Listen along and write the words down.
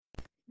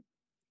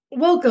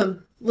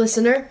Welcome,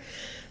 listener,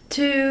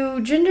 to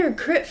Gender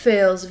Crit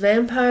Fail's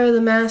Vampire the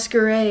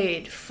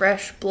Masquerade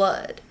Fresh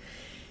Blood.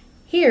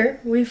 Here,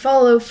 we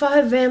follow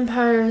 5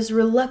 vampires'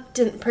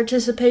 reluctant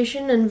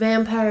participation in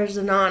Vampires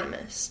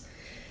Anonymous.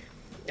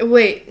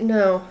 Wait,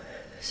 no.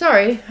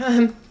 Sorry,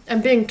 I'm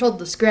being told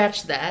to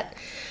scratch that.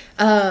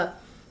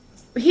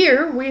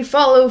 Here, we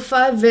follow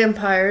 5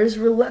 vampires'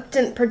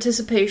 reluctant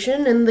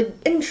participation in the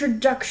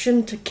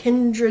Introduction to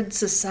Kindred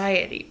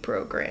Society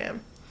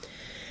program.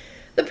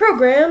 The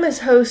program is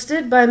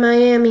hosted by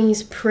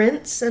Miami's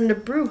prince and a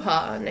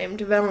bruja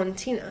named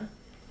Valentina.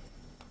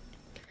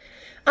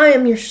 I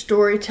am your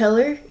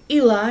storyteller,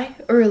 Eli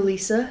or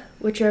Elisa,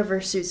 whichever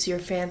suits your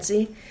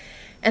fancy,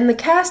 and the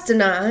cast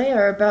and I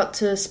are about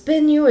to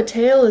spin you a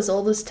tale as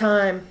old as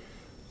time.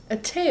 A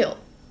tale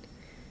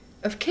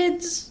of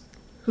kids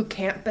who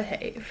can't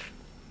behave.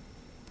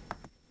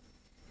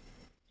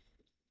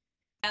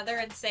 Together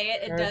and say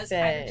it, it does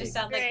kind of just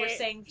sound like we're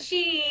saying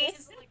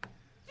cheese.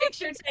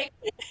 Picture take.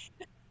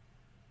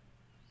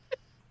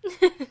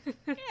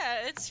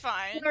 Yeah, it's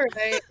fine.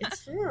 Alright,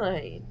 it's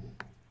fine.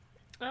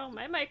 Oh,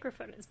 my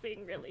microphone is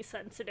being really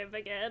sensitive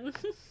again.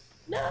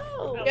 No!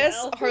 Oh, Yes,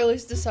 well.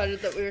 Harley's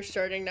decided that we are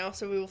starting now,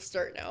 so we will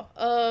start now.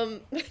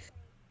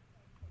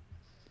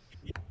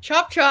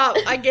 Chop chop,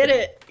 I get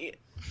it.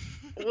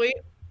 Wait.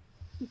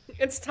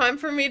 It's time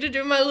for me to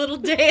do my little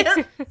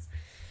dance.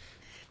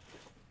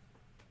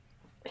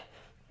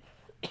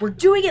 We're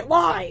doing it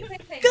live!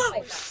 Go!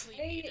 Like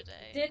they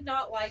did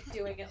not like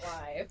doing it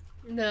live.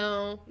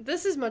 No,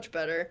 this is much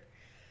better.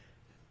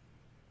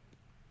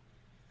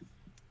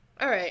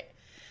 Alright.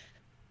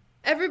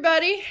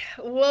 Everybody,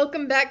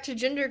 welcome back to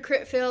Gender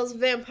Crit Fail's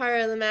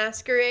Vampire the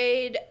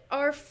Masquerade,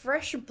 our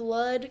Fresh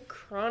Blood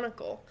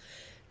Chronicle.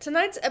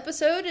 Tonight's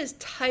episode is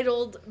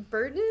titled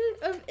Burden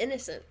of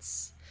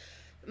Innocence.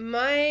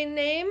 My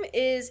name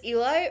is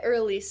Eli or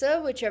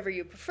Elisa, whichever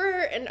you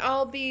prefer, and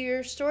I'll be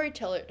your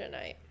storyteller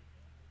tonight.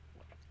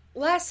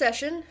 Last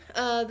session,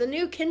 the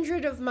new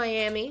Kindred of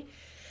Miami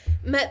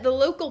met the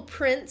local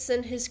prince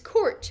and his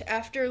court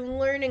after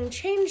learning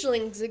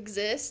changelings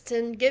exist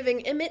and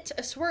giving Emmett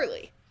a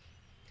swirly.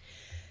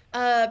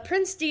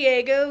 Prince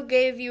Diego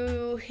gave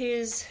you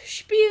his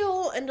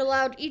spiel and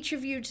allowed each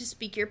of you to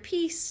speak your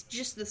piece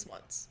just this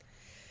once.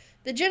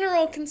 The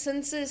general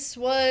consensus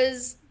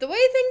was the way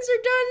things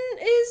are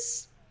done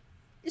is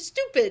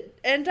stupid,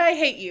 and I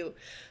hate you.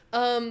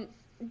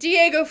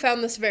 Diego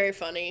found this very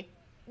funny.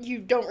 You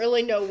don't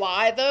really know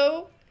why,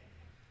 though.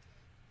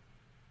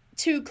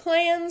 2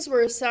 clans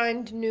were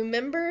assigned new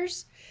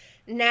members.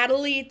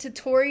 Natalie to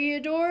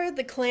Toreador,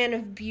 the clan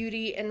of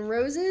Beauty and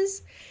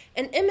Roses,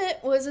 and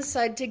Emmett was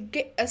assigned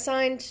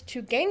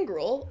to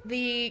Gangrel,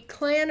 the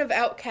clan of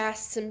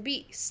Outcasts and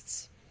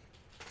Beasts.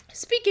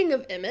 Speaking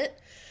of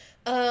Emmett,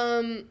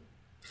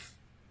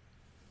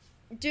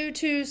 due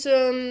to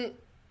some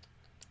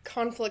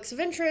conflicts of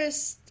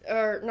interest,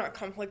 or not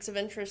conflicts of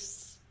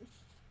interest,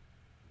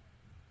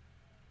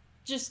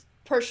 just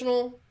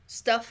personal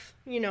stuff,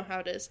 you know how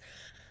it is.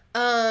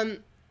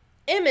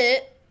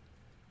 Emmett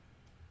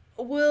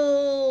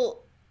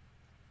will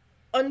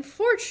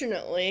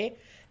unfortunately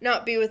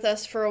not be with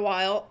us for a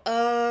while.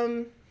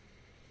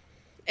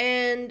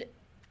 And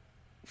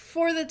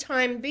for the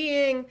time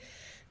being,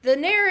 the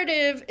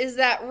narrative is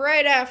that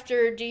right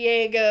after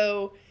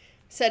Diego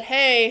said,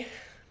 hey,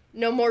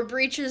 no more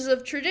breaches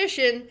of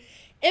tradition,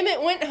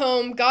 Emmett went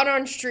home, got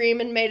on stream,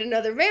 and made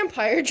another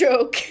vampire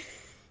joke.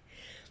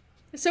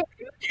 So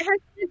it has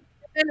been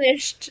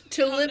finished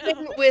to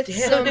living with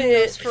some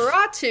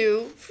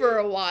Nosferatu for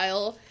a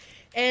while,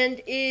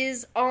 and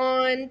is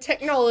on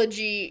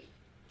technology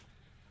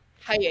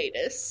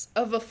hiatus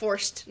of a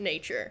forced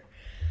nature.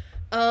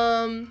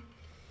 After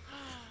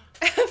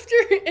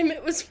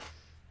Emmett was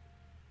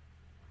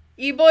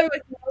E-boy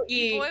with no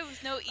E. E-boy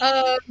with no E.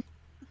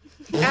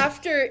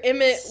 After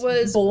Emmett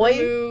was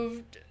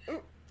removed,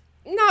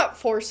 not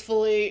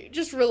forcefully,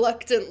 just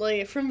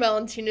reluctantly, from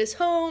Valentina's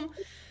home,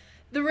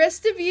 the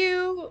rest of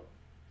you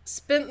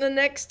spent the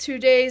next 2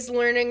 days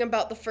learning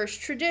about the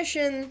first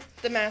tradition,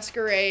 the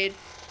masquerade,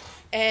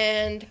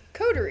 and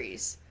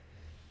coteries.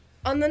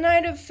 On the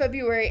night of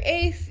February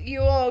 18th,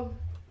 you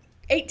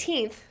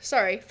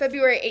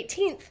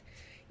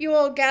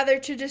all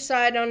gathered to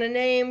decide on a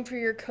name for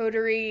your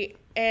coterie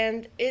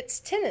and its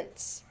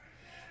tenants.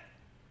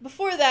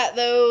 Before that,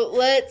 though,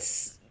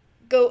 let's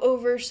go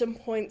over some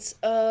points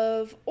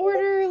of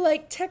order,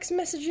 like text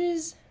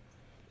messages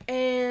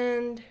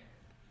and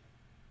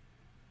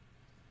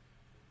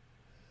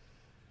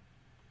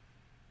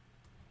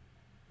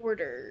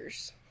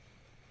orders.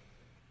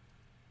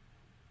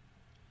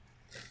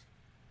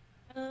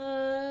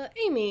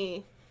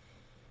 Amy,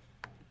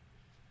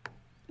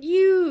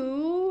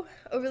 you,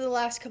 over the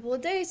last couple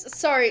of days,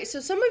 so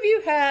some of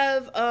you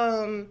have,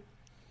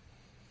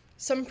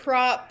 some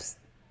props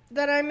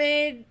that I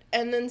made,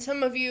 and then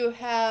some of you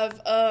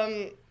have,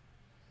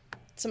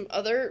 some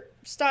other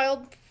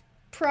styled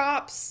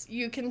props.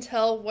 You can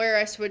tell where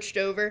I switched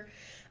over.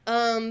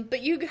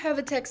 But you have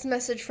a text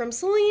message from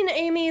Celine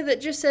Amy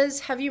that just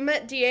says, "Have you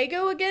met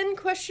Diego again? ?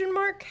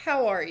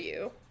 How are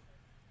you?"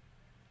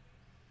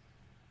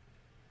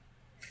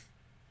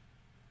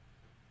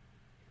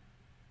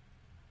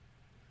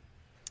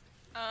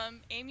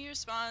 Amy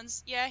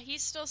responds, "Yeah, he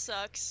still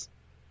sucks.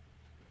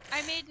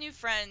 I made new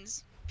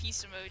friends.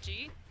 Peace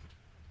emoji."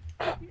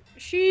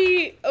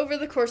 She, over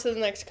the course of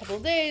the next couple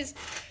of days,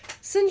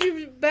 sends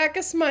you back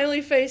a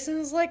smiley face and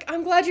is like,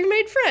 "I'm glad you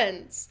made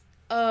friends."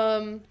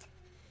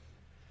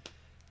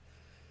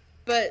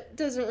 But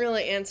doesn't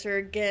really answer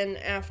again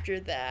after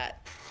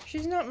that.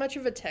 She's not much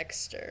of a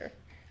texter.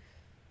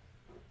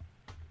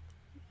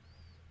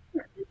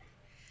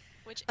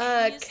 Which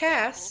Amy is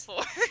Cass,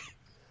 for.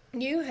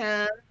 You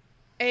have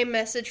a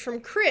message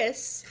from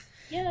Chris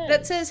Yes.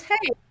 that says,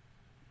 "Hey,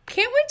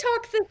 can't we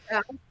talk this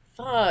out?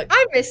 Fuck.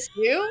 I miss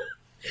you."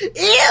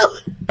 Ew!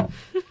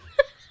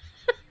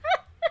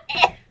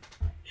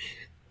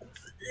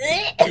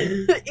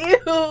 Ew!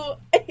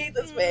 I hate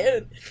this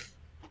man.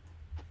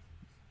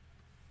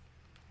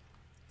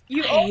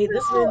 You I hate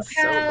this man also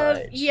so have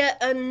much. yet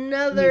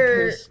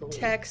another personally.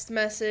 text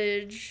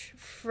message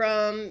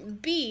from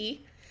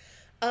B,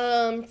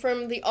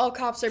 from the All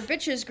Cops Are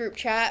Bitches group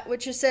chat,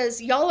 which just says,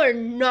 "Y'all are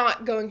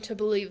not going to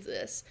believe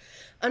this.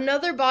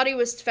 Another body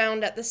was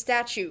found at the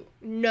statue.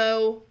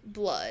 No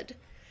blood.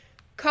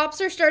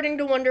 Cops are starting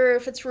to wonder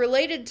if it's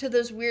related to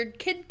those weird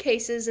kid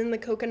cases in the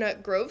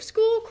Coconut Grove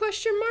school, ?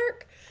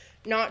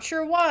 Not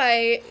sure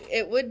why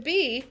it would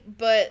be,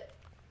 but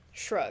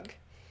shrug."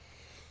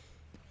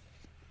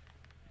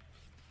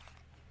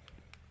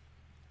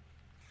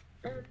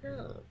 Oh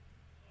no.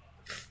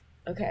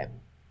 Okay.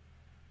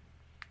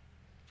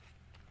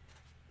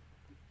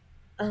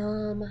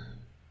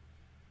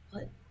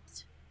 What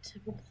to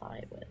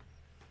reply with?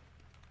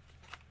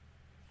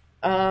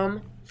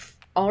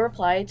 I'll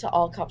reply to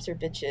All Cops Are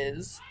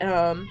Bitches.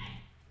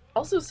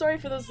 Also, sorry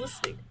for those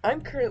listening.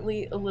 I'm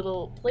currently a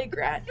little plague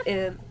rat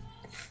and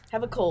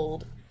have a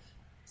cold,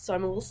 so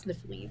I'm a little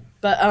sniffly.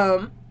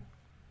 But,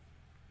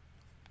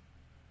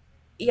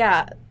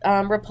 yeah,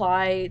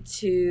 reply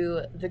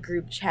to the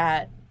group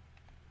chat.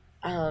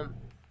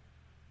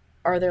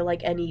 Are there,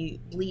 like, any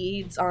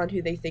leads on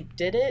who they think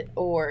did it,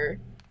 or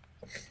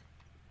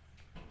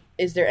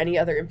is there any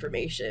other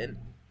information?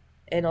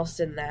 And I'll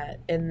send that.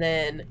 And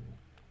then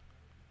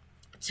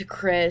to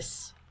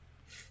Chris,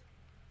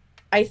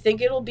 I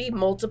think it'll be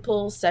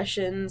multiple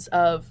sessions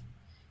of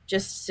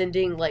just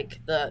sending,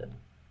 like,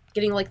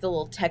 getting, like, the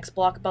little text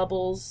block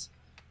bubbles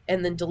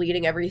and then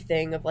deleting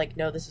everything of, like,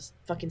 no, this is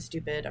fucking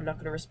stupid. I'm not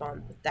going to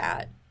respond with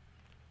that.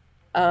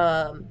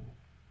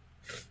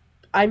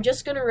 I'm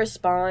just going to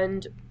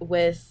respond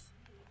with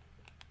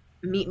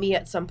meet me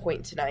at some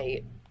point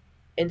tonight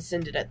and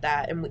send it at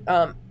that. And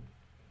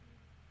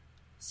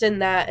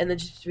send that and then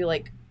just be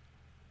like,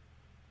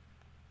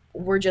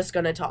 we're just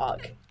going to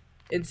talk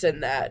and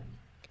send that.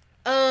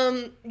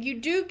 You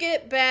do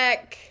get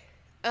back,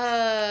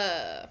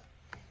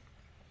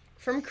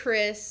 from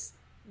Chris,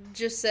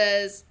 just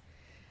says,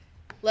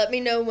 "Let me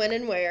know when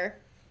and where."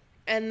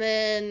 And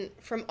then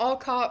from All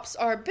Cops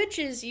Are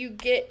Bitches, you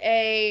get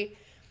a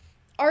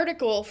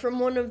article from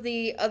one of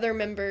the other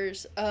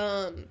members,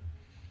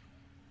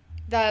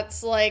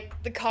 that's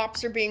like, "The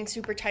cops are being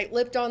super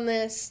tight-lipped on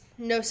this.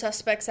 No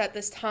suspects at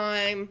this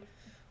time.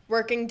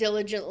 Working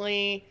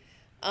diligently.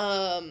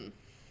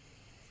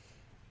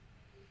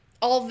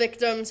 All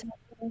victims have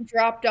been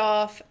dropped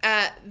off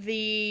at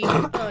the..."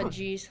 Oh,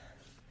 jeez.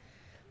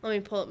 Let me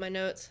pull up my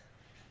notes.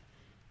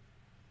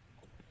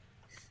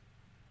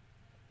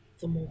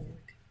 The morgue.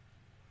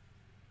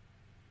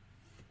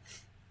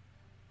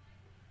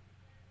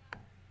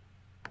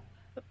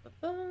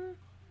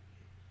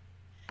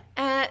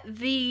 At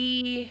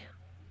the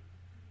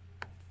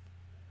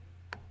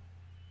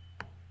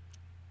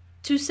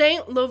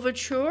Toussaint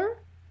Louvoture,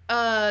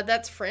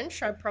 that's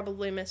French, I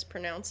probably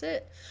mispronounce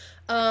it,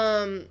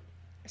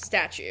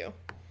 statue.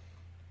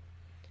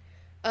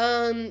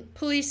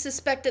 Police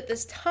suspect at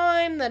this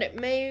time that it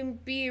may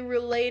be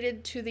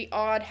related to the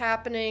odd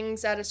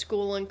happenings at a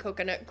school in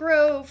Coconut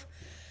Grove,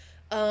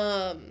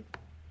 but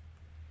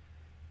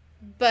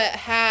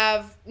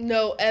have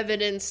no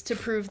evidence to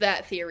prove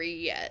that theory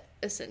yet,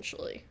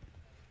 essentially.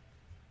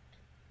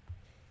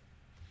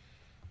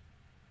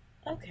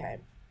 Okay.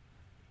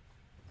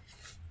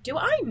 Do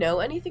I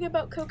know anything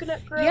about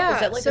Coconut Grove? Yeah, Is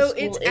that like so a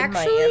school it's in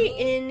actually Miami?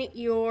 in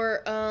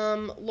your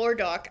lore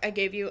doc I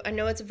gave you. I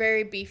know it's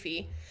very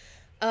beefy.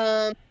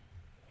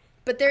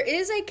 But there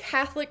is a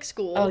Catholic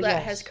school that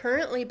yes. has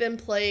currently been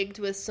plagued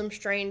with some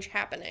strange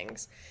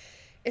happenings.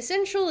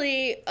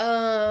 Essentially,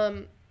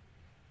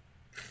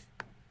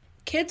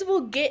 kids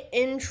will get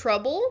in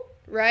trouble,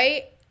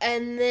 right?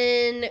 And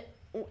then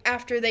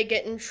after they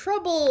get in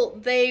trouble,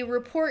 they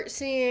report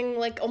seeing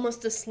like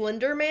almost a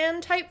Slender Man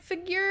type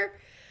figure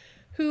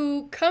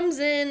who comes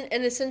in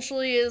and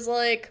essentially is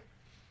like,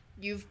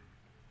 you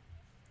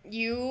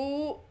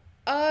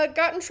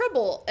got in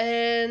trouble,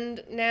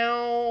 and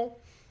now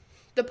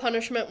the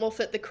punishment will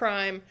fit the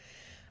crime.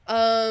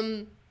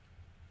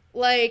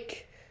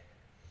 Like,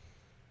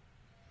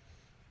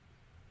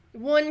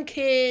 one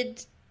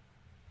kid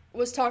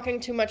was talking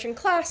too much in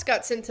class,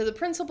 got sent to the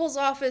principal's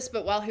office,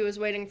 but while he was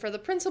waiting for the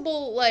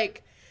principal,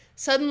 like,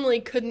 suddenly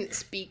couldn't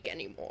speak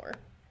anymore.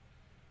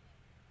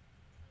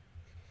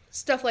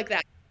 Stuff like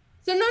that.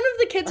 So none of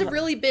the kids have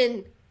really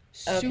been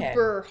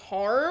super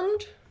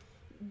harmed,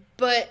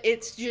 but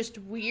it's just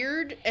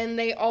weird, and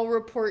they all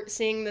report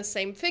seeing the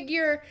same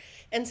figure,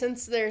 and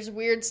since there's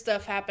weird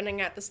stuff happening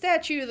at the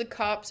statue, the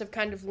cops have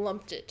kind of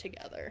lumped it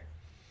together.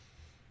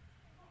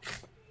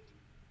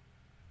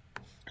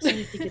 So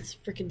you think it's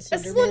freaking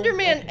Slenderman? A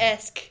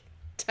Slenderman-esque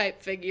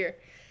type figure.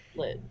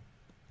 Lit.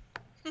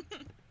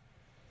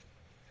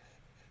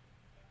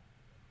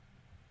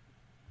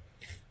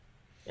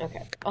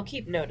 Okay, I'll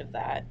keep note of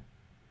that.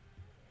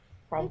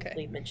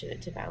 Probably mention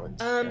it to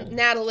Valentina.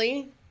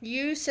 Natalie,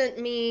 you sent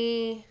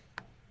me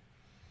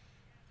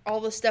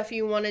all the stuff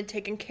you wanted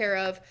taken care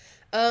of.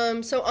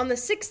 So on the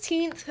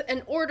 16th,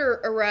 an order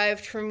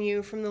arrived from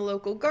you from the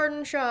local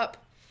garden shop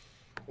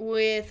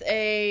with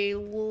a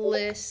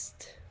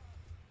list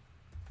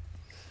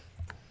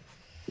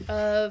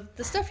of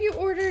the stuff you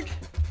ordered.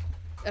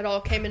 It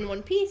all came in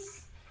one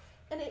piece,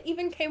 and it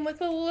even came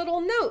with a little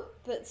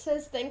note that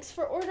says thanks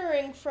for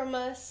ordering from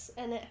us,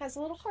 and it has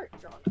a little heart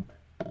drawn on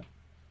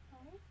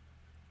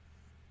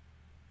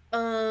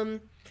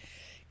it.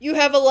 You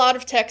have a lot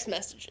of text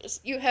messages.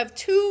 You have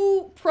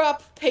 2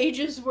 prop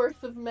pages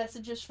worth of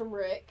messages from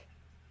Rick.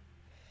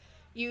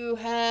 You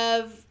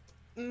have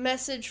a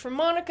message from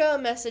Monica, a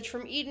message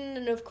from Eden,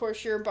 and of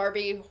course your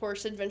Barbie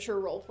horse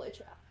adventure roleplay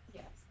chat.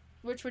 Yes.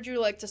 Which would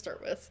you like to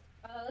start with?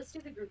 Let's do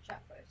the group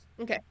chat first.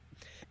 Okay.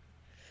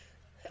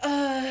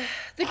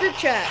 The group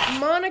chat.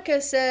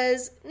 Monica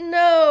says,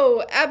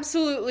 "No,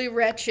 absolutely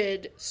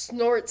wretched,"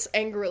 snorts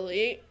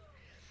angrily.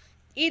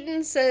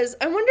 Eden says,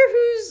 "I wonder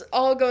who's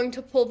all going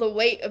to pull the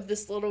weight of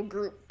this little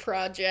group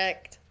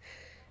project."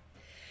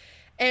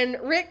 And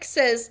Rick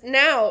says,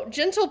 "Now,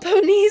 gentle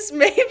ponies,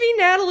 maybe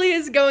Natalie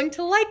is going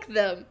to like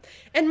them."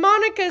 And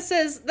Monica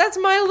says, "That's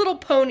My Little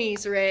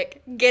Ponies,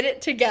 Rick. Get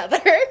it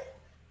together."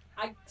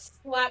 I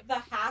slap the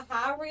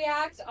ha-ha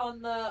react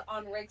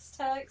on Rick's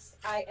text.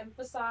 I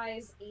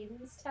emphasize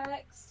Eden's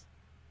text.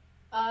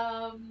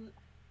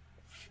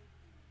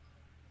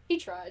 He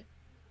tried.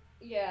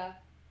 Yeah.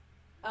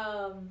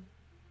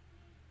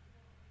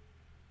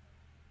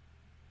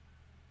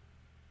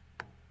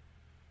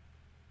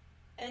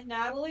 And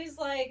Natalie's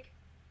like,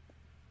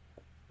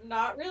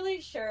 not really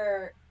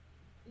sure.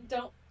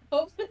 Don't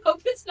hope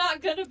it's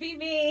not gonna be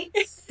me.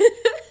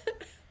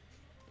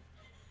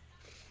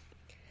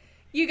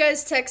 You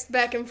guys text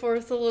back and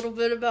forth a little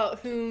bit about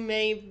who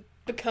may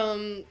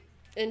become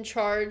in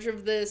charge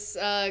of this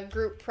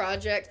group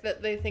project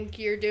that they think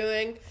you're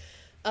doing.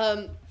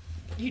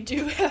 You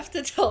do have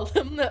to tell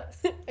them that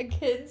a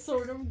kid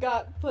sort of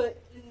got put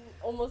in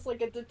almost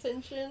like a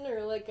detention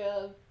or like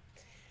a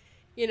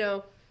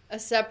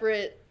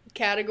separate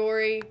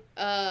category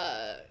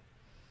because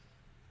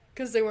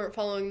they weren't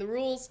following the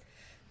rules.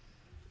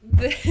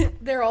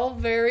 They're all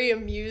very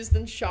amused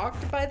and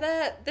shocked by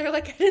that. They're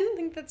like, "I didn't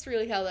think that's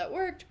really how that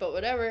worked, but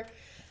whatever."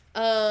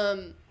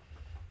 And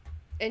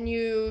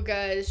you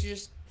guys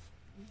just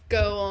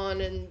go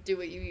on and do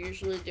what you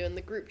usually do in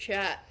the group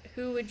chat.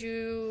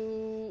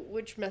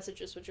 Which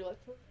messages would you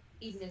like to?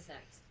 Eden is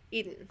next.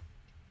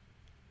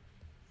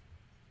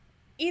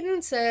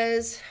 Eden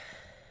says,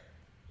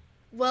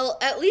 "Well,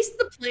 at least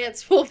the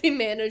plants will be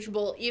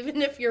manageable,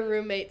 even if your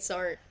roommates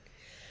aren't.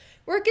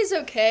 Work is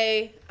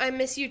okay. I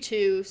miss you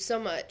too, so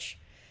much.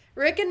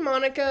 Rick and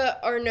Monica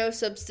are no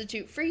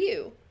substitute for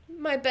you.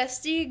 My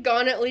bestie,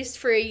 gone at least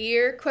for a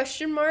year, ?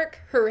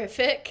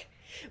 Horrific.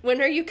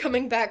 When are you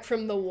coming back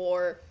from the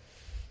war?"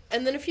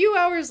 And then a few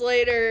hours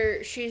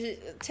later, she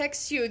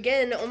texts you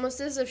again, almost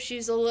as if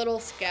she's a little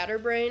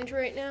scatterbrained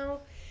right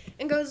now,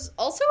 and goes,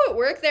 "Also at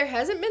work, there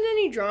hasn't been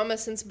any drama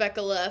since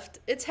Becca left.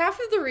 It's half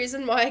of the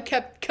reason why I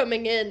kept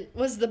coming in,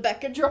 was the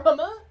Becca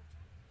drama."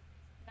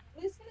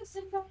 Natalie's gonna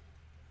send back.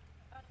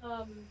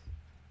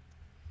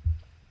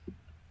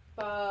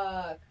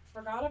 Fuck.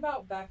 Forgot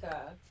about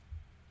Becca.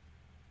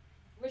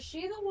 Was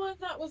she the one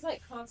that was,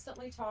 like,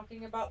 constantly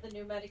talking about the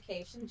new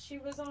medication she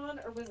was on,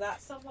 or was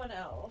that someone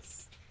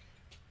else?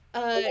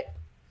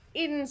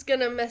 Eden's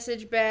gonna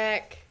message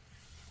back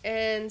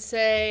and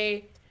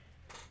say,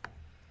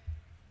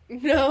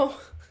 "No.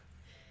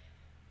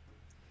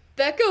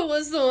 Becca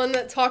was the one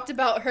that talked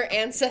about her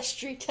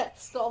ancestry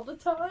test all the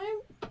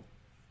time."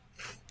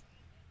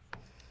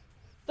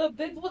 The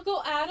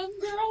biblical Adam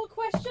girl, ?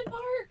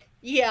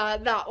 Yeah,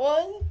 that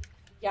one.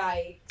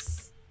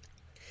 Yikes.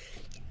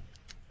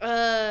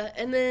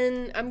 And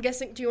then I'm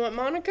guessing, do you want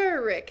Monica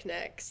or Rick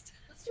next?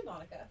 Let's do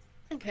Monica.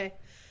 Okay.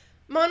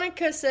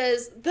 Monica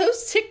says,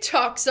 "Those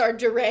TikToks are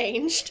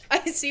deranged.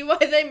 I see why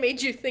they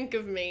made you think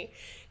of me.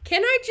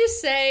 Can I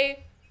just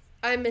say,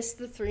 I miss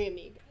the 3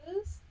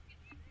 amigos?"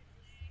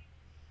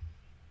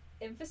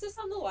 Emphasis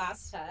on the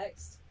last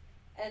text,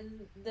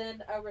 and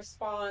then a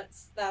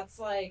response that's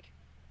like,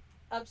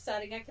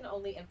 upsetting. I can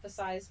only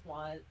emphasize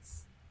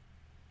once.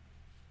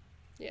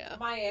 Yeah.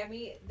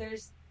 Miami,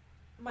 there's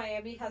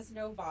Miami has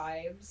no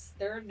vibes.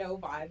 There are no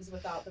vibes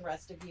without the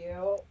rest of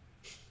you.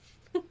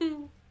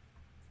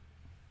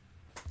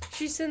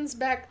 She sends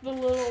back the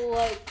little,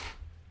 like,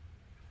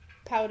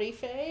 pouty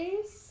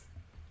face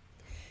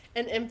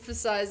and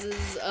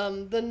emphasizes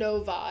the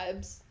no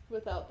vibes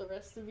without the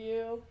rest of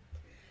you.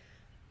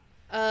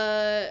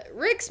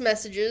 Rick's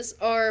messages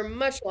are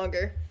much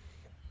longer.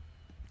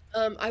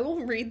 I will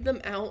read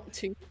them out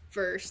to you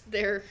first.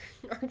 There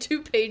are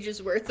 2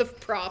 pages worth of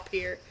prop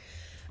here.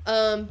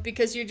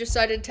 Because you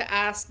decided to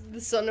ask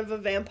the son of a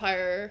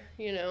vampire,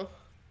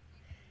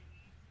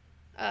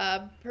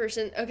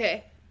 person.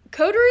 Okay.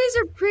 Coteries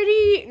are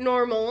pretty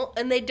normal,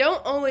 and they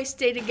don't always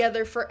stay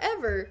together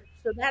forever,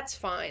 so that's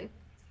fine.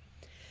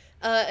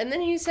 And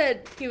then he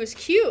said he was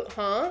cute,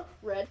 huh?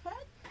 Redhead?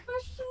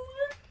 Question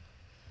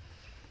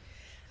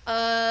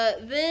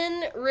mark.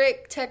 Then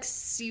Rick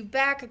texts you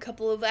back a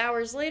couple of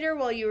hours later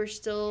while you were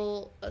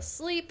still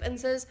asleep and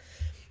says,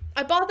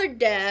 I bothered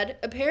Dad.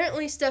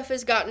 Apparently stuff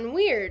has gotten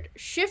weird.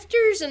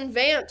 Shifters and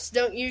vamps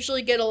don't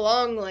usually get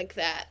along like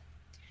that.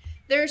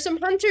 There are some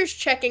hunters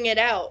checking it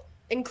out,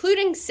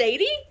 including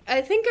Sadie?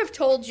 I think I've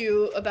told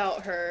you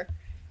about her.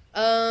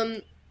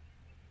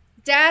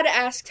 Dad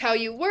asked how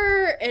you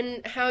were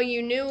and how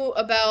you knew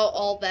about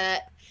all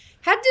that.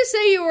 Had to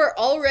say you were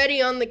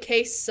already on the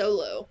case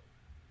solo.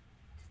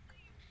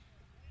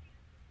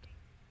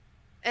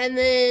 And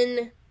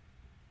then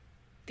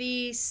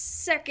the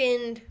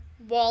second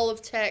wall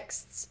of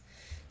texts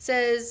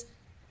says,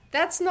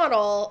 that's not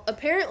all.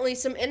 Apparently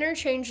some inner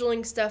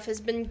changeling stuff has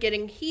been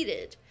getting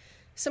heated.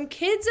 Some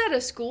kids at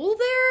a school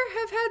there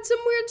have had some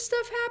weird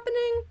stuff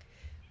happening.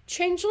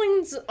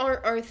 Changelings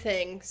aren't our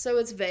thing, so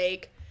it's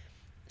vague.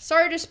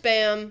 Sorry to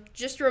spam,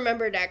 just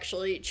remembered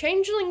actually.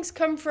 Changelings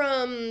come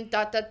from ...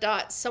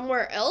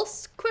 somewhere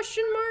else? ?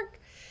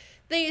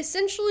 They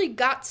essentially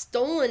got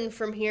stolen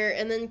from here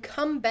and then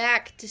come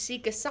back to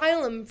seek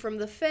asylum from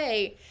the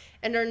Fae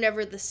and are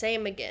never the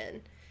same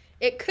again.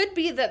 It could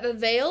be that the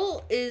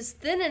veil is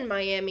thin in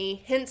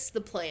Miami, hence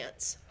the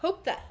plants.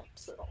 Hope that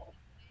helps at all.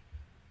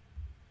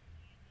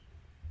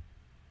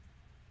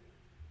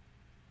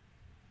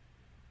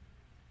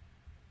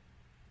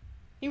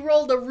 He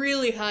rolled a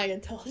really high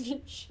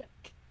intelligence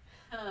check.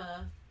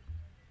 Huh.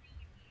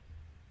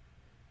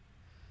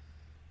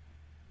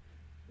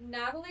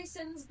 Natalie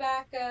sends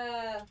back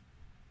a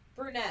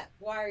brunette.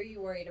 Why are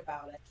you worried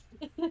about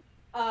it?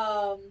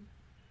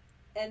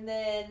 And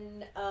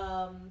then,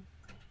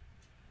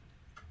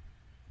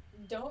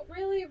 don't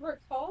really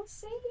recall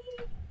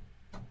Sadie? ?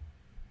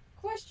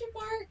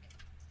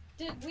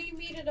 Did we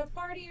meet at a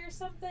party or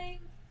something?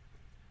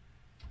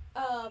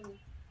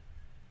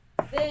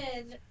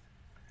 Then,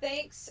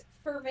 thanks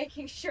for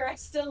making sure I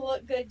still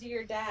look good to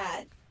your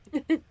dad.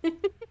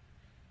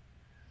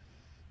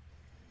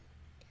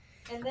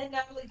 And then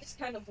Natalie just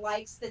kind of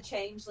likes the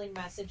changeling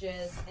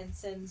messages and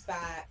sends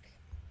back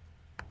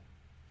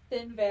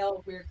thin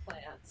veil weird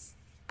plants.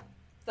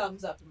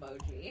 Thumbs up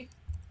emoji.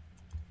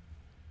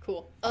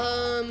 Cool.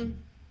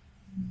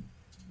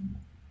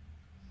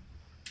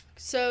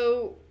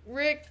 So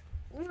Rick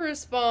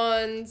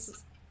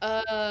responds,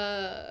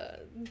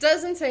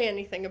 doesn't say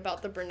anything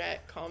about the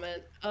brunette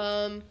comment.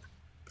 And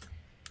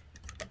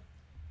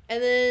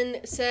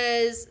then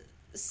says,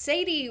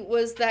 Sadie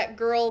was that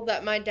girl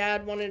that my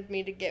dad wanted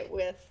me to get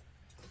with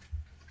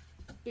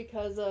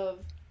because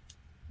of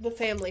the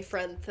family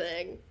friend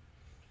thing.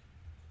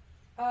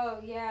 Oh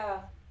yeah,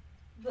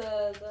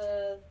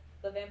 the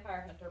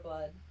vampire hunter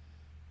blood.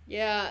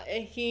 Yeah,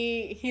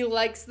 he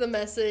likes the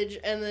message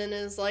and then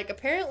is like,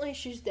 apparently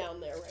she's down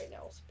there right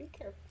now, so be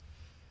careful.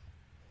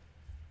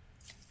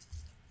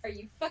 Are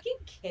you fucking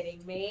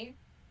kidding me?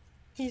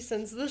 He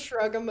sends the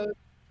shrug emoji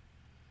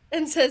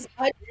and says,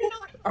 I do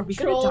not Are we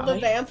control gonna die? the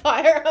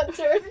vampire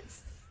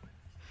hunters.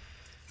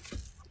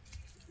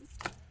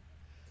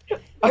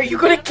 Are you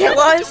gonna kill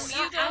us?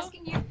 I'm not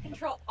asking you to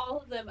control all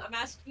of them. I'm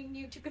asking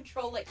you to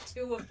control like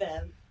 2 of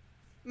them.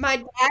 My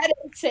dad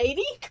and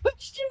Sadie? ?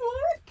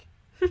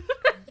 Those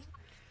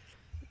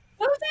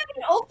are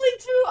the only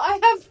 2 I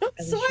have no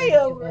sway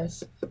over.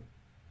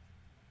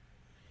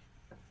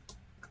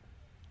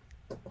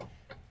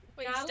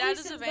 Wait, his Natalie dad is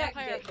a sends back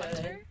vampire good.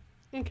 hunter?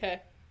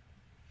 Okay.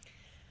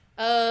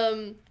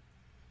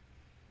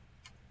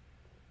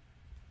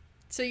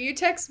 So you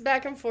text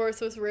back and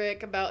forth with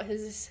Rick about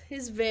his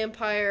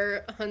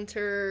vampire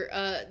hunter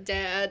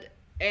dad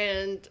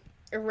and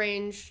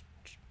arranged.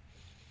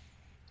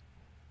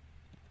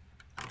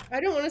 I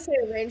don't want to say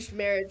arranged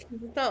marriage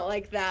because it's not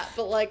like that,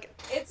 but like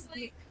It's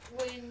like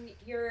when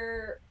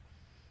your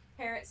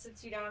parent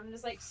sits you down and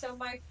is like, so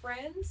my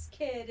friend's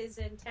kid is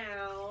in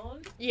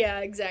town. yeah,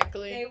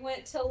 exactly. They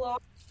went to law.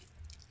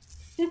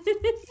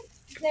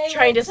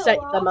 Trying to set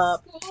them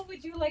up. School.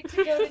 Would you like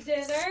to go to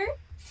dinner?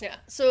 Yeah.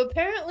 So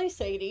apparently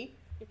Sadie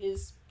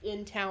is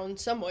in town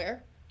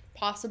somewhere,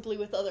 possibly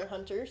with other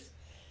hunters.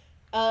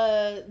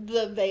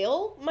 The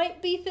veil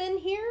might be thin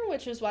here,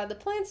 which is why the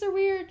plants are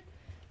weird.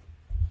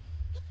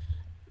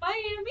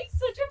 Miami's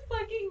such a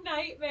fucking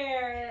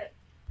nightmare.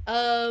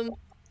 In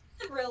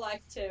real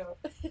life too.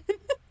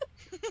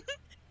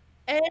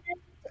 And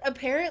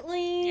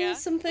apparently Yeah.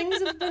 some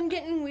things have been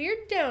getting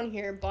weird down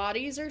here.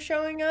 Bodies are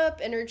showing up,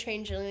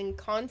 interchangeling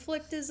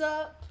conflict is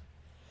up.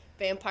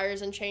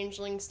 Vampires and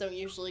changelings don't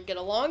usually get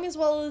along as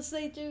well as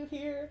they do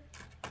here.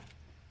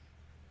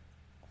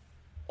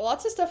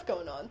 Lots of stuff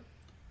going on.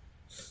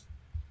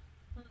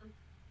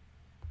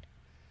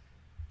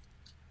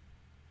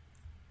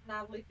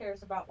 Natalie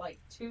cares about like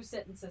 2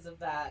 sentences of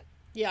that.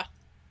 Yeah.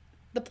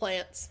 The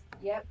plants.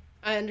 Yep.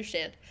 I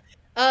understand.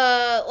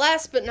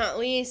 Last but not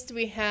least,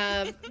 we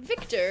have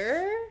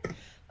Viktor.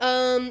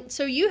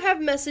 So you have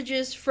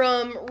messages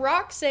from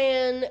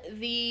Roxanne,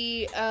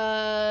 the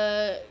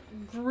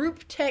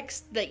group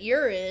text that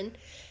you're in,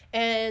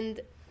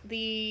 and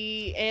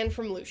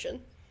from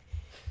Lucian.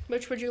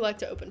 Which would you like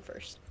to open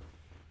first?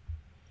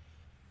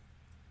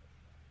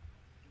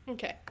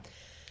 Okay.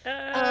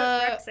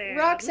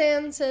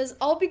 Roxanne says,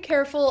 "I'll be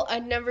careful,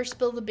 I'd never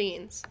spill the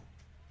beans.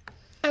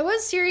 I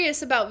was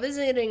serious about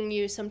visiting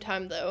you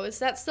sometime, though. Is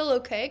that still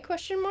okay?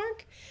 Question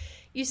mark.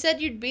 You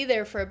said you'd be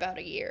there for about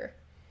a year."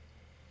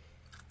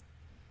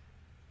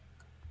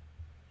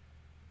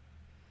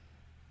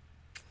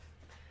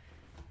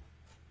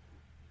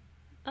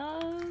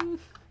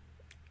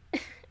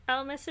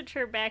 I'll message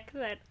her back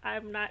that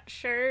I'm not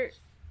sure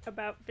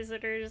about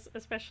visitors,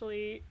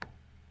 especially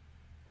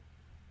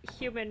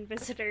human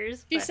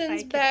visitors. She but sends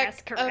I can back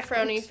ask a around.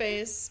 frowny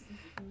face,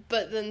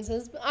 but then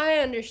says, "I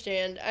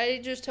understand.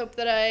 I just hope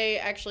that I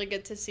actually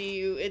get to see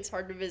you. It's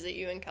hard to visit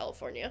you in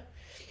California."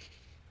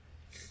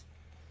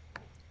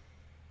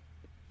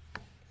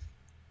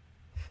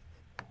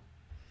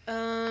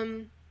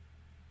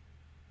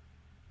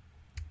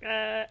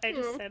 I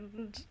just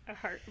send a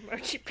heart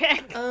emoji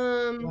back.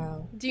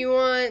 Wow. Do you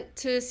want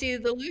to see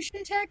the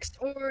Lucian text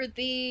or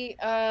the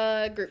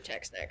group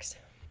text next?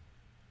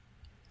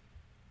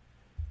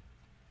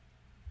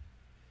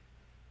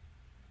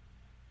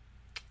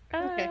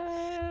 Okay.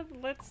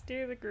 Let's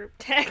do the group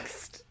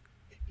text.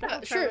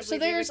 Yeah, sure. So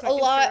there's a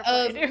lot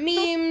of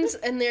memes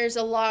and there's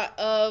a lot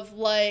of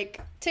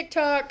like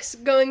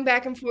TikToks going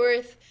back and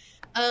forth.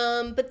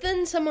 But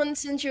then someone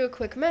sends you a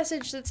quick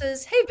message that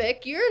says, "Hey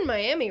Vic, you're in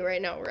Miami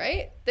right now,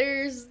 right?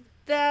 There's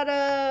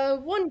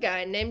that one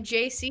guy named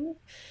JC.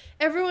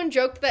 Everyone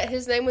joked that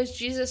his name was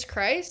Jesus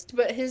Christ,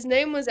 but his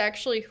name was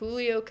actually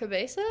Julio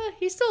Cabeza.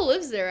 He still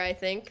lives there, I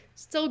think.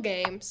 Still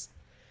games."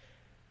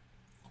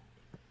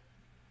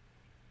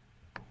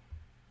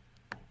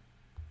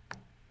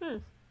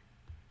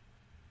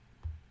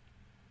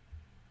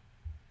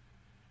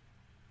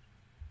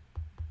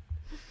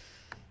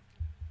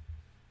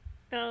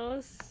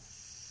 I'll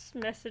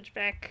message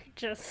back.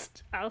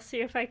 I'll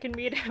see if I can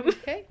meet him.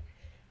 Okay.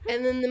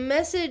 And then the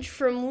message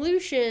from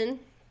Lucian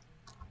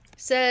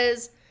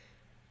says,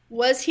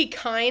 "Was he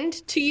kind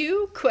to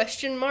you?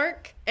 Question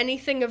mark.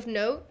 Anything of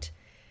note?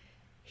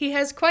 He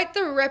has quite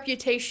the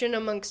reputation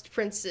amongst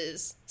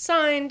princes.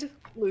 Signed,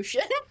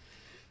 Lucian."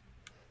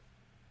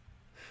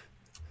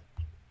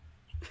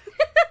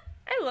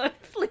 I love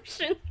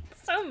Lucian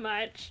so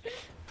much.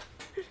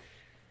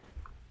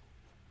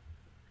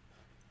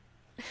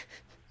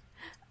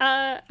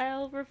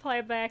 I'll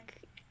reply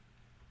back,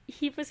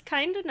 "He was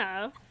kind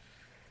enough."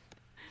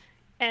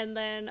 And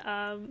then,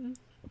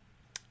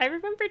 I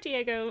remember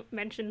Diego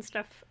mentioned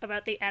stuff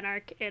about the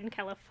Anarch in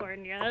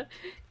California.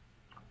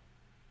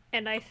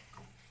 And I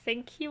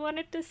think he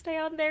wanted to stay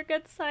on their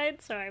good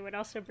side, so I would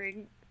also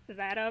bring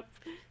that up.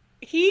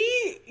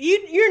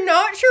 You're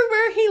not sure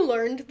where he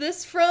learned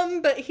this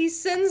from, but he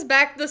sends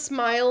back the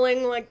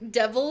smiling, like,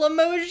 devil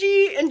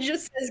emoji and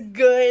just says,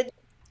 "Good."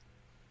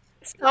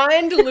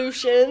 Signed,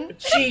 Lucian.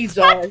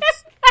 Jesus.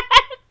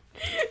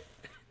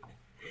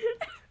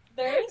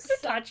 There's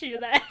Taught you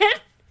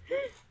that.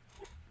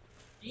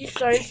 He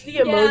signs the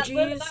Yeah, emojis. but that He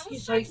was my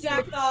signs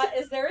exact thought.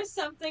 Is there is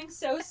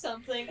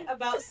something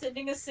about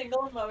sending a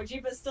single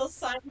emoji but still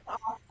signing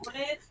off on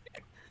it?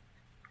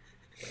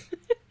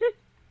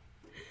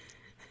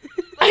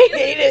 I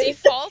hate it.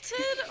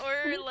 Defaulted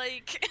or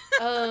like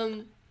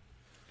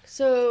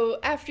So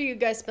after you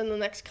guys spend the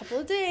next couple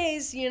of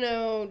days,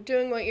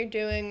 doing what you're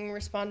doing,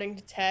 responding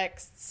to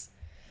texts,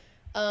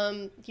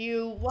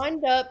 you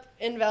wind up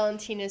in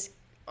Valentina's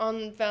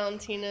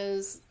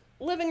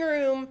living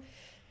room,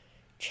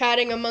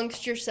 chatting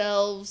amongst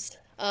yourselves,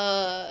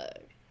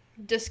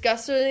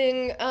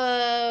 discussing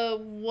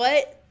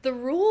what the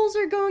rules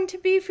are going to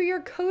be for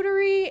your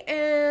coterie,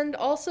 and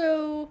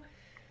also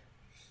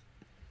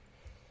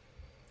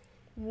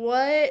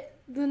what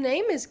the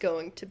name is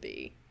going to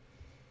be.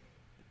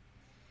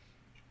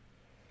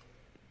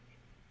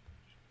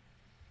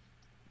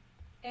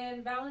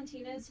 And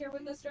Valentina is here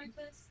with us during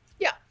this?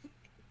 Yeah.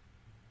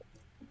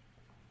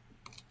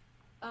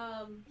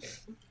 Okay.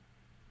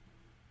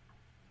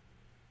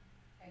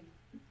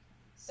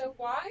 So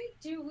why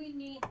do we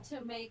need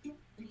to make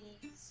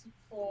these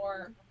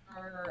for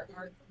our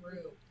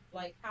group?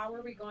 Like, how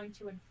are we going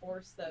to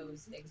enforce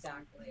those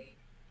exactly?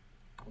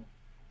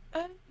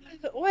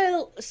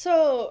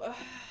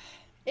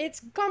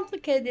 It's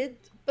complicated,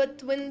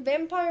 but when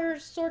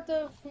vampires sort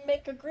of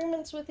make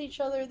agreements with each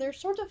other, they're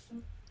sort of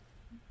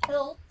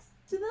held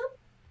to them.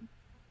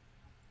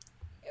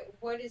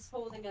 what is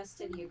holding us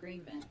to the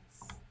agreements?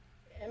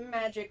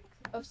 Magic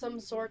of some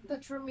sort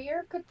that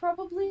Tremere could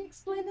probably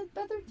explain it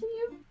better to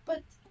you,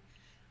 but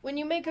when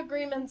you make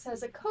agreements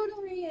as a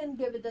coterie and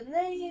give it a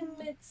name,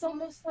 it's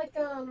almost like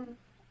a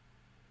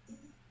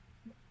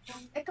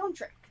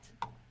contract.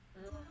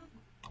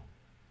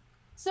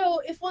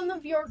 So if one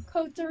of your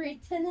coterie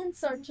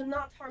tenants are to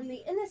not harm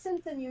the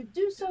innocent and you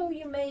do so,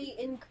 you may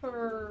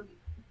incur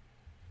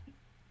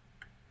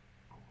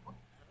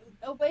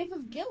a wave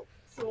of guilt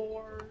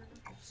or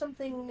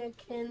something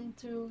akin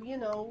to,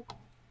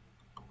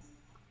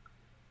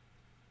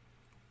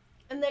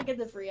 a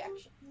negative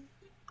reaction.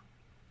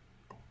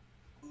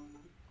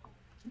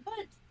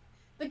 But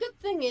the good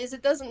thing is,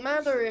 it doesn't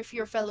matter if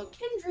your fellow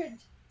kindred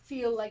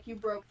feel like you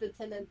broke the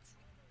tenant.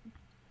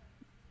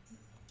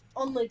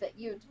 Only that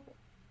you do.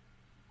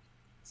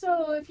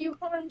 So if you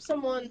harm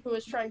someone who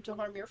is trying to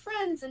harm your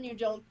friends and you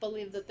don't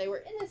believe that they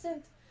were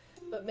innocent,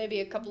 but maybe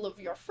a couple of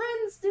your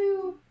friends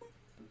do,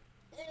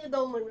 it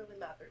only really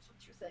matters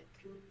what you think.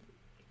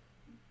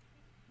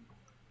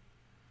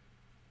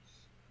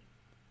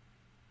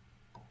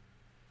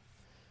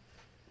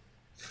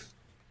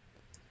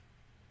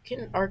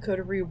 Can our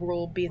coterie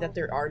rule be that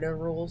there are no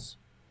rules?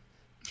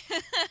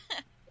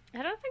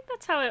 I don't think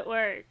that's how it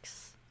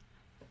works.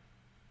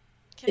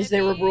 Is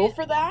there a rule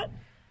for that?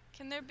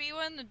 Can there be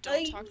one that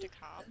don't talk to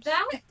cops?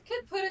 That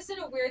could put us in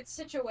a weird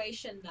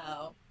situation,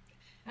 though.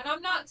 And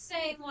I'm not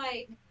saying,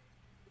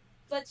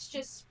 let's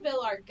just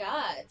spill our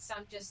guts.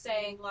 I'm just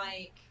saying,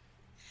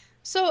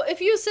 So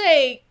if you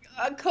say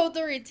a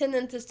coterie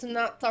tenant is to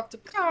not talk to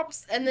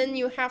cops, and then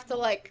you have to,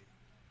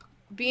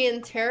 be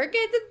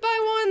interrogated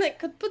by one, it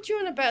could put you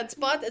in a bad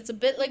spot. It's a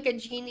bit like a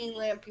genie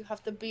lamp. You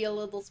have to be a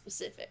little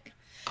specific.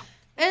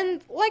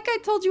 And like I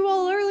told you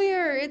all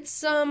earlier,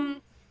 it's,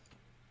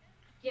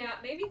 yeah,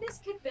 maybe this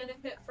could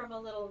benefit from a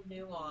little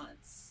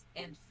nuance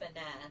and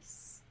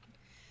finesse.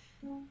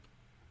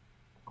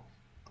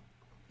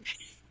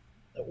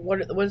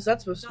 What is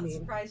that supposed to Not mean?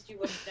 surprised you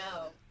wouldn't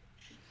know.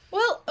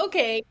 Well,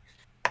 okay.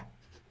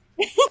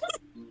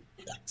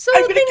 So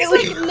I'm gonna things kill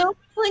like you. no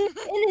killing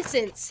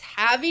innocence,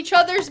 have each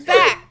other's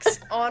backs,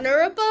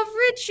 honor above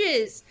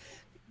riches,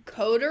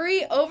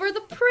 coterie over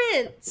the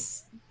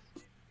prince.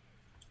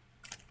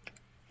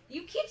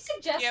 You keep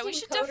suggesting Yeah, we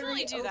should coterie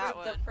definitely do over that the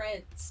one.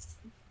 prince.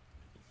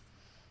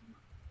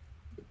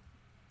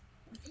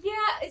 Yeah,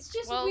 it's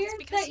just Well, weird it's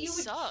because that he you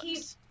would sucks.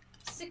 keep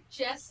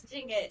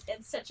suggesting it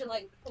in such a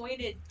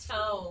pointed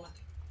tone.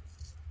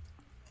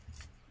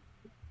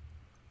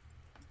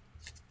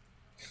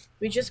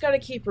 We just gotta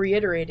keep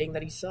reiterating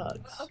that he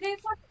sucks. Okay,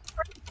 fuck.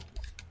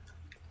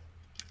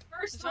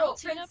 First Is rule,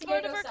 Valentina Prince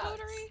part Diego of our sucks.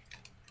 coterie?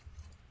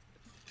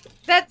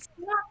 That's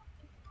not...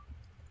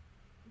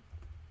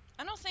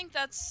 I don't think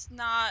that's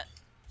not.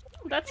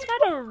 That's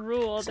not a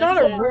rule. It's not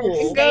a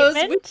rule. It goes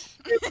Statement?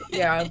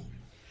 Yeah.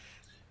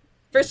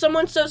 For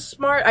someone so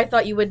smart, I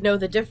thought you would know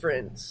the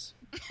difference.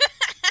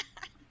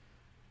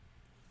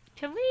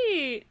 Can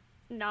we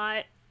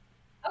not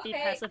be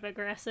Okay. passive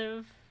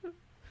aggressive?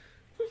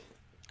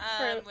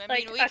 I like,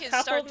 mean, we a can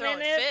couple start throwing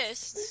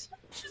minutes? fists.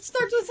 We should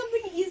start with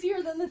something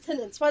easier than the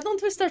tenants. Why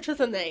don't we start with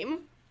a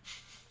name?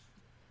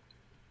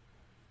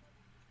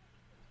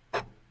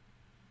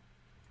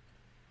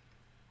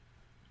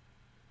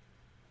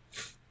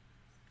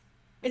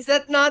 Is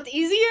that not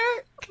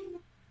easier?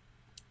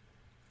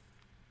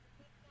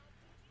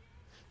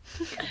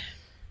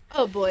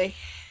 Oh boy.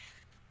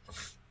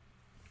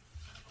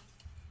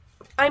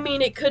 I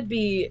mean, it could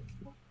be...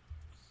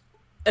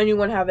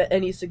 Anyone have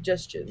any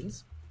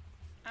suggestions?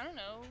 I don't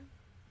know.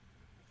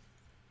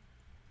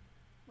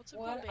 What's a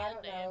cool What? I band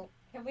don't name? know.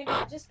 Can we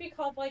not just be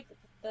called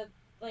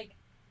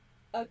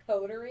a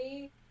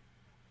coterie?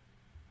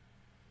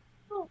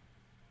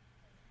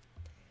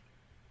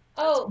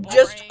 Oh,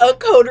 Just a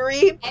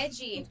coterie?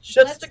 edgy.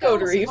 Just Let's a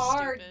coterie. go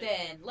hard Stupid.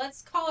 then.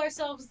 Let's call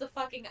ourselves the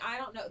fucking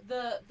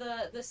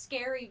the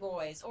Scary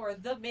Boys or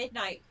the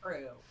Midnight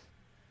Crew.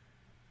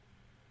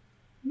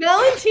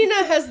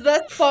 Valentina has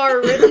thus far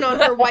written on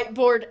her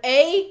whiteboard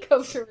a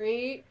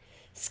coterie,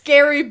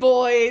 Scary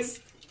Boys,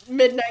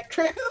 Midnight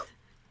Crew.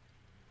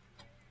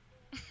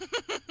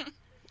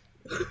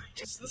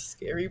 Just the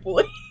scary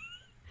boy.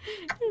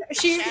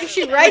 She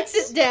writes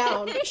it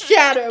down.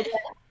 Shadow.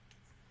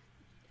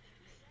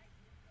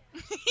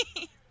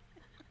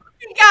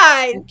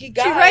 Guys, Spooky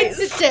she writes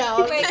guys. it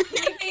down. Wait,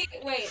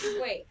 can we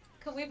wait.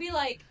 Can we be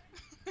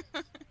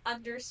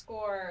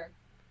underscore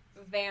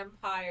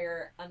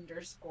vampire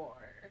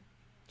underscore?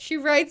 She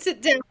writes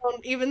it down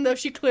even though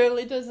she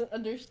clearly doesn't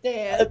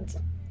understand.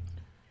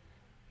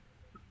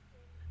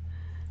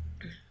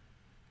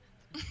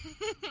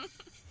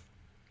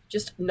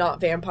 Just not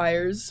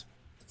vampires.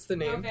 That's the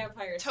No name.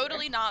 vampires.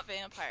 Totally not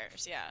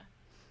vampires, yeah.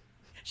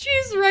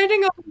 She's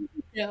writing all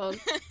this down.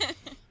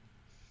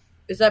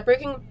 Is that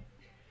breaking?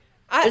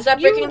 I- Is that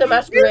you- breaking the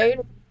masquerade?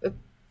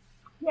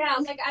 Yeah,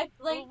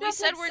 Well, we that's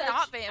said we're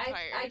not I do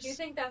vampires.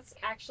 think that's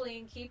actually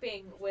in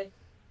keeping with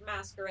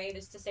masquerade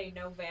is to say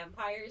no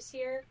vampires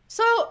here.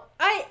 So,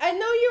 I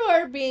know you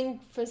are being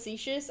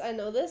facetious, I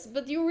know this,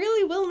 but you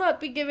really will not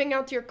be giving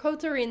out your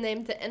coterie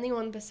name to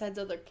anyone besides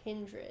other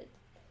kindred.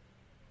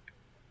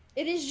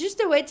 It is just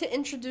a way to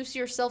introduce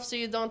yourself so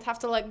you don't have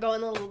to, like, go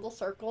in a little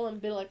circle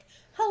and be like,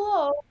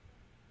 hello.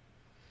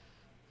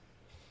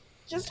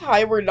 Just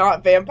hi, we're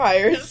not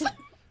vampires.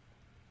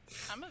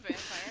 I'm a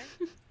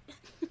vampire.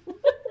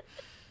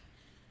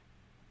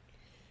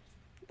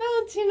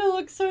 Valentina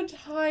looks so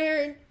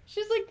tired.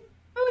 She's like,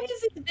 how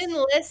has it been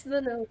less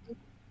than a week?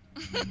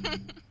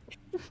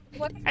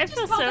 What I just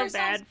feel call so ourselves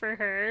bad for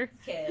her.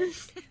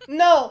 kids?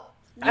 No,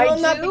 you I will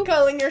not be do?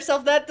 calling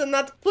yourself that. Do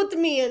not put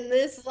me in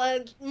this,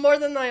 like, more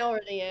than I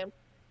already am.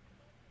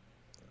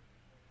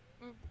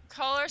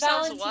 Call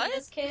ourselves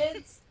Valentina's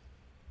kids.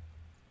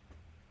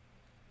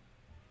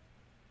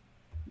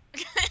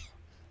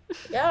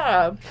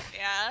 Yeah. what?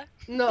 Yeah.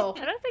 No.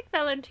 I don't think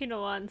Valentina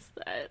wants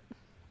that.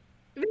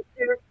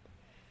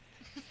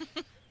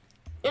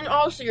 In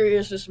all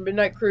seriousness,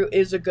 Midnight Crew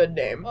is a good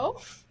name.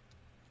 Oh,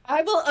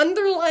 I will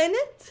underline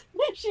it.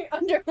 She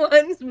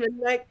underlines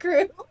Midnight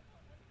Crew.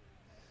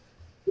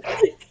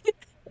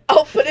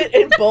 I'll put it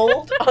in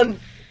bold on.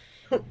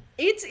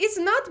 It's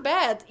not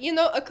bad. You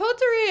know, a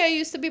coterie I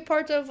used to be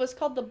part of was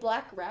called the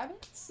Black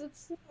Rabbits.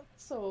 It's not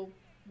so...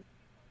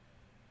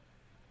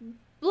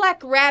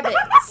 Black Rabbits.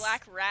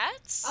 Black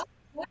rats?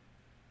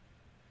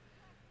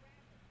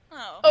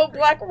 Oh. Oh,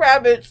 Black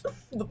Rabbits.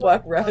 The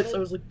Black Rabbits. I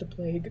was like, the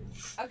plague.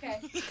 Okay.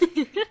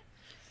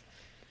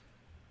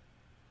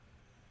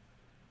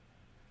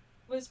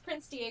 Was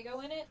Prince Diego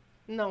in it?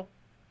 No.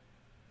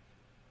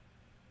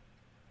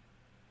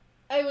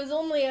 I was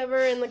only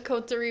ever in the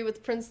coterie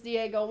with Prince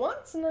Diego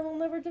once, and I will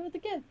never do it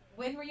again.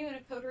 When were you in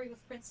a coterie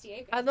with Prince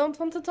Diego? I don't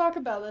want to talk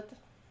about it.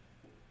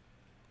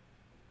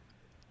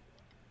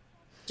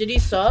 Did he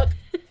suck?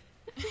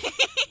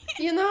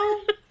 You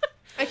know,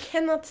 I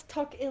cannot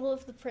talk ill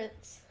of the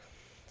prince.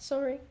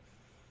 Sorry.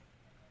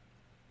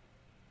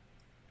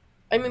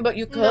 I mean, but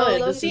you could.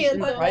 No, this don't be is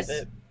in in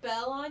private.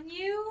 Spell on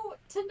you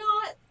to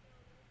not.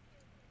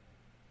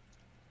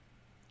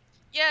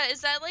 Yeah,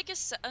 is that like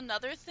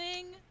another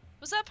thing?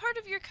 Was that part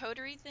of your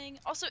coterie thing?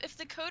 Also, if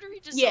the coterie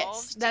dissolves...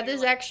 Yes, do that your,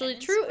 is like, actually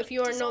tenants true. If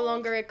you are no dissolve?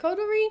 longer a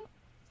coterie,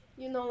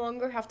 you no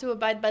longer have to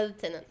abide by the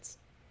tenants.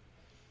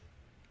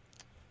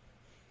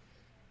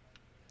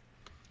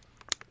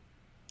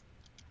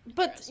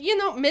 But, you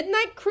know,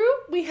 Midnight Crew,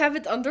 we have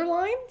it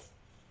underlined.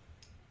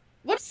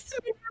 What's the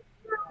Midnight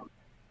Crew?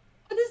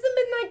 What is the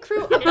Midnight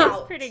Crew It is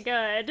about? pretty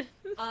good.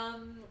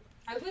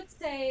 I would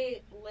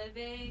say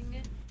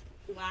living,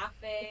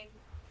 laughing,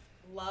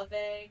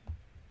 loving.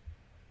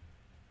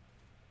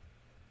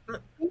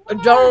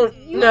 Don't.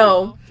 You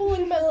No. are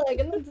pulling my leg,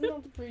 and I do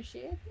not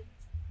appreciate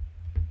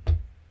it.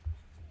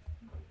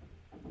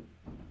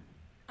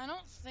 I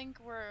don't think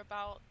we're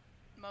about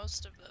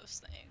most of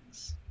those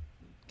things.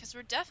 Because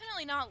we're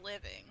definitely not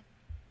living.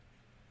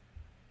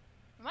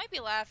 We might be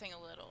laughing a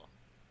little.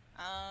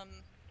 I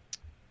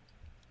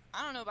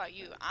don't know about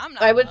you. I'm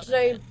not. I would loving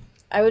say. it.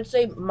 I would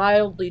say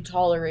mildly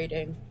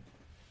tolerating.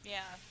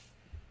 Yeah.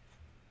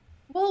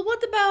 Well,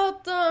 what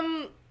about,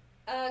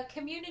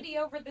 Community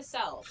over the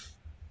self.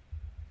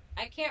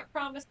 I can't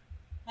promise to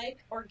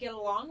like or get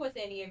along with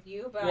any of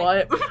you, but I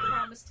What? can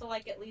promise to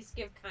like at least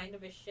give kind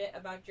of a shit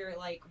about your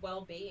like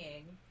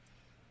well-being.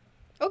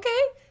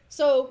 okay,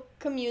 so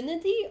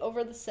community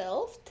over the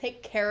self,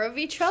 take care of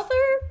each other,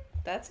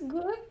 that's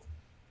good.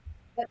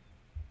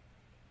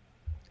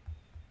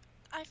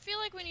 I feel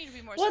like we need to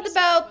be more What specific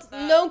about with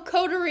that. no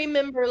coterie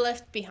member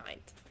left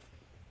behind?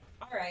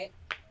 All right.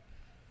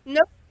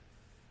 No.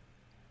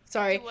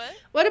 Sorry. Do what?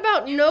 What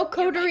about no mic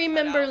coterie cut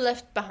member out.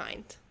 left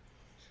behind?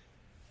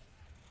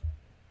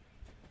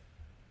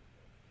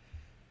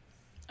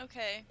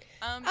 Okay.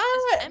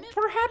 Is Emmett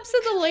Perhaps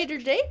at a later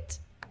date,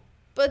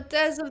 but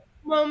as of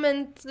the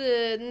moment,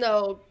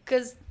 no,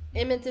 because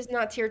Emmett is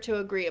not here to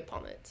agree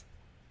upon it.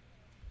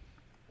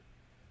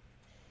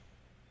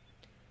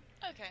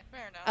 Okay,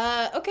 fair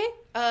enough. Okay.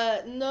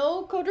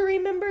 No coterie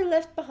member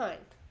left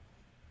behind.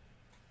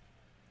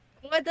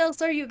 What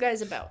else are you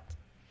guys about?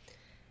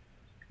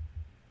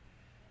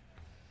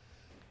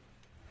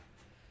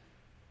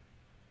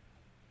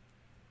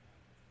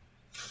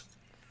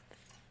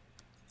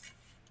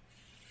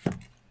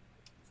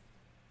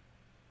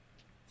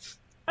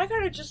 I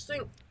kind of just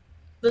think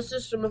the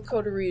system of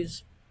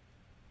coteries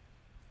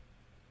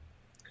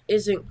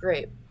isn't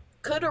great.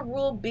 Could a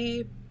rule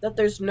be that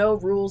there's no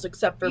rules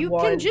except for You can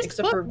one, just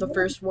except put for the one.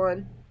 first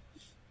one?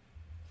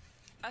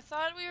 I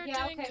thought we were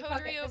Yeah, doing okay, fuck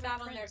Coterie it, Over put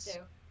that on there Prince. too.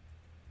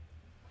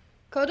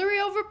 Coterie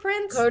over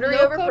Prince. Coterie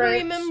no over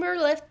coterie Prince. member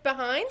left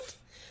behind.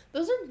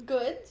 Those are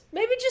good.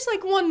 Maybe just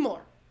like one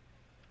more.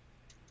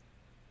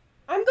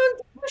 I'm going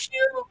to push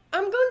you.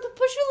 I'm going to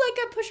push you like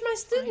I push my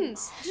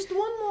students. Just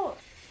one more.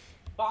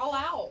 Ball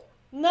out.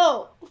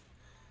 No.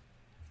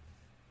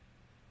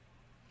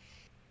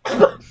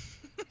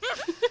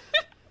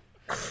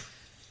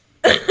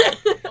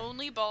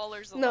 Only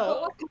ballers No.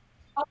 allowed.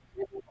 What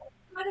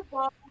kind of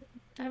ball?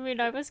 I mean,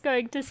 I was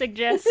going to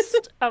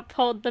suggest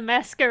uphold the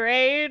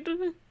masquerade,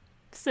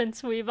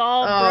 since we've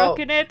all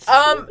broken it.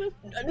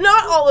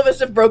 Not all of us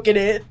have broken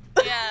it.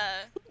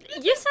 Yeah.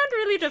 You sound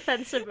really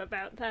defensive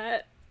about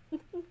that.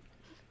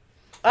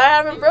 I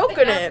haven't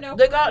broken have it. no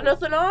They got proof.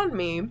 nothing on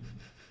me.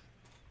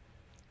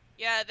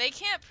 Yeah, they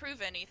can't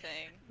prove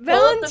anything. Pull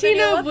up the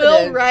video Valentina will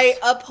evidence. write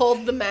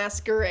Uphold the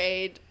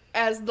Masquerade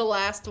as the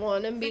last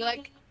one and be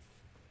like,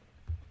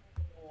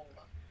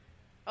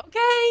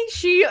 okay.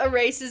 She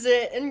erases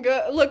it and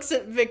looks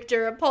at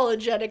Viktor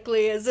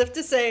apologetically as if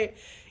to say,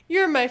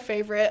 you're my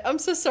favorite. I'm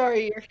so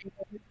sorry you're here.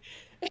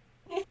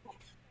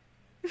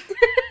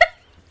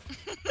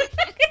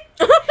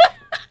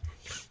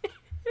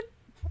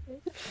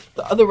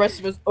 The rest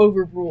of us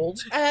overruled.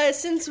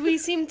 Since we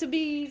seem to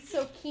be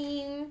so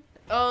keen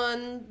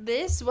on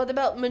this, what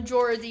about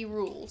majority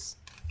rules?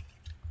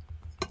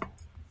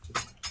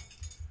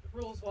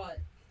 Rules what?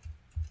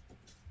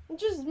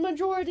 Just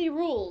majority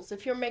rules.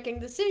 If you're making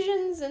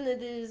decisions and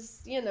it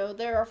is,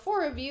 there are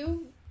 4 of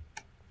you.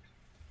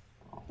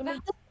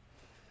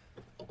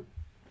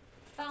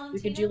 We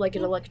could do like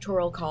an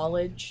electoral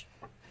college.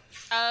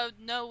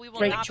 No, we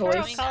will Ranked not be choice.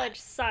 doing that. College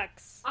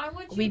sucks. I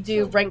want you We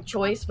do to, ranked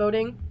choice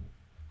voting.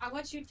 I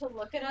want you to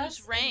look at Who's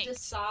us ranked? and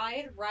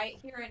decide right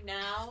here and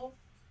now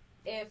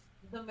if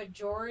the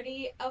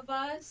majority of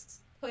us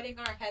putting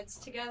our heads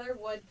together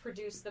would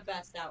produce the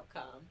best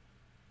outcome.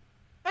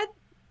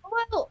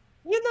 Well,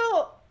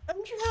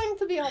 I'm trying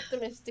to be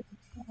optimistic.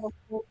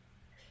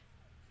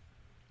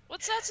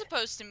 What's that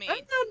supposed to mean? I'm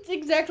not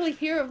exactly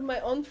here of my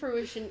own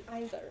fruition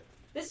either.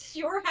 This is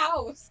your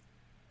house.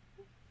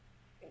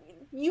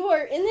 You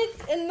are in it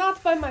and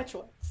not by my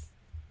choice.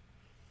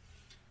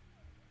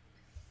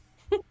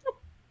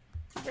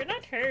 We're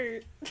not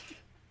hurt.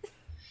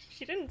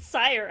 She didn't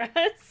sire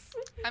us.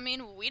 I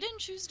mean, we didn't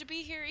choose to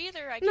be here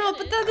either. I No, get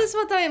but it. that is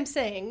what I am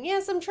saying.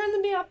 Yes, I'm trying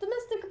to be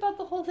optimistic about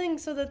the whole thing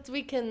so that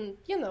we can,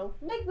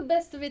 make the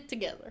best of it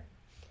together.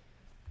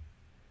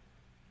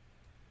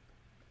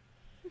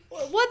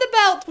 What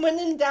about when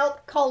in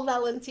doubt, call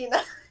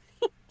Valentina?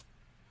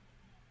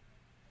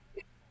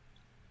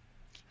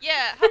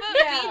 Yeah, how about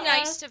Yeah. be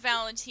nice to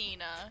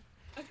Valentina?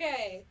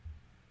 Okay.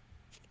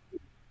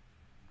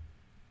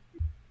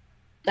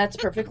 That's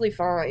perfectly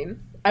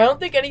fine. I don't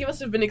think any of us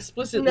have been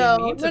explicitly No,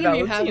 mean to none of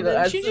you Valentina. have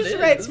been. As She it just is.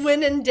 writes,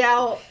 when in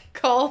doubt,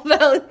 call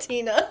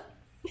Valentina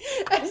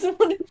as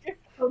one of your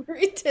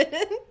coterie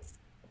tenants.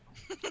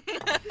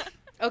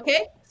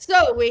 Okay,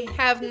 so we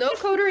have no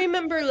coterie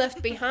member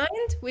left behind.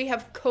 We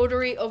have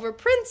Coterie Over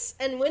Prince,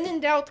 and when in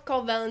doubt,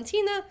 call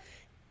Valentina.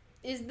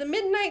 Is the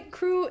Midnight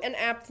Crew an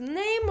apt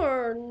name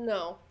or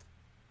no?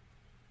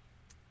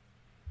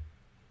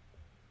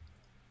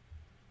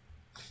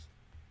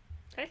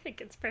 I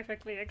think it's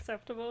perfectly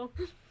acceptable.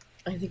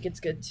 I think it's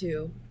good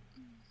too.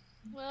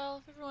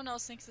 Well, if everyone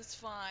else thinks it's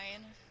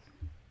fine.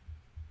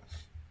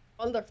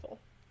 Wonderful.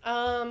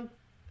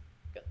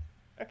 Good.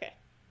 Okay.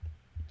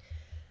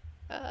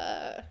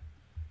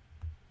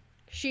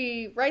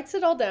 She writes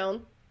it all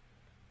down.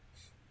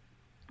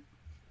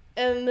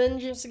 And then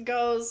just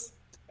goes,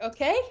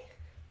 okay.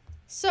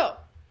 So,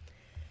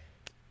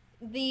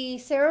 the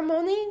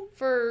ceremony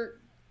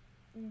for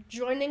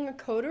joining a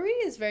coterie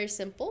is very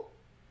simple.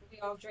 We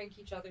all drink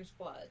each other's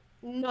blood.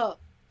 No.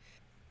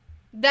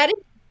 That is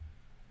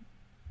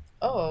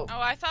Oh, Oh,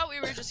 I thought we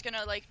were just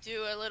gonna,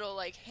 do a little,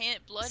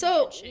 blood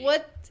so handshake.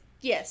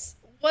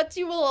 what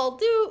you will all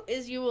do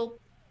is you will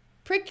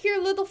prick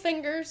your little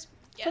fingers,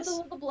 Yes. put a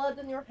little blood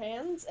in your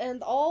hands,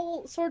 and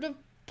all sort of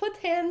put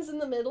hands in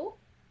the middle.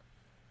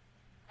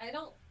 I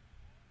don't.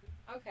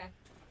 Okay.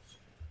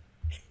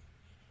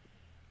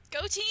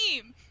 Go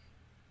team!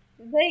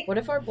 what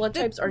if our blood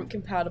types aren't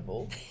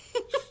compatible?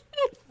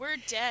 We're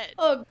dead.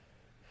 Oh,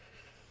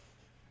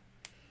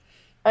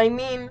 I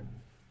mean,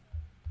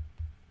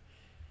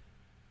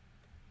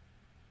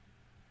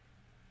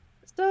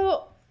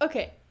 so,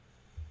 okay.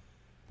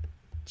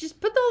 Just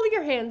put all of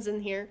your hands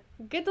in here.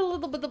 Get a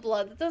little bit of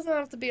blood. It doesn't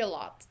have to be a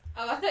lot.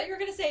 Oh, I thought you were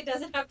gonna say it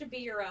doesn't have to be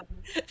your own.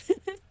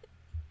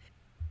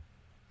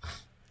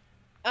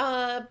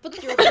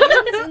 Put your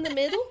hands in the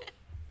middle.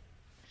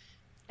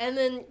 And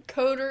then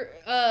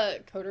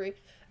Coterie.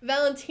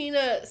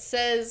 Valentina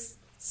says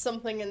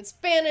something in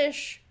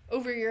Spanish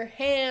over your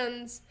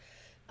hands.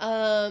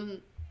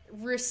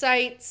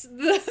 Recites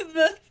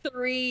the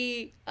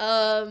three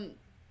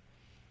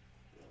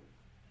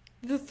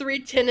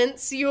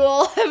tenants you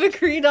all have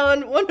agreed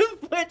on, one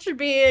of which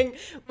being,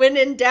 when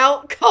in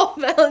doubt, call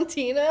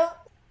Valentina.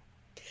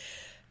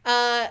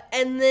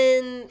 And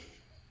then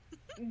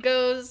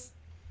goes,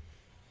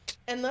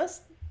 and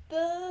thus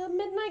the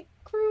Midnight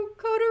Crew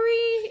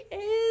coterie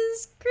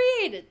is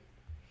created.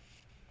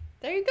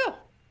 There you go.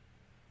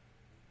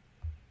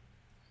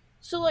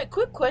 so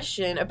quick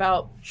question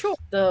about Sure.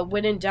 the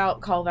when in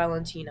doubt, call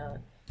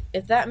Valentina.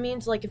 If that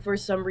means if for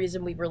some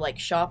reason we were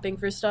shopping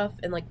for stuff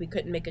and we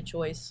couldn't make a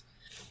choice,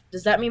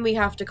 does that mean we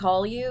have to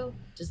call you?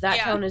 Does that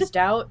Yeah. count as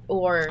doubt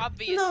or?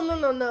 Obviously.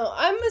 No.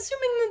 I'm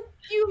assuming that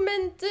you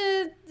meant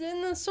it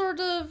in a sort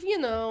of,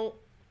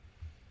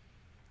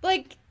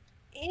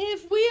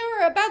 if we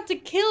are about to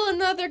kill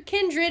another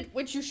kindred,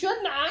 which you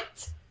should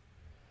not,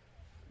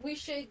 We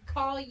should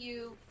call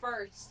you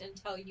first and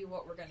tell you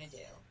what we're gonna do.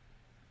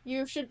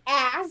 you should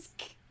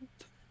ask.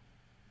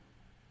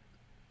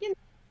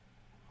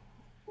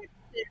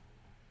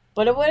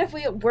 But what if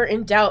we're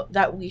in doubt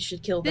that we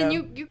should kill them?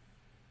 Then you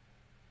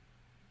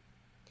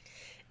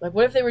Like,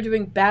 what if they were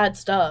doing bad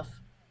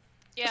stuff?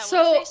 Yeah, what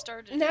So, if they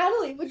started?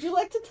 Natalie, would you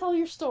like to tell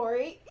your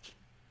story?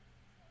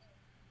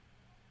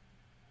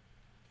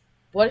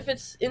 What if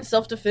it's in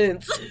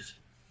self-defense?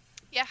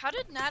 Yeah, how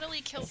did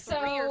Natalie kill 3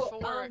 or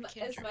 4 as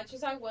kindred? much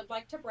as I would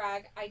like to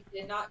brag, I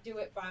did not do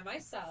it by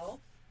myself.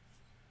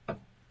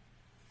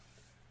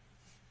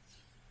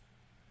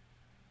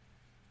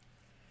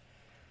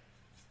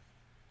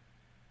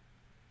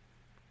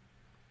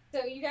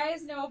 So you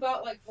guys know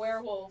about, like,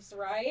 werewolves,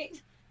 right?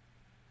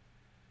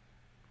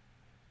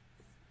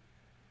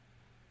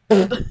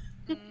 Do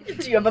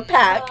you have a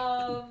pack?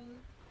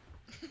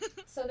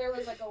 So there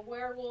was, like, a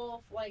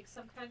werewolf, like,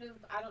 some kind of,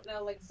 I don't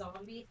know, like,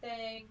 zombie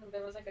thing.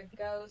 There was, like, a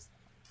ghost,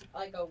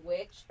 like, a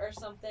witch or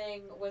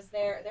something was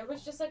there. There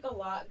was just, like, a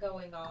lot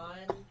going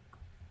on.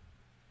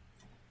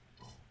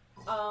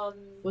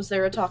 Was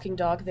there a talking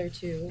dog there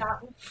too?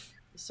 That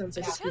Sounds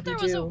like She said there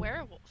was a Scooby-Doo.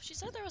 werewolf. She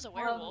said there was a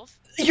werewolf.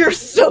 You're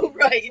so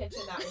right.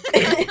 attention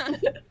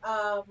that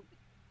was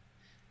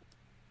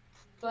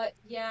but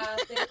yeah,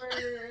 they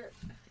were,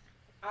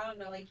 I don't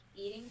know, like,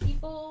 eating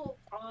people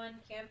on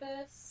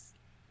campus,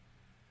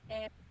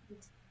 and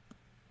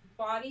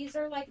bodies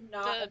are, like,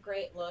 not a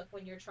great look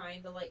when you're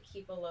trying to, like,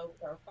 keep a low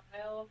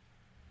profile,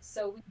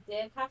 so we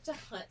did have to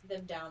hunt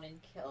them down and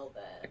kill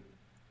them.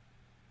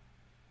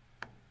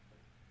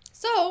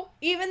 So,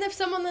 even if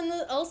someone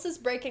else is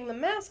breaking the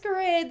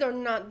masquerade or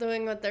not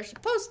doing what they're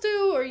supposed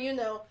to, or,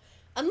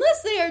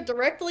 unless they are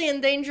directly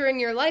endangering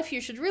your life, you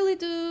should really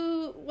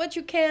do what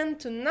you can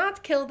to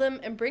not kill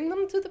them and bring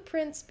them to the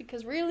prince,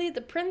 because really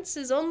the prince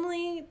is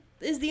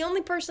the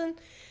only person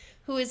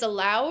who is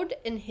allowed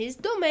in his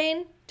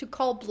domain to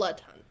call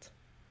blood hunt.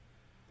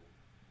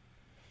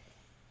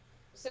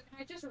 So can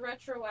I just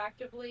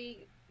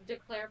retroactively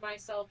declare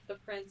myself the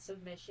Prince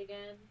of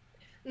Michigan?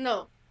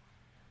 No.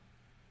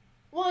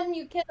 One,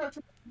 you cannot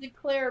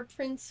declare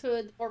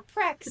princehood or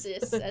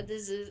praxis,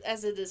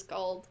 as it is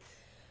called,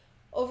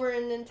 over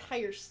an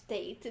entire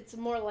state. It's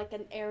more like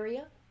an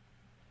area,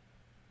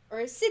 or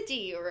a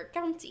city, or a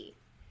county.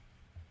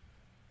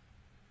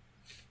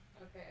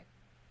 Okay.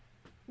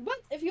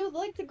 But if you would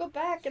like to go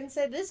back and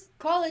say, this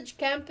college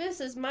campus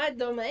is my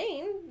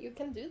domain, you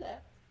can do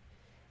that.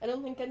 I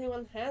don't think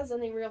anyone has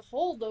any real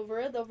hold over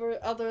it,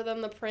 other than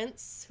the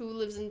prince who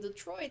lives in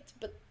Detroit,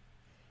 but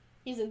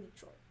he's in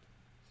Detroit.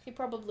 He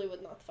probably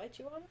would not fight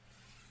you on it.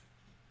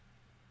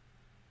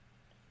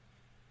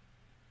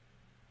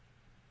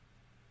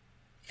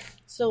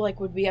 So, like,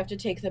 would we have to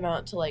take them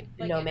out to, like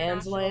no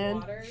man's international land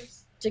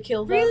waters? to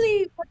kill them?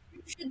 Really, what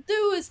you should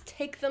do is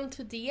take them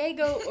to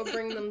Diego or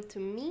bring them to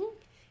me,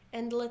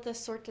 and let us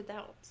sort it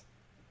out.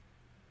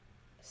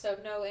 So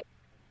no.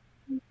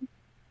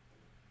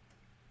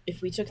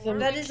 If we took them...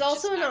 That we is could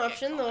also just an not get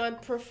option, though caught. I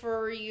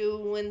prefer you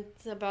went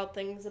about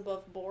things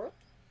above board.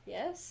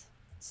 Yes.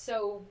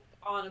 So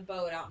on a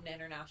boat out in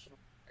international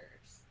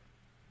waters.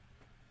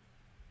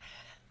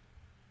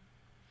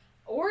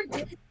 Or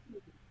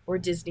Or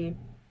Disney.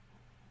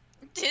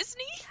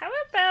 Disney? How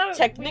about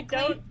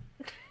Technically,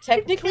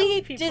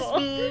 kill people?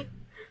 Disney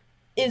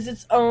is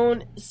its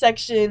own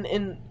section,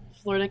 and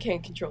Florida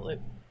can't control it.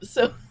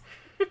 So,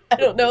 I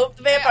don't know if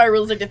the vampire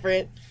rules are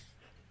different.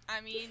 I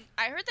mean,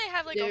 I heard they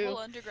have like Ew. a whole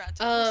underground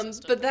tunnel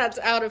system. But that's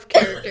out of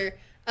character.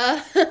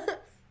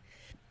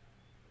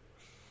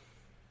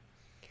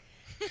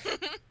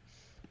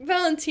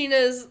 Valentina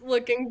is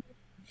looking.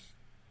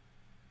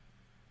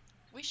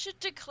 We should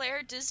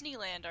declare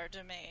Disneyland our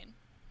domain.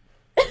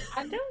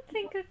 I don't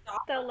think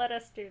they'll let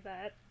us do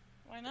that.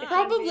 Why not?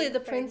 Probably being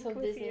the Prince of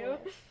frank with you.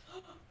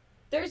 Disneyland.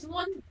 there's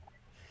one. Is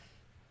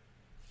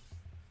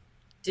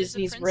the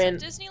Disney's Prince ran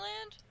of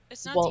Disneyland?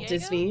 It's not Walt Diego?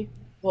 Disney.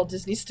 Walt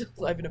Disney's still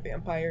alive and a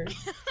vampire.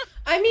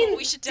 I mean,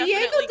 We should Diego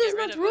definitely does get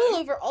rid not of rule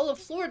him. over all of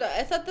Florida.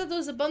 I thought that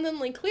was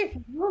abundantly clear.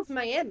 He rules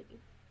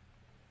Miami.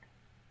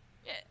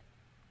 Yeah.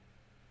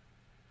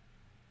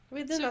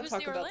 We did So not who's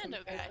talk the about Orlando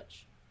them very guy?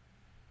 much.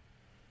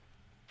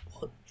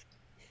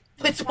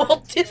 It's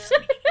Walt Disney.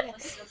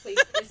 Yes, please.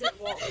 Is it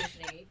Walt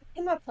Disney? I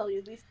cannot tell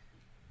you these.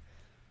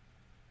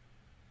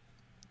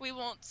 We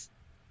won't.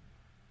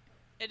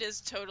 It is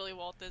totally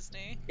Walt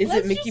Disney. Is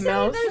Let's it Mickey just say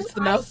Mouse? there's It's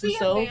the mouse actually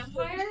a himself.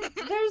 vampire?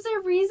 There's a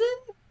reason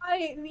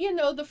why,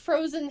 the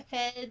frozen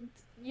head,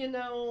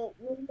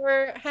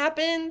 rumor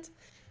happened.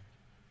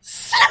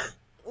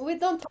 We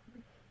don't talk.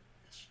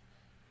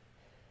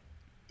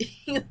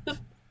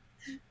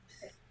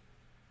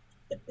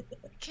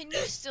 Can you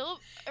still?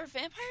 Are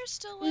vampires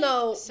still like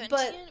No, sentient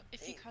but,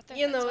 if you cut their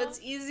heads off?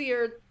 it's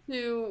easier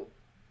to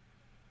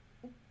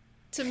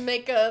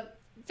make a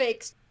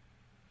fake.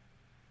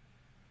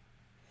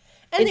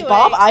 It's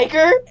Bob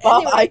Iger?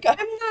 Bob anyway, Iger?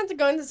 I'm not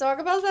going to talk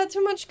about that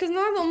too much, because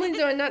not only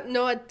do I not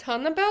know a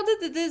ton about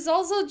it, it is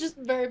also just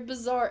very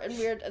bizarre and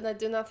weird, and I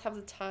do not have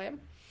the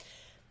time.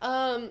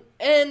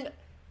 And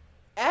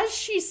as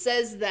she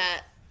says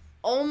that,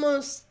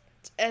 almost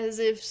as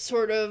if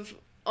sort of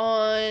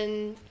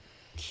on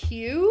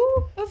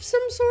cue of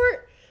some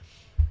sort,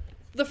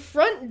 the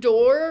front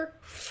door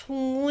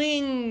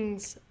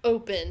flings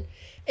open,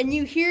 and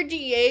you hear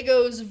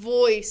Diego's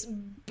voice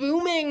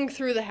booming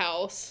through the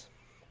house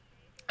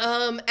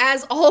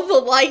as all the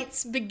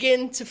lights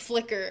begin to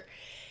flicker.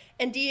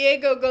 And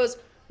Diego goes,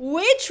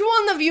 "Which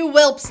one of you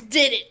whelps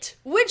did it?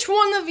 Which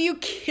one of you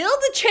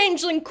killed a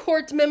Changeling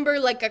Court member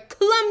like a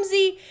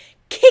clumsy,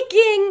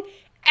 kicking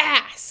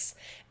ass?"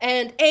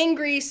 And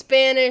angry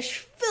Spanish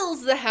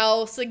fills the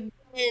house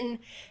again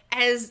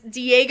as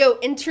Diego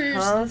enters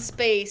the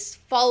space,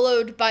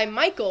 followed by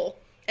Michael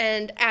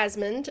and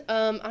Asmund.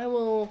 I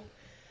will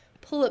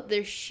pull up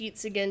their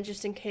sheets again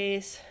just in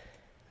case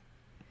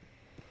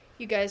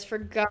you guys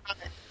forgot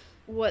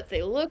what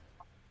they look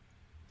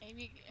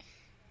like.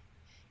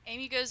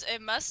 Amy goes,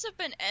 "It must have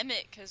been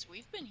Emmett, because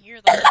we've been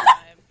here the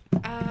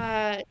whole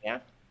time." Yeah.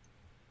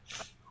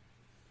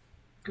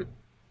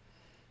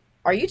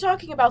 Are you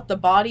talking about the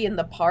body in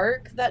the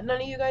park that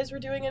none of you guys were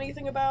doing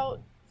anything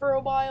about for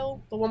a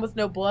while? The one with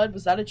no blood?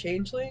 Was that a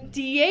changeling?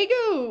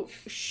 Diego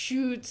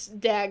shoots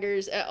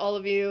daggers at all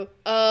of you.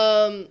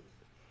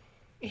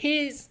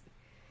 His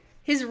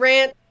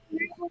rant.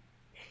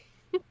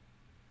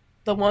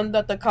 The one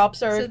that the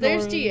cops are So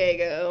there's ignoring?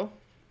 Diego.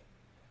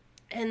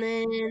 And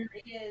then There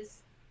he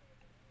is.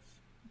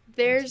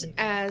 there's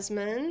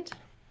Asmund.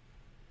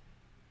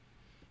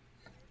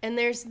 And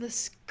there's the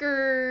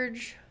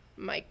Scourge,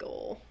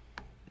 Michael.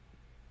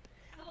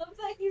 I love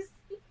that he's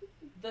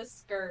the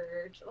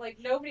Scourge. Like,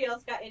 nobody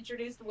else got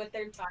introduced with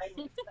their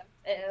title except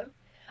him.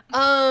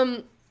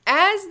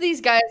 As these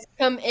guys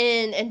come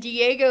in and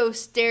Diego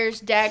stares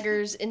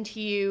daggers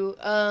into you,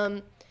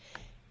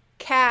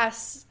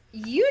 Cass,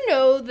 you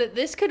know that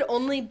this could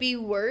only be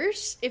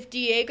worse if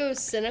Diego's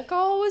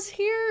Senecal was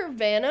here,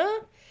 Vanna,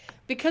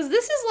 because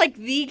this is like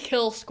the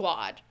kill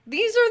squad.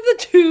 These are the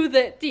two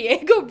that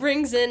Diego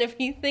brings in if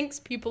he thinks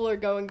people are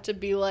going to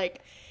be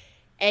like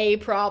a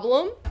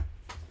problem,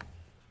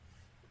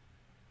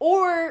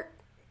 or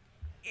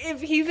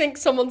if he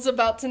thinks someone's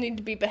about to need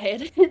to be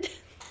beheaded.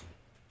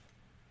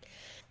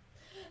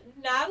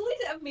 Natalie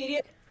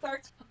immediately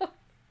starts the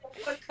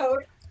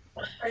Coterie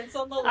Over Prince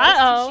on the list.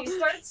 Uh-oh. And she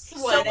starts So,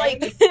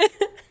 sweating.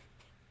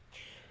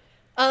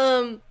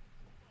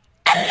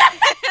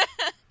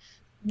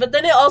 But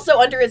then it also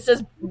under it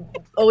says,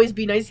 "Always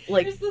be nice."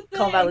 Like, Here's the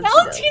call thing. Valentina.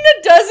 Valentina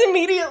does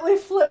immediately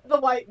flip the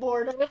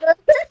whiteboard over.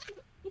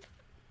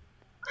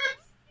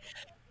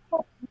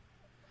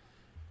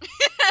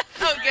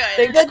 Oh, good.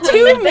 Big The queen,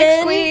 two big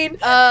men queen.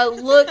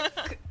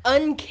 look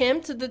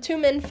unkempt. The two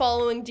men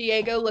following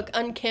Diego look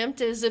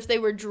unkempt, as if they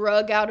were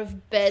drug out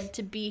of bed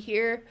to be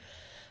here.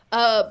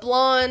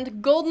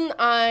 Blonde,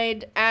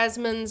 golden-eyed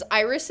Asmund's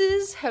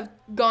irises have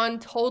gone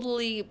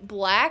totally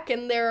black,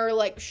 and there are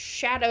like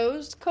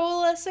shadows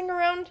coalescing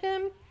around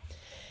him.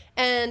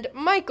 And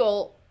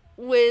Michael,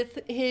 with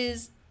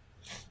his,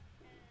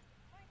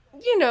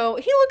 he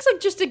looks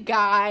like just a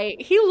guy.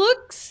 He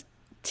looks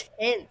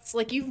tense.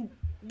 Like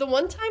the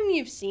one time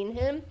you've seen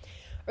him,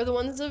 or the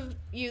ones of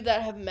you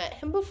that have met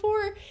him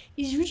before,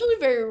 he's usually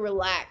very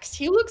relaxed.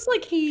 He looks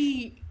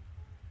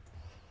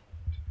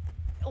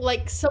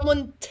like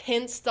someone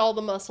tensed all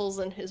the muscles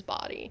in his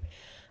body.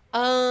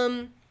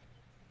 And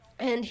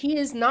he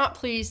is not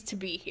pleased to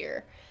be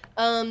here.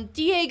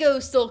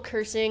 Diego's still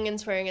cursing and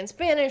swearing in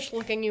Spanish,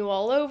 looking you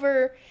all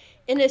over,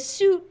 in a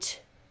suit,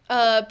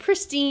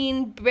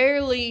 pristine,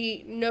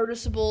 barely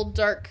noticeable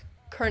dark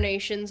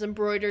carnations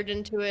embroidered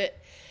into it.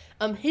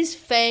 His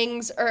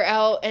fangs are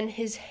out and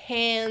his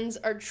hands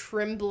are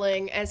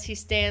trembling as he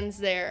stands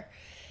there.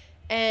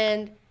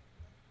 And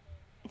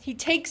he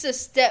takes a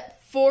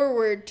step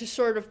forward to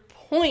sort of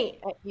point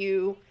at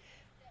you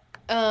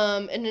in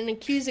an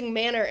accusing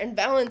manner. And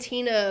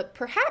Valentina,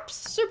 perhaps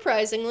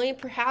surprisingly,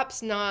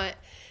 perhaps not,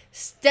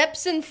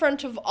 steps in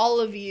front of all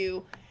of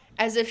you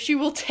as if she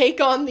will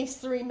take on these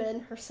three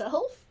men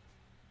herself.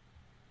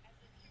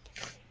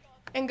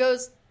 And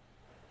goes,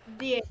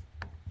 "Diego,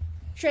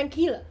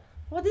 tranquila.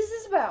 What is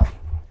this about?"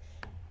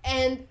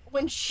 And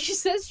when she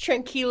says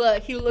tranquila,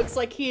 he looks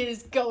like he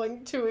is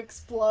going to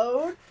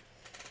explode.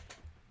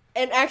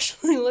 And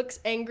actually looks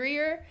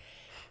angrier.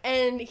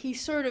 And he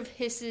sort of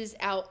hisses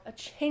out, "A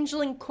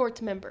Changeling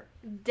Court member.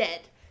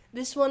 Dead.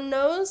 This one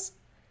knows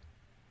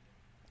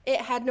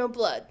it had no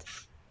blood."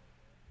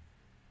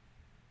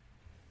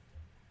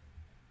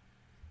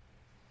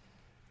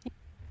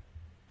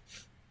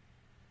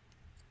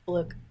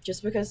 Look,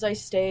 just because I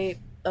stay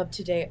up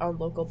to date on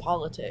local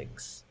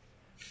politics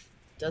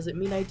doesn't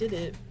mean I did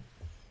it.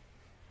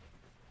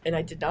 And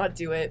I did not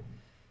do it.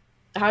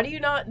 How do you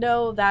not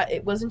know that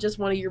it wasn't just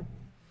one of your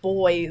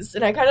boys?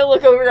 And I kind of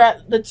look over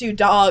at the two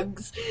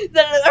dogs.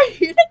 That are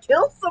you gonna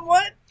kill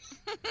someone?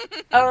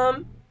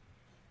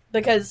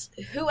 Because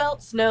who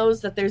else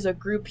knows that there's a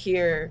group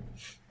here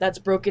that's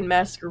broken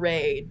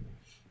masquerade?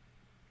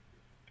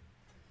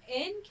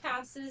 In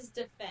Cass's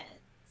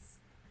defense,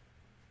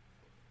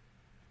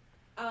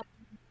 I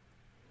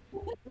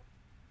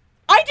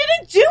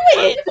didn't do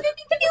it! I'm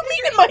defending What do you the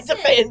mean in my reason.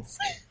 defense?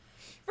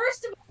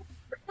 First of all,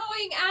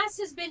 knowing ass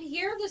has been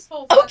here this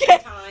whole fucking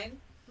time,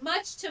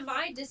 much to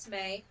my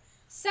dismay.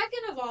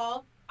 Second of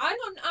all,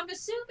 I'm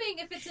assuming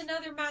if it's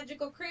another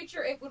magical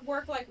creature, it would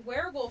work like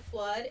werewolf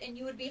blood, and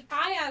you would be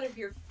high out of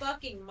your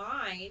fucking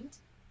mind.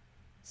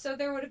 So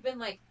there would have been,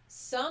 like,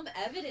 some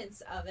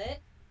evidence of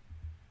it.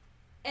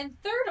 And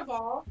third of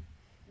all,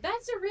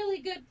 that's a really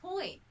good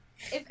point.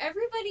 If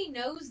everybody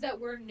knows that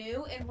we're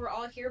new and we're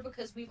all here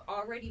because we've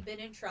already been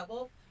in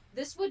trouble,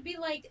 this would be,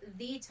 like,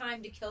 the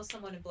time to kill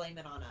someone and blame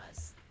it on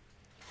us.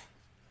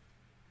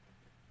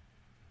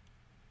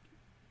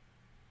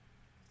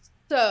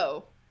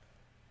 So,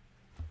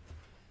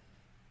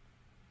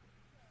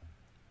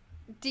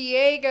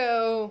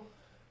 Diego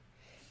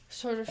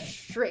sort of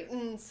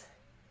straightens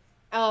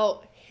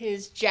out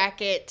his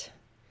jacket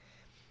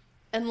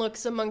and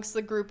looks amongst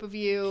the group of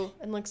you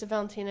and looks at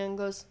Valentina and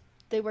goes,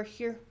 "They were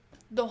here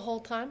the whole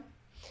time?"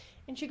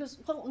 And she goes,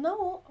 "Well,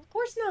 no, of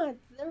course not.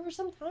 There were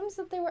some times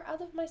that they were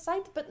out of my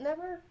sight, but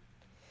never.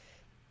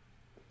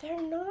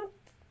 They're not.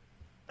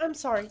 I'm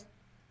sorry,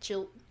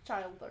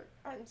 Childler.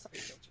 I'm sorry,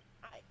 children.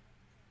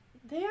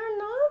 They are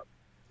not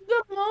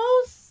the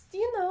most,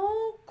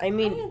 I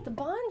mean, quiet the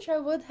bunch. I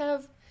would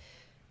have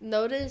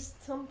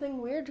noticed something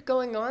weird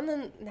going on,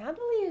 and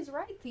Natalie is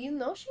right.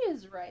 She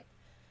is right.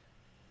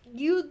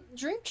 You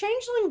drink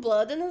changeling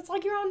blood, and it's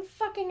like you're on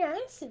fucking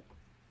acid.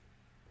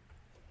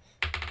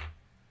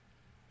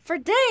 For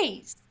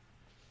days.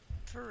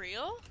 For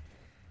real?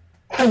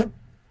 Yeah.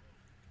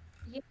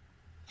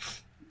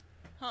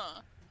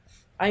 Huh.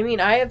 I mean,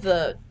 I have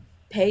the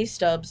pay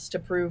stubs to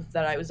prove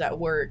that I was at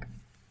work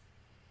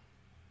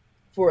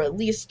for at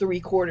least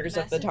 3/4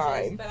 of the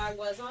time. But I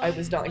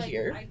was not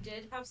here. I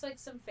did have, like,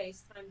 some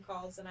FaceTime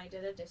calls, and I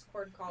did a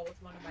Discord call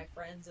with one of my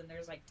friends, and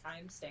there's, like,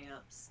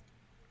 timestamps.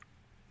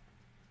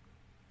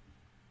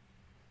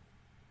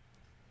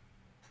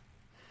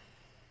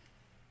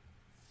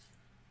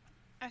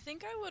 I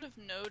think I would have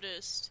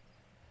noticed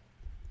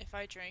if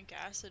I drank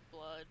acid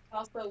blood.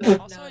 Also, we've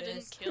Also, I didn't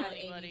noticed kill that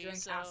anybody, Amy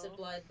drinks so- acid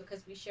blood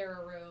because we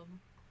share a room.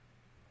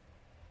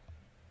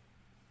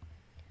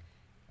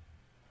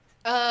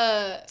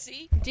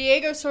 See?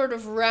 Diego sort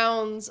of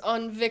rounds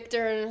on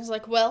Viktor and is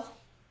like, "Well,"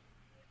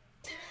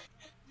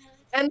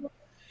 and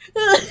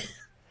I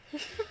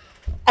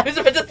was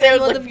about to say, I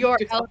was one like, of your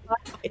 "Dude, allies.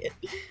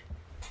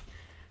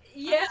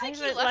 Yeah, I think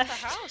he haven't left the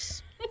left.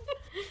 house.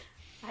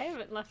 I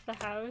haven't left the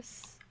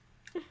house.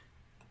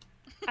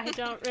 I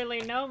don't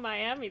really know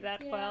Miami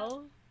that Yeah.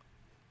 well.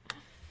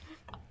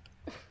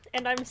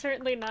 And I'm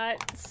certainly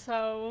not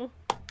so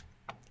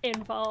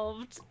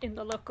involved in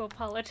the local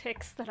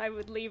politics that I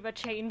would leave a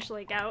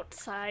changeling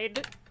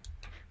outside.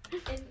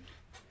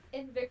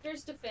 in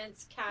Victor's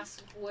defense,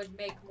 Cass would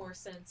make more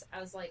sense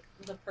as, like,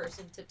 the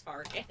person to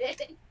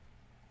target.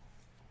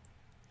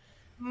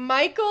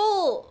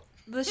 Michael,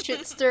 the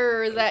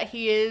shitster that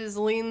he is,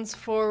 leans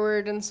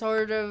forward and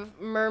sort of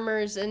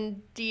murmurs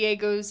in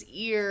Diego's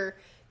ear.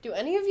 Do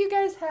any of you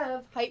guys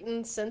have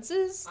heightened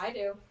senses? I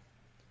do.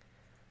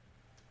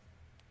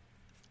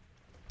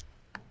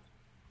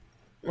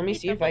 Let me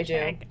see if I do.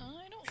 Double-check.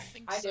 I don't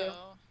think I do.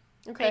 so.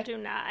 Okay. I do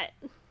not.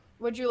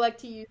 Would you like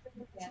to use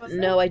it? Yes.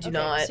 No, I do Okay,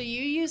 not. So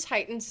you use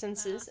heightened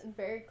senses, and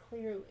very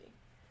clearly,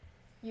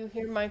 you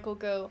hear Michael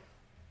go,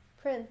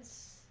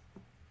 "Prince,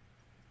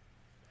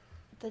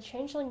 the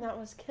changeling that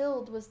was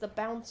killed was the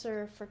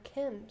bouncer for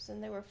Kim's,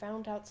 and they were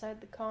found outside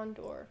the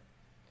Condor.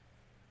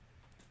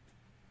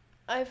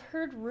 I've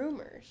heard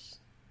rumors,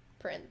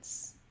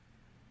 Prince.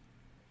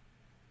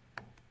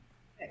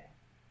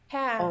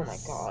 Cass Oh my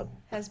god.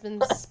 has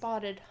been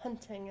spotted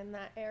hunting in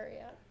that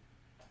area."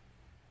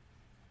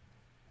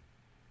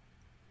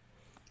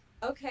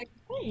 Okay,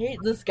 I hate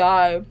this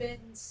guy.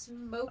 been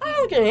smoking. I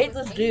fucking hate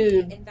with this Amy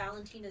dude. in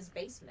Valentina's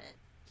basement.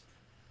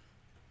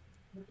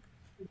 You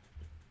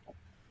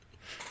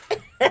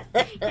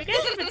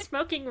guys have been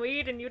smoking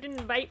weed and you didn't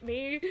invite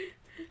me.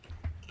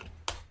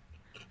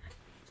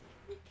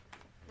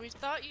 We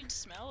thought you'd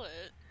smell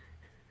it.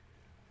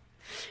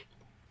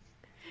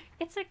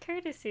 It's a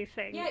courtesy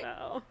thing,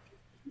 Yeah.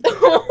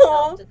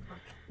 though.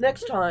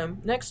 Next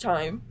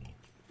time.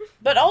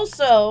 But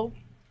also,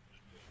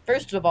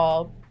 first of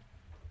all,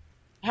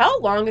 how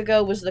long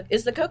ago is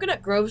the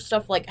Coconut Grove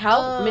stuff, like,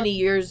 how many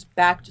years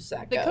back does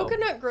that The go?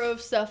 Coconut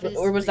Grove stuff is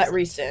Or was that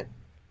recent?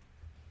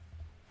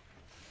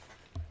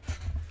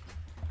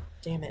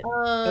 Damn it.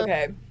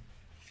 Okay.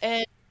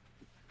 And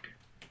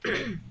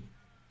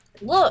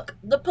Look,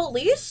 the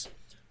police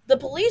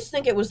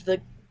think it was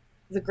the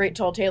Great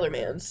Tall Tailor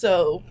Man,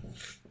 so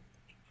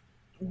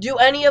do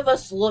any of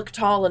us look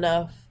tall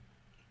enough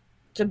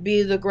to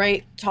be the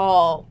Great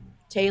Tall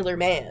Tailor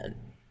Man?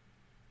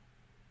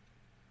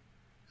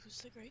 Who's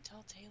the Great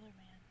Tall Tailor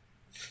Man?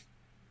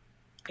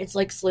 It's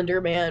like Slender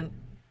Man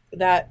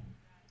that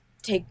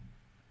takes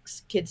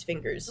breaks kids'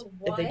 fingers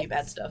if they do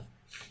bad stuff.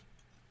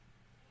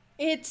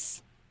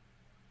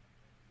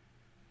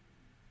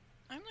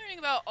 I'm learning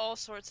about all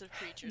sorts of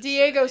creatures.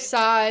 Diego today.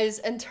 sighs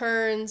and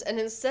turns, and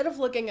instead of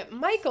looking at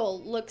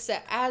Michael, looks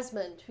at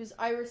Asmund, whose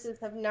irises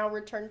have now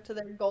returned to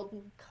their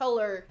golden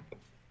color.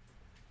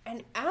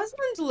 And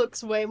Asmund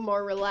looks way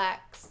more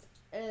relaxed.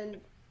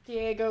 And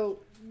Diego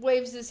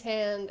waves his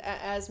hand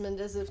at Asmund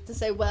as if to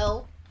say,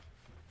 well,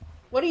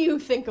 what do you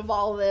think of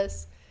all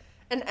this?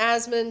 And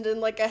Asmund,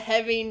 in like a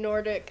heavy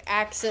Nordic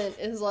accent,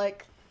 is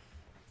like,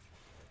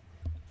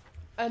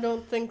 I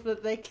don't think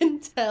that they can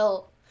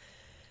tell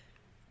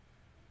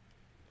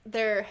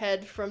their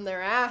head from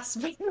their ass,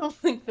 but I don't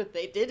think that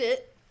they did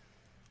it.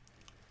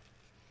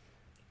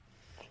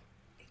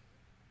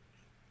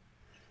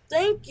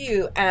 Thank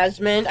you,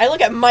 Asmund. I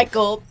look at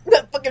Michael,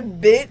 that fucking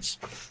bitch.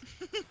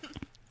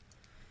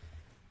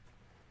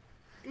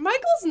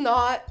 Michael's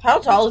not How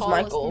tall the is tallest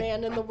Michael?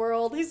 man in the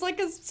world. He's like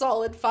a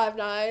solid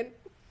 5'9".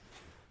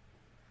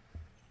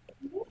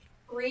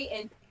 3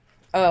 inches.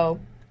 Oh,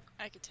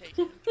 I could take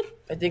it.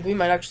 I think we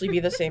might actually be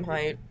the same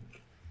height.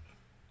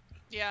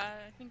 Yeah,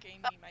 I think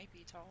Amy might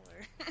be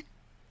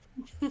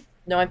taller.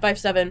 No, I'm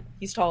 5'7".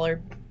 He's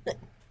taller.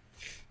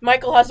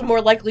 Michael has a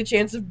more likely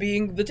chance of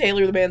being the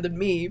tailor man than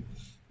me.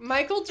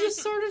 Michael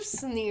just sort of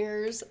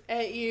sneers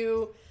at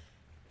you.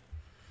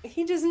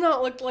 He does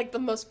not look like the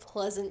most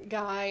pleasant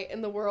guy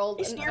in the world.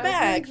 He And sneer Asmund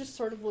back. just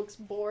sort of looks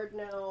bored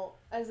now,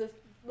 as if,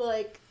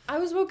 like, I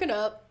was woken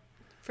up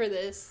for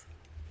this.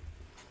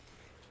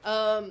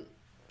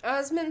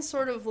 Asmund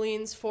sort of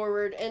leans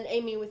forward, and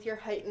Amy, with your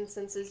heightened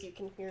senses, you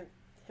can hear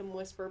him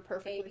whisper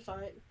perfectly Amy.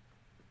 fine.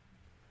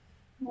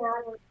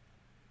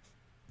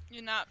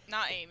 You're not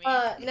Amy.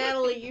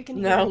 Natalie, you can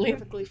hear Natalie. him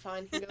perfectly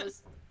fine. He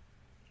goes,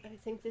 I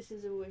think this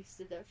is a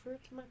wasted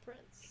effort, my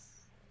prince.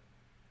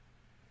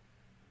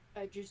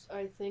 I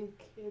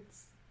think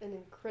it's an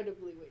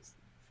incredibly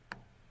wasted.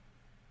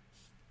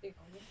 The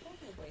only thing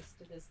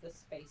wasted is the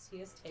space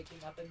he is taking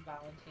up in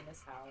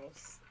Valentina's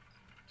house.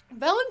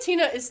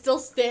 Valentina is still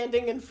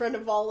standing in front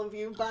of all of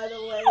you, by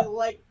the way,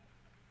 like,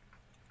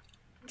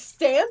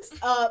 stands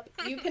up.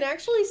 You can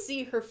actually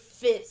see her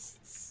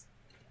fists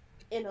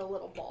in a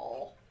little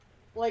ball.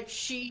 Like,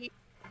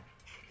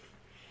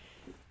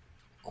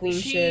 Queen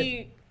shit.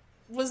 she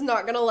was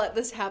not gonna let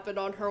this happen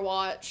on her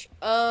watch.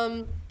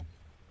 Can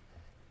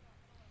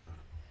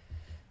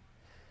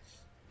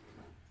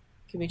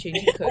we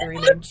change the coterie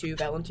name to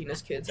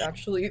Valentina's Kids,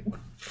 actually?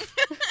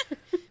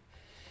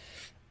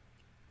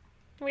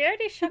 We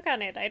already shook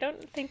on it. I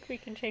don't think we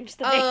can change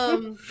the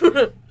name.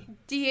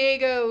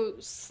 Diego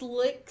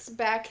slicks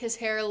back his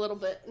hair a little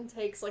bit and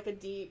takes, like, a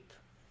deep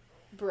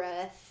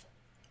breath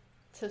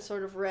to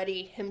sort of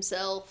ready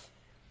himself.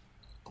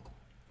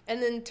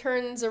 And then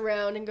turns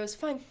around and goes,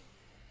 Fine.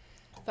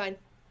 I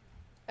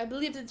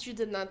believe that you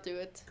did not do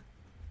it.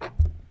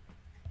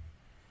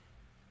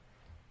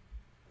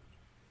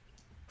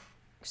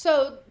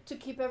 So, to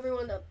keep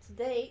everyone up to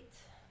date,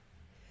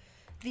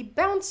 the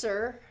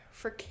bouncer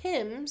for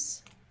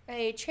Kim's,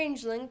 a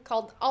changeling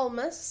called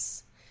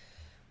Almas,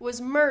 was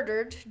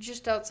murdered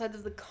just outside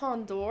of the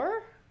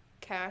Condor.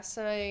 Cass,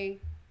 I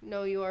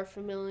know you are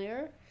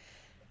familiar.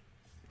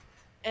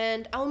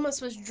 And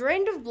Almas was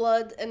drained of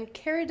blood and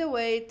carried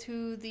away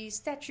to the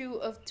statue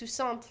of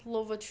Toussaint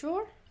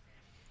Louvoture.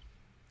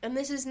 And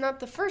this is not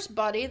the first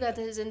body that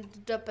has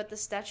ended up at the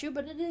statue,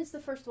 but it is the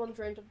first one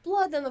drained of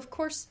blood, and of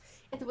course,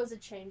 it was a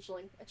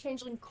Changeling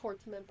Court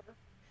member.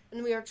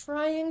 And we are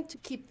trying to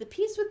keep the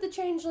peace with the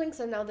Changelings,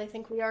 and now they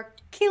think we are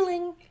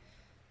killing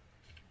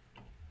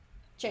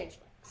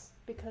Changelings,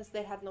 because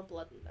they had no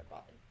blood in their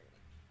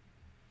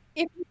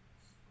body.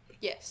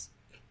 Yes.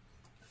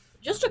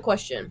 Just a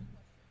question.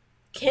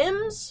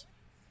 Kim's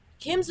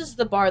is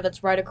the bar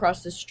that's right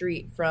across the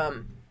street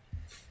from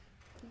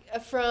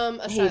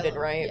From Asylum. Haven,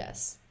 right?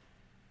 Yes.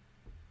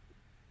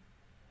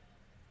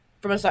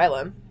 From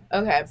Asylum.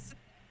 Okay.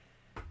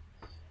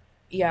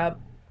 Yeah.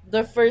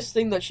 The first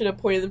thing that should have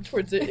pointed them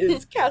towards it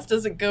is Cass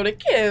doesn't go to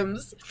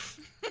Kim's.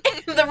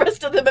 And the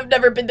rest of them have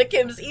never been to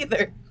Kim's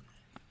either.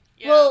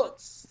 Yeah, Well,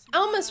 that's-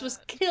 Almas was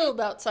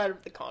killed outside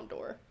of the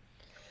Condor.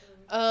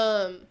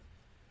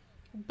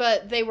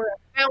 But they were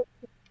out.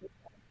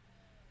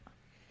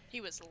 He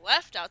was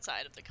left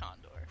outside of the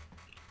Condor.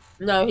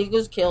 No, he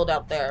was killed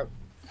out there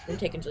and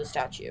taken to the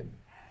statue.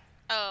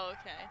 Oh,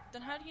 okay.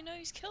 Then how do you know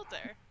he's killed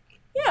there?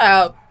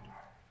 Yeah.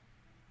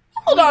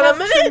 Hold We on a have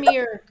minute.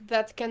 Tremere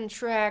that can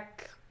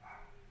track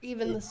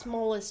even the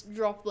smallest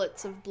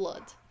droplets of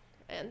blood.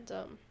 And,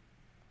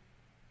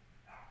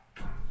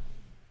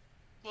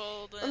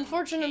 Well, then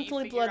unfortunately, can't you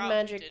figure blood out who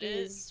magic did it?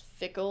 is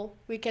fickle.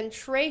 We can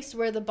trace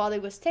where the body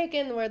was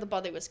taken, where the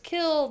body was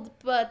killed,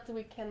 but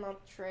we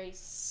cannot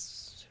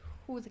trace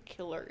who the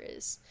killer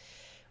is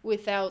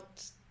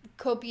without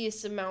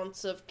copious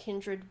amounts of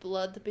kindred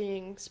blood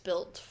being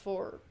spilt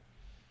for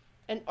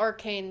an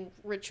arcane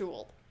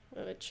ritual,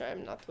 which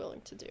I'm not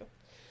willing to do.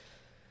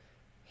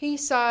 He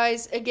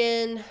sighs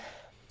again,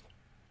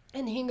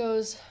 and he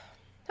goes,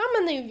 How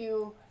many of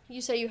you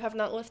say you have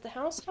not left the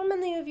house? How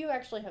many of you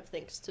actually have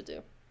things to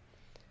do?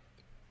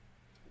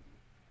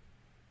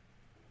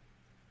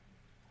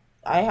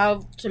 I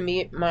have to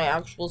meet my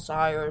actual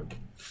sire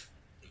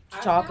to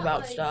talk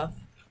about stuff.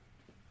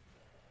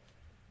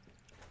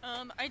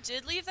 I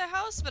did leave the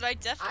house, but I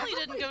definitely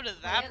didn't go to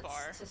that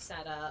bar. To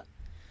set up.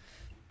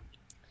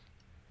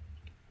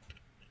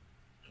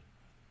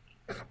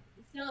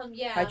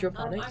 Yeah.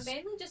 Hydroponics? I'm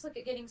mainly just at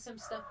getting some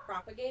stuff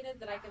propagated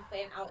that I can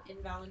plant out in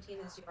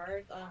Valentina's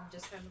yard.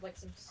 Just kind of like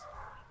some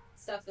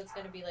stuff that's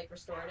going to be like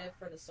restorative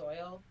for the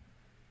soil.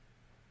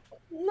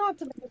 Not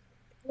to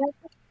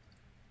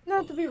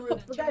be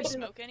rude, but Can we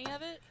smoke any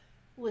of it?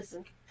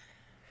 Listen.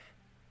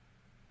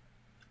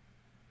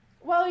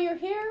 While you're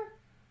here,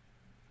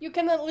 you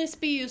can at least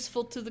be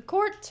useful to the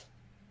court.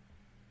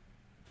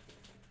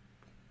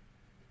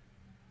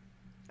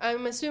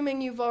 I'm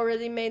assuming you've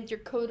already made your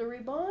coterie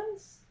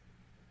bonds?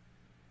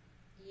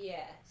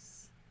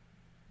 Yes.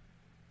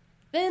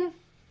 Then,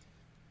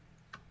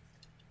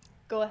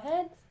 go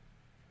ahead.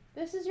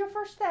 This is your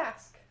first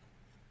task.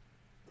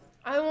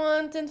 I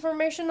want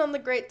information on the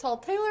Great Tall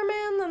Tailor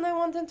Man, and I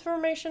want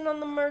information on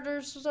the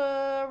murders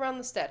around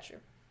the statue.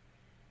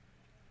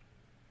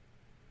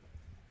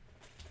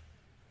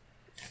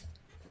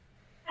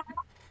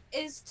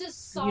 Is to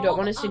solve You don't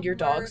want to send your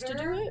dogs to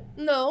murder? do it?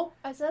 No,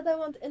 I said I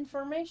want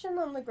information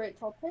on the Great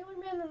Tall Tailor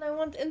Man, and I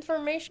want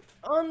information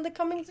on the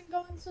comings and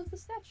goings of the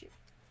statue.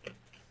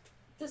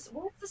 Where's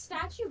the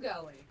statue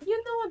going?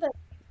 You know that.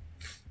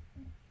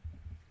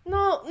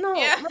 No.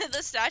 Yeah,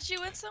 the statue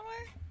went somewhere?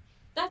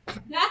 That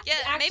Yeah, maybe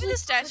actually the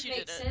statue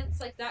kind of did makes it. sense.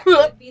 Like that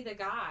could be the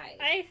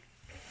guy.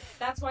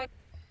 That's why.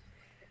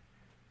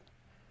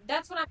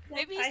 That's what I'm.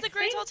 Maybe he's the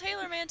Great Tall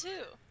Tailor Man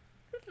too.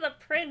 The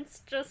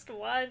prince just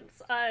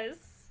wants us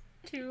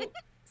to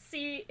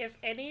see if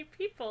any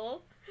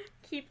people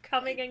keep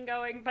coming and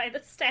going by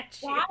the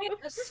statue. Why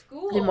a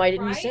school? Then why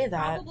didn't you right? say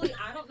that? Probably,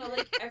 I don't know,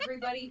 like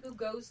everybody who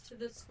goes to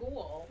the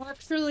school.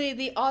 Actually,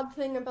 the odd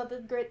thing about the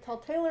Great Tall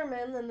Tailor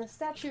Man and the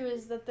statue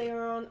is that they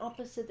are on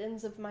opposite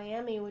ends of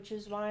Miami, which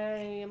is why I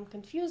am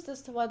confused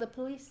as to why the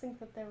police think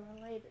that they're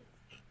related.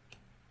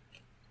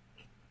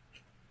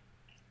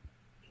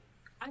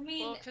 I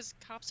mean, Well, because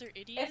cops are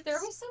idiots. if there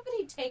was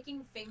somebody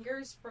taking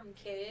fingers from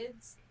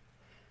kids,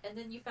 and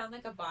then you found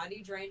like a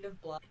body drained of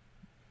blood,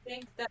 I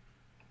think that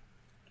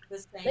the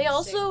same. They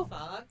also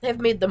fuck. have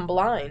made them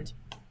blind.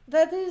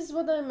 That is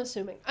what I'm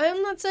assuming.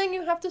 I'm not saying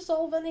you have to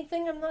solve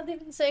anything. I'm not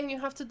even saying you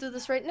have to do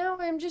this right now.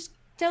 I'm just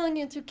telling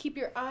you to keep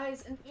your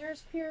eyes and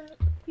ears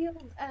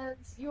peeled as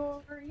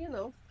your,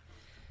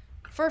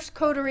 first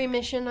coterie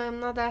mission. I'm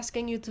not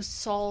asking you to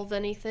solve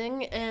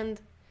anything. And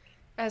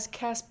as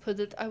Cass put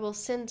it, I will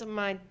send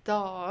my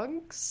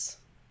dogs.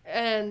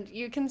 And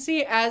you can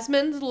see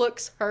Asmund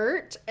looks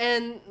hurt,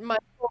 and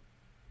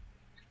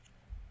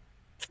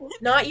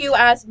Not you,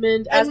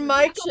 Asmund. And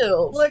Michael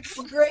chills. looks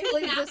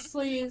greatly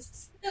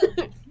displeased.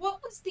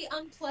 What was the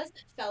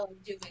unpleasant fellow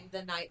doing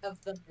the night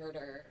of the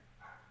murder?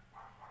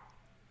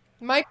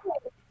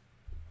 Michael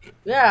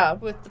Yeah.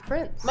 with the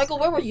prince. Michael,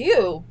 where were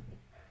you?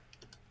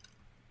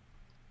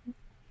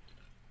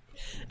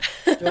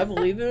 Do I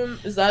believe him?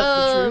 Is that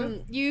the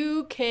truth?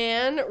 You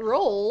can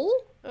roll.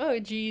 Oh,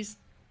 jeez.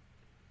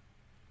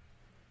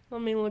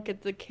 Let me look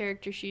at the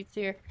character sheets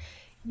here.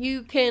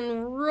 You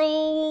can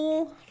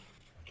roll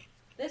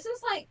This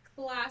is like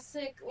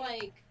classic,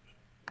 like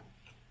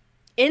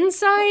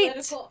insight.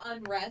 political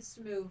unrest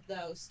move,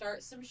 though.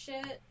 Start some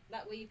shit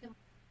that way you can.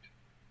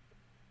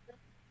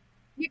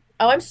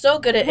 Oh, I'm so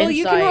good at Well, insight.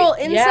 you can roll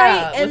insight,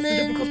 Yeah, and what's the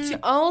then difficulty?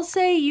 I'll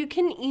say you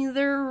can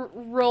either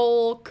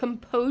roll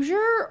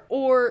composure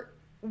or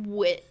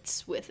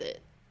wits with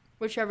it,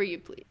 whichever you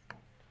please.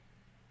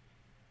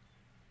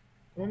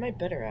 What am I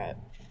better at?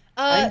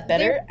 I'm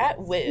better at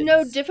wits.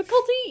 No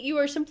difficulty. You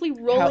are simply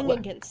rolling what?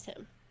 against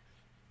him.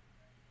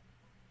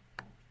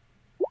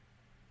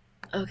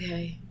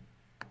 Okay.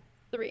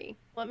 3.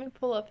 Let me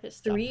pull up his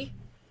stuff. 3?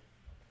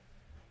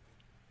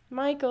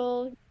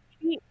 Michael.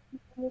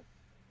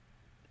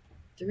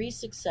 3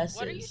 successes.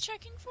 What are you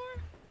checking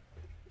for?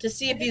 To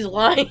see if he's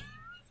lying.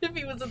 If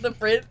he was in the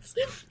prince.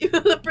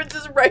 The prince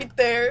is right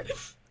there.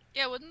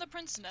 Yeah, wouldn't the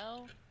prince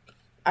know?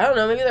 I don't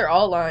know, maybe they're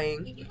all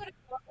lying. You would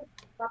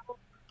have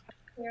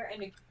here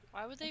and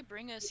Why would they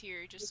bring us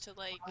here just to,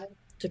 like,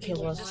 To kill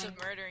accuse us. us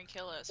of murder and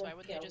kill us? Why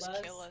would they just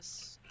kill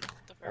us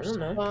the I first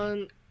don't time?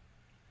 know.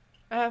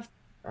 I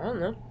I don't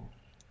know.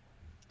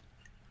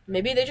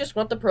 Maybe they just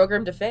want the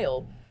program to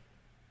fail.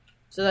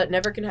 So that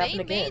never can happen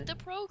They again. made the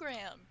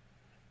program!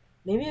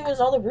 Maybe it was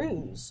all a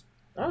ruse.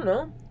 I don't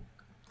know.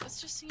 This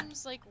just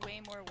seems like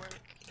way more work.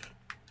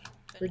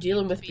 than We're it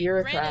dealing needed with to be.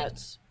 Granted,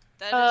 bureaucrats.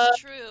 that is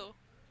true.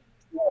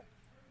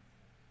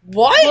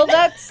 What? Well,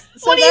 that's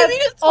so What do you that's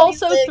mean it's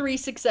also 26? 3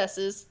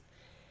 successes,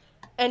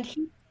 and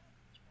he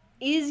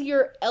is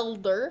your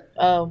elder.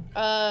 Oh.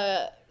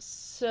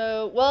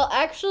 Well,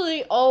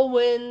 actually, all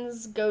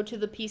wins go to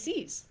the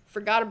PCs.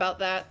 Forgot about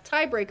that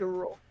tiebreaker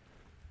rule.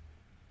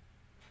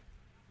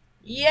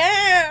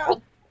 Yeah!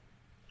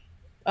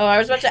 Oh, I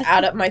was about to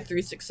add up my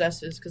 3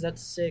 successes, because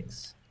that's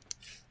 6.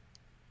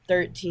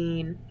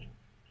 13.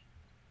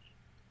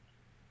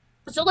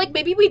 So, like,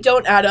 maybe we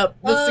don't add up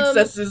the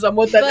successes on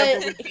what that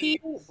number would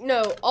be.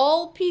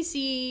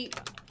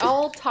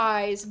 All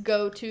ties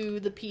go to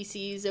the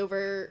PCs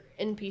over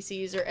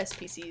NPCs or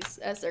SPCs,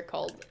 as they're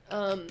called.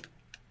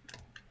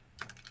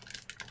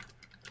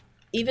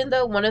 Even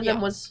though one of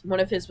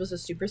his was a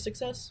super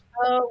success?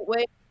 Oh,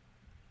 wait.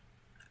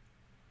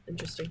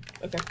 Interesting.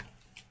 Okay.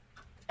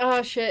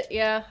 Oh, shit,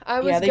 yeah. I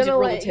was gonna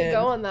let you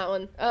go on that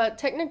one.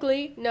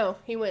 Technically, no,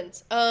 he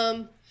wins.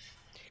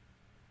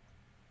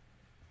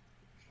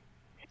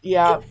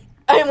 Yeah.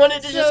 I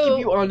wanted to just keep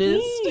you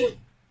honest.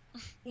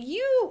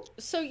 You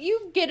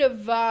get a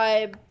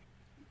vibe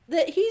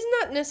that he's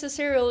not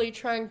necessarily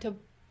trying to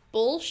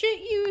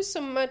bullshit you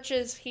so much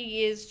as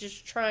he is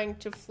just trying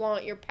to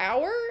flaunt his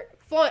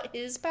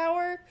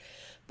power.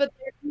 But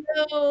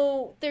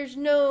there's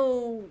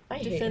no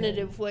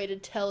definitive way to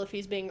tell if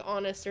he's being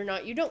honest or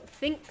not. You don't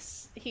think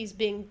he's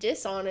being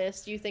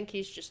dishonest. You think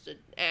he's just an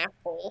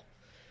asshole.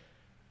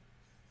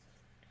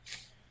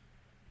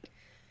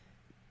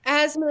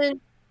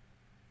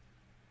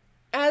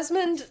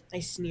 Asmund, I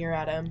sneer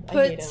at him.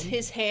 puts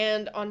his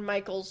hand on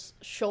Michael's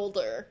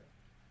shoulder.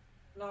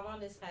 Not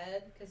on his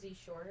head, because he's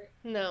short.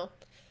 No.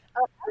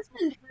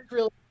 Asmund is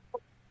really...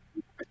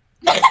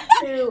 What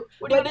are you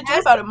gonna do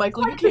about it,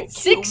 Michael? You can't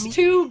kill me.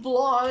 6'2"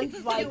 blonde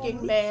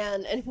Viking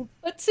man, and he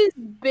puts his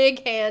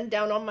big hand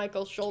down on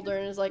Michael's shoulder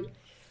and is like,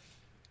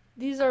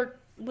 "These are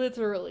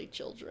literally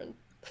children."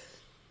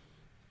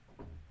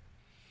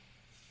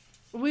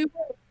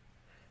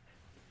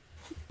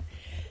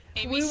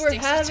 Amy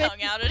sticks his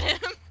tongue out at him.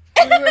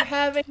 We were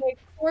having a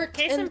court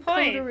and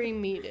coterie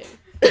meeting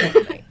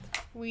tonight.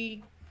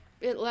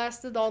 It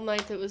lasted all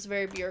night. It was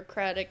very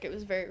bureaucratic. It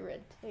was very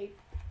red tape.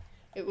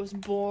 It was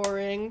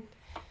boring.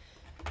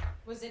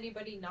 Was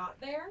anybody not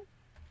there?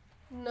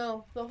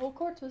 No, the whole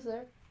court was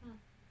there.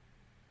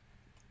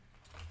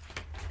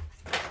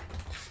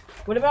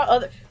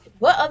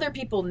 What other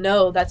people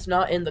know that's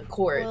not in the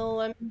court?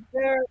 Well, I mean,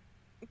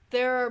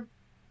 there are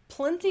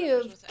plenty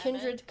of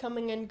kindred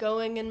coming and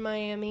going in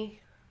Miami.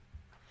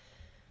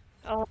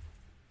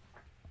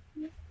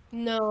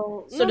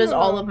 No. So does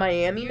all of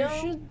Miami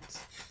know?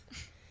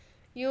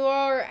 You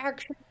are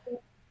actually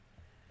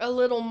a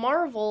little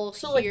marvel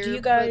so, here. Like, do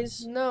you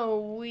guys... No,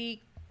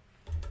 we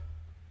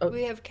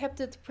have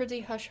kept it pretty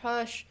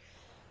hush-hush.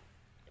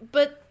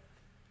 But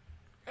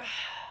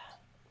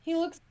he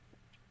looks...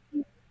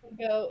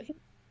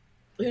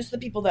 Who's the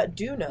people that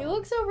do know? He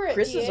looks over at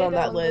Chris Diego is on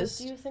that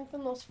list. Do you think the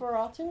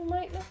Nosferatu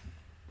might know?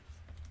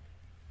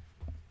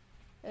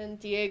 And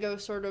Diego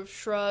sort of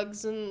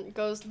shrugs and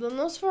goes, "The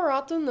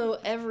Nosferatu know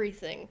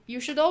everything. You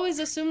should always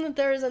assume that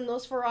there is a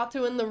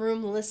Nosferatu in the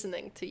room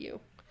listening to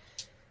you."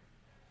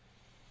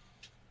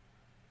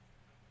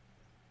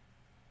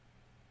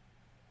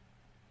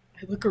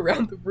 I look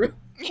around the room.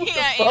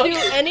 Yeah, do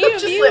any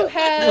of you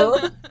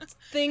have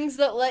things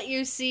that let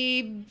you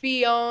see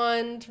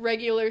beyond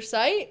regular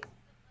sight?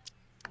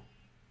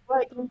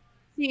 Like,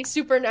 see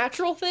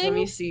supernatural things? Let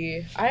me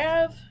see. I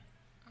have...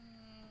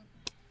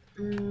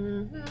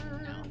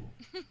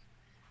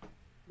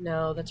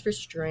 No, that's for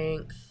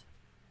strength.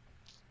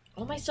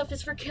 All my stuff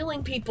is for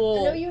killing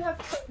people. I know you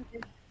have...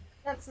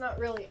 That's not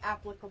really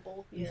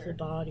applicable here. Use the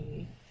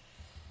body.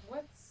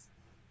 What's...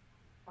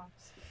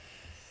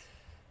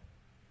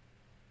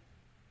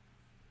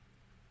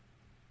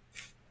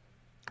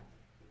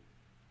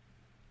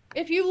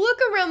 If you look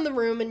around the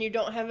room and you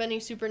don't have any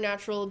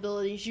supernatural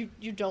abilities,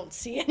 you don't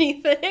see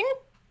anything.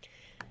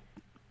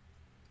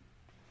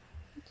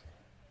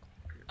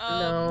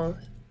 No.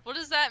 What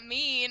does that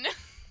mean?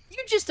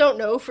 You just don't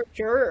know for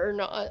sure or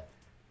not.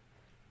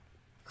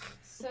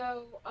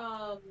 So,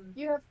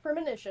 You have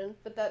premonition,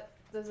 but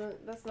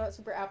that's not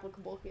super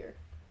applicable here.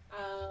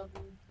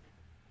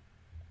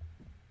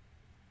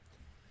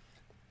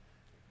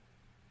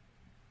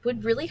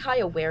 Would really high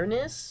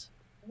awareness...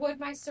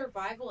 Would my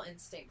survival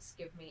instincts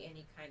give me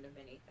any kind of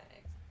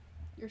anything?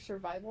 Your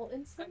survival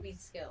instinct? I mean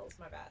skills,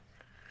 my bad.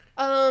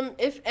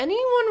 If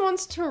anyone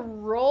wants to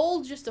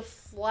roll just a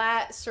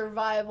flat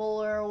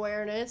survival or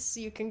awareness,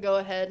 you can go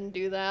ahead and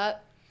do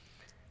that.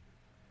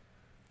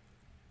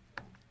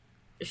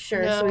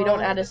 Sure, so we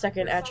don't add a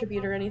second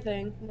attribute or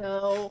anything?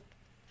 No.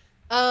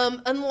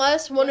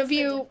 Unless one of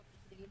you...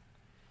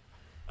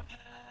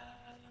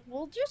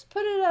 we'll just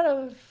put it out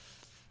of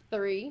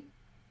 3.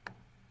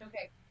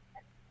 Okay.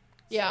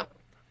 Yeah.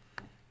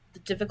 The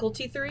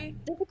difficulty 3?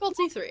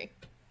 Difficulty 3.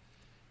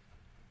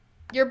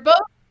 You're both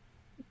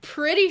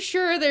pretty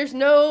sure there's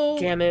no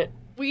Damn it.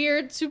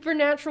 weird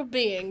supernatural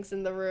beings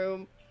in the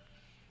room.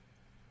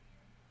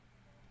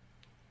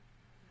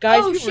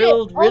 Guys, you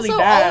rolled really also,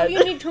 bad. all of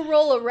you need to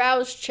roll a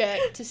rouse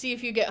check to see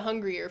if you get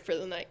hungrier for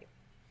the night.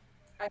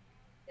 I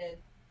did.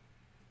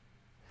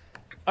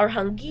 Are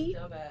hungry?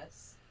 No best.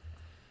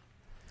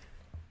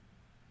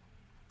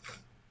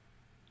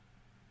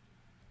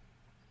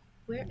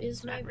 Where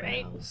is my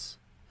right. rouse?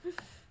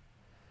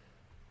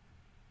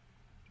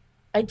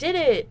 I did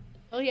it!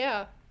 Oh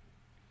yeah.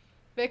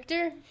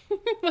 Viktor,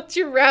 what's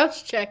your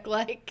rouse check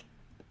like?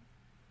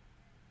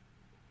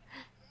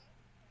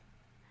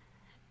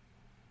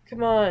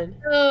 Come on.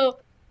 Oh,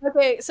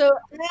 okay. So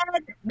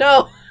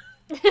No.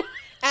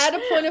 add a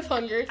point of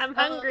hunger. I'm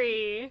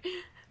hungry.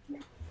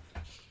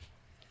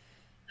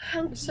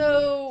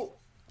 So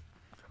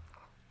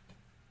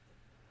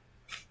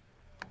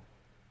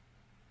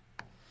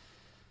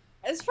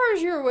as far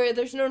as you're aware,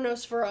 there's no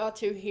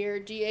Nosferatu here.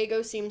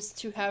 Diego seems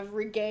to have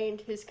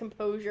regained his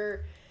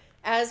composure.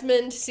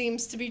 Asmund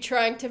seems to be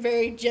trying to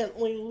very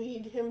gently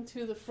lead him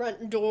to the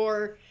front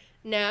door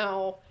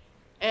now.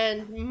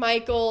 And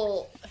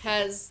Michael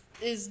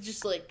is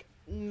just like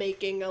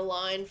making a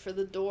line for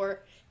the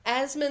door.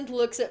 Asmund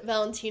looks at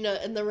Valentina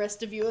and the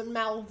rest of you and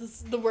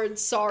mouths the word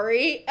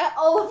sorry at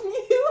all of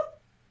you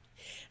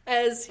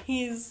as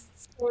he's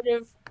sort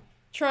of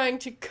trying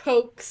to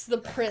coax the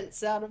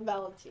prince out of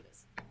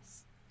Valentina's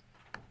house.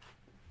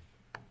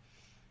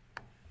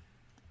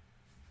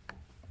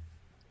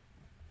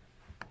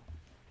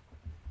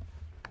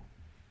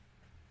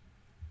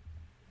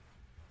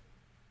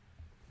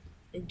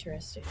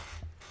 Interesting.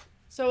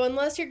 So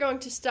unless you're going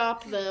to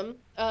stop them,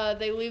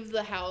 they leave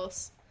the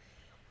house.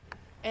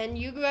 And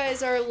you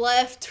guys are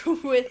left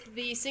with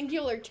the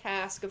singular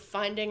task of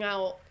finding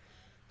out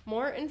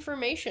more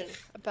information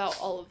about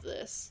all of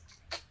this.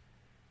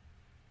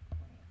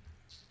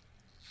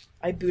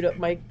 I boot up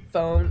my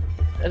phone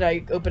and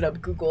I open up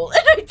Google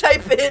and I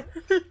type in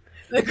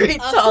the Great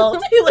Tall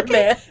Tailor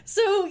Man.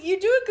 So you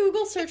do a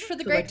Google search for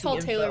the Great Tall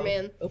Collecting Tailor info.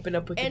 Man. Open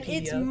up Wikipedia. And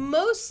it's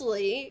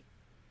mostly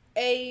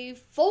a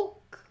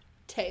folk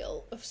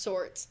tale of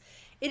sorts.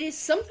 It is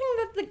something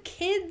that the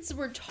kids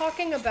were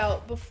talking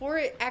about before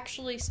it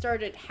actually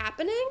started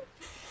happening.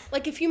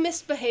 Like, if you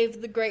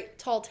misbehaved, the Great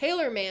Tall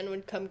Tailor Man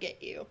would come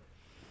get you.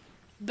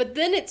 But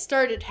then it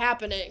started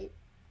happening,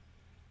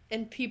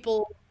 and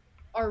people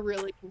are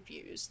really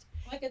confused.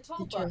 Like a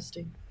tulpa.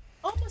 Interesting.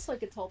 Almost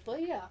like a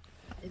tulpa, yeah.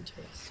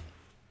 Interesting.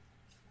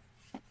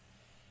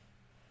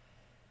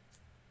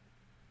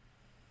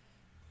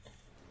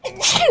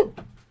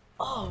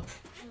 Oh.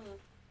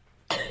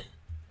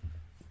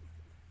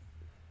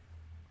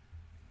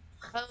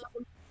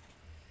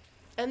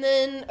 And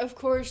then, of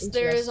course,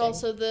 there is Interesting.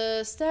 also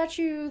the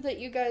statue that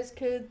you guys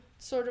could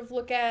sort of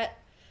look at.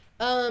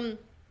 I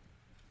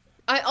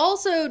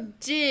also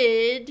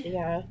did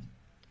Yeah.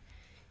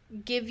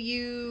 give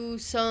you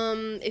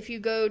some, if you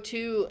go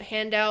to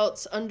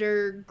handouts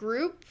under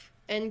group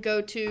and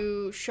go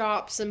to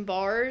shops and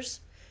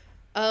bars,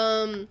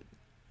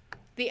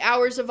 the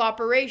hours of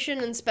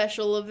operation and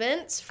special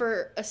events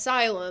for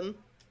Asylum.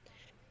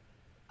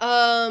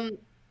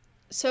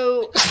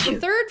 So the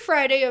third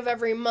Friday of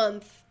every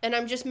month, and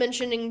I'm just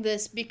mentioning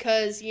this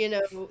because, you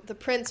know, the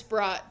prince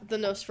brought the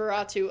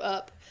Nosferatu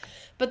up,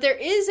 but there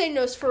is a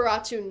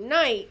Nosferatu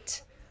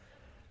night,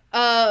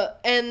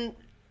 and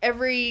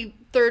every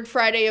third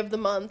Friday of the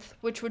month,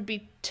 which would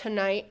be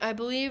tonight, I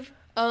believe,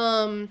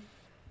 where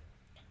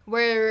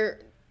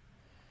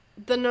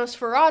the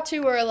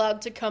Nosferatu are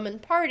allowed to come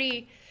and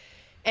party,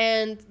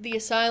 and the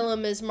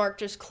asylum is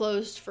marked as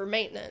closed for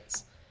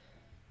maintenance.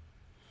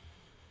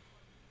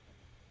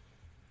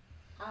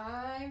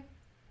 I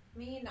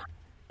mean,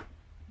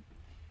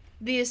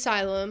 The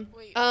asylum.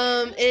 Wait,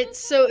 where is It's, this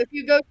so if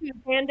you go to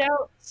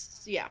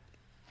handouts, yeah.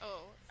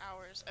 Oh,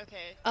 hours.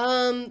 Okay.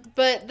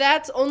 But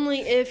that's only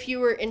if you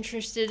were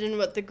interested in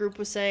what the group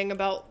was saying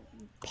about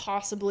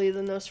possibly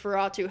the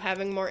Nosferatu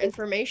having more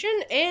information,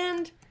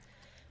 and,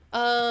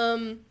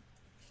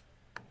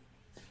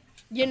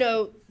 you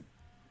know,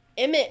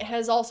 Emmett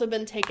has also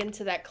been taken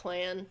to that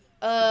clan.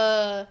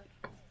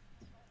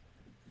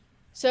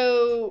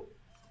 So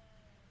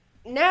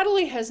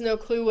Natalie has no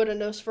clue what a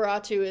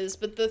Nosferatu is,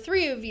 but the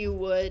three of you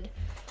would.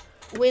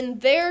 When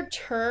they're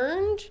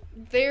turned,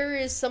 there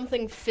is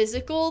something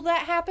physical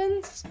that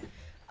happens.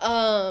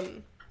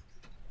 And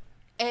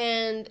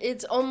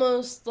it's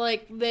almost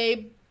like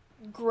they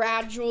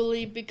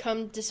gradually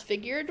become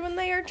disfigured when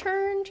they are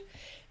turned.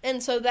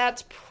 And so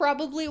that's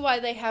probably why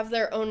they have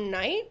their own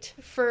night,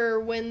 for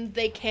when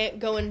they can't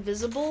go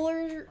invisible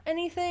or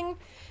anything.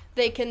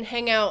 They can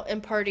hang out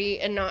and party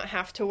and not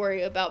have to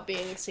worry about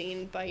being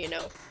seen by, you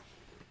know,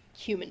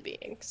 human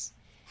beings.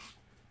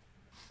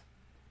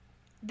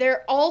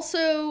 They're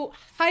also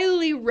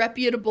highly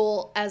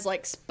reputable as,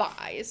 like,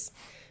 spies,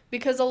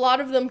 because a lot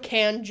of them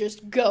can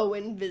just go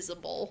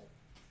invisible.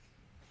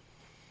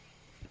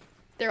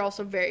 They're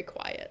also very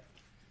quiet.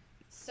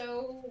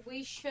 so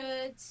we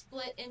should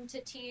split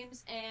into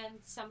teams, and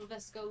some of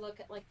us go look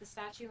at like the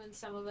statue, and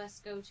some of us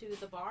go to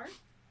the bar.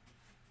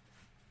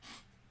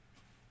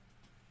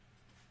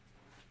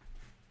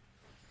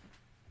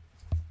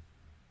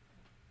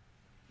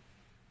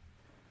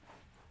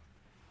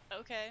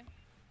 Okay.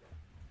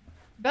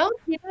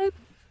 Valentina,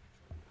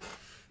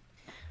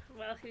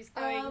 Well, who's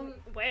going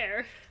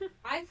where?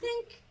 I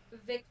think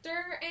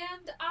Viktor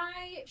and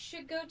I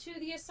should go to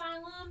the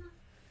asylum.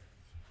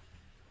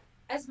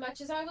 As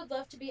much as I would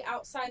love to be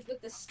outside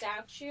with the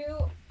statue,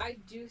 I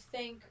do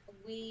think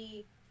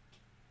we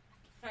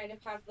kind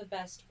of have the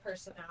best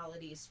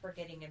personalities for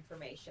getting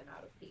information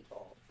out of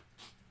people.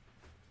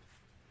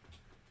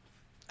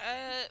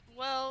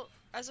 Well,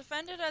 As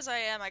offended as I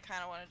am, I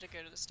kind of wanted to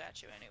go to the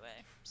statue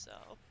anyway, so...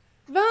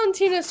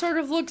 Valentina sort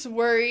of looks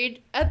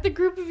worried at the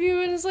group of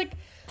you and is like,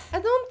 I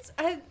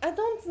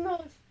don't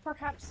know if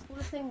perhaps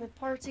splitting the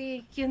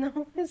party,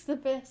 is the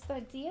best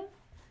idea.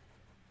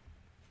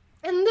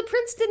 And the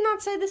prince did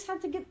not say this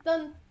had to get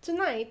done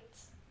tonight.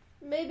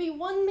 Maybe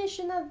one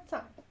mission at a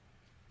time.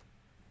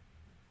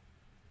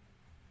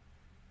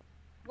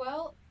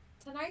 Well,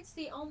 tonight's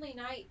the only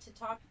night to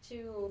talk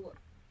to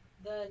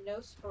the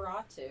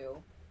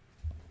Nosferatu.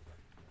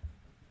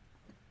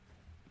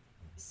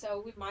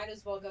 So we might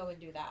as well go and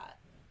do that.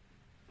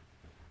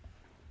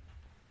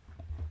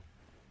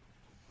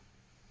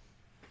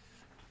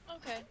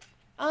 Okay.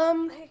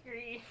 I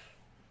agree.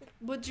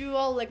 Would you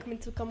all like me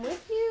to come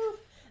with you?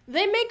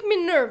 They make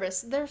me nervous.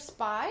 They're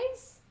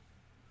spies.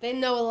 They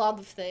know a lot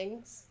of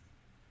things.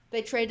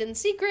 They trade in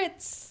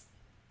secrets.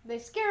 They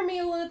scare me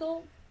a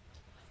little.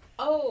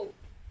 Oh,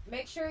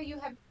 make sure you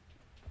have...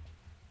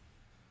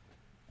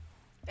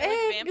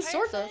 Vampire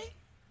Sort of. thing?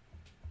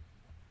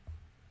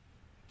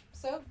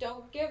 So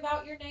don't give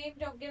out your name,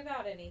 don't give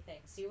out anything.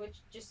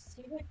 Just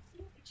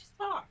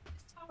talk.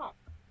 Just talk.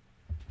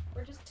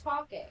 We're just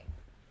talking.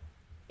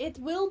 It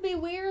will be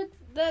weird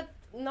that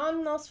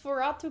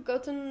non-Nosferatu go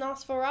to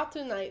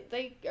Nosferatu night.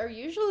 They are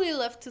usually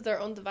left to their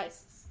own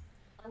devices.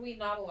 Are we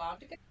not allowed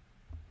to go?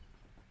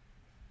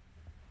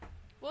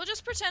 We'll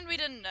just pretend we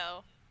didn't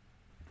know.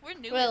 We're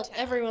new Well, in town.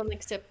 everyone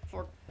except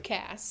for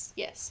Cass,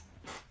 yes.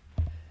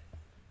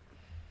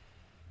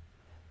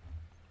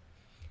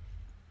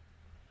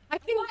 I I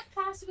think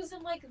thought Cass was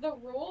in, like, the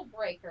Rule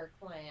Breaker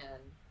clan.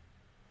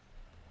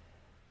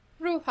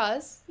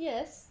 Ruhas,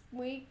 yes.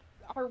 We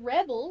are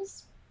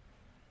rebels.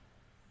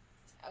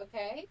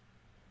 Okay.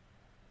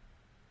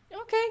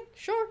 Okay,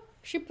 sure.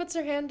 She puts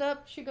her hand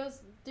up. She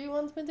goes, do you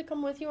want me to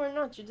come with you or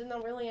not? You did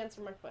not really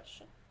answer my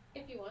question.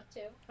 If you want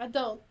to. I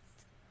don't.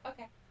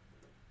 Okay.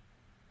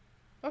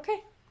 Okay.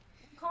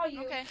 I'll call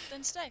you. Okay,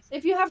 then stay.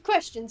 If you have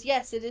questions,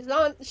 yes, it is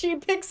on. She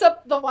picks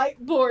up the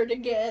whiteboard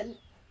again.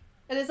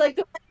 And it's like,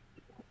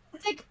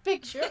 take a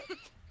picture.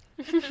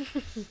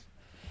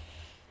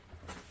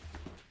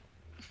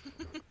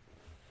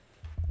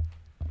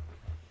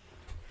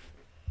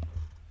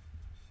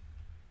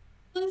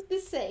 Please be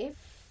safe,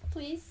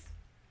 please.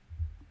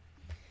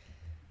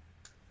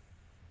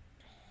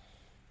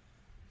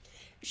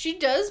 She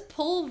does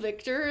pull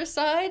Viktor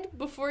aside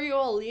before you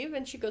all leave,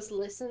 and she goes,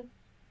 listen.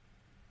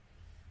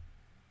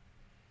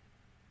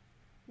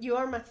 You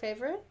are my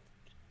favorite.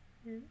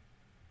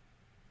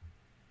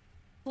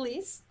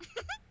 Please.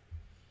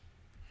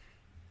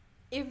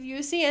 If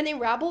you see any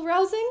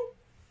rabble-rousing,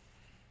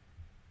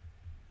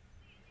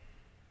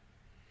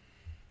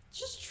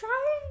 just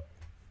try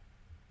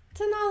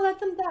to not let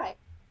them die.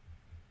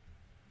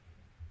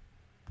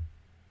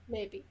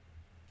 Maybe.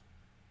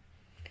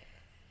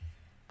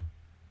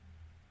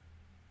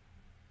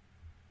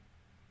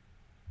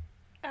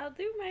 I'll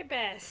do my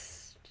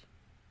best.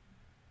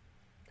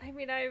 I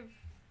mean,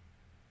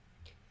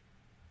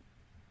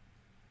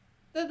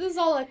 That is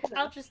all I can.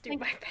 I'll just do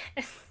my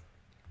best.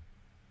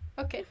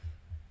 Okay.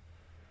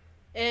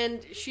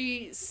 And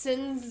she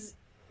sends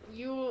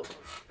you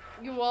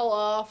all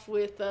off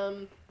with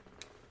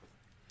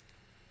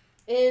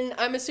in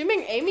I'm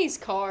assuming Amy's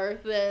car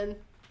then.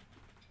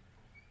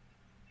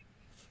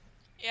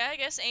 Yeah, I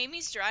guess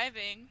Amy's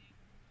driving.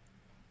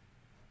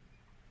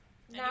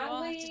 And you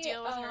all have to Natalie,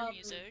 deal with her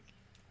music.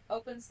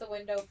 opens the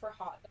window for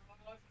Hot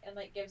Dog and,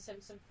 like, gives him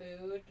some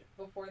food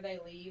before they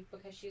leave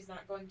because she's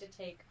not going to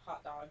take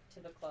Hot Dog to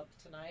the club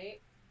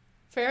tonight.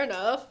 Fair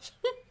enough.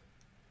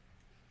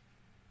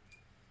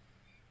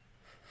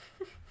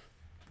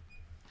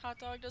 Hot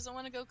Dog doesn't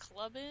want to go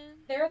clubbing.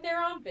 They're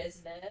there on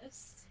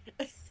business.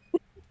 At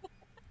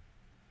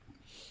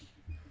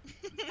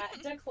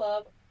the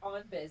club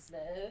on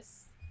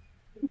business.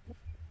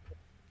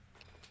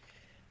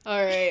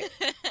 All right.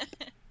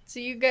 So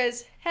you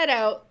guys head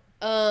out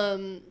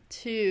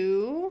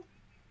to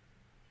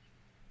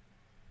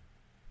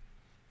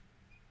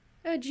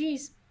oh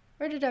geez,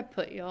 where did I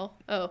put y'all?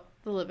 Oh,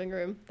 the living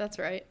room. That's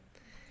right.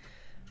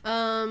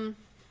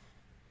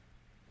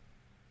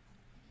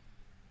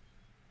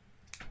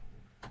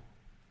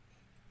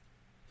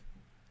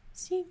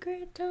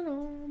 Secret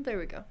tunnel. There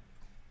we go.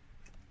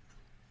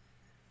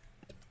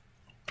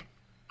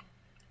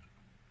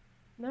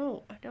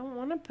 No, I don't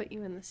want to put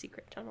you in the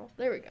secret tunnel.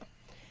 There we go.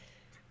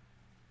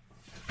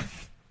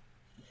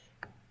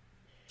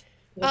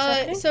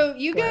 So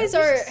you guys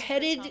are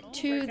headed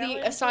to the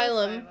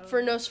asylum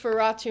for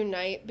Nosferatu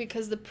night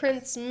because the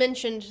prince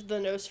mentioned the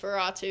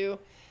Nosferatu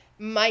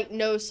might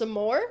know some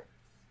more.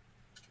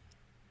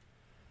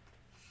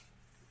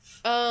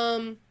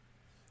 Okay.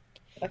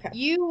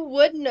 You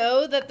would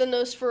know that the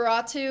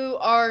Nosferatu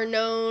are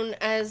known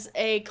as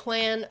a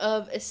clan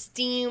of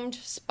esteemed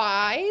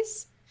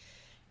spies.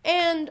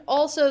 And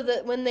also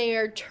that when they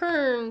are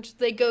turned,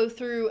 they go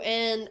through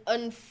an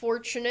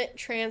unfortunate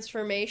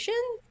transformation.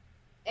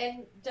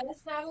 And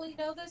does Natalie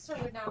know this, or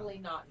would Natalie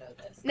not know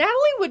this? Natalie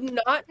would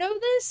not know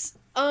this,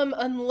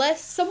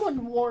 unless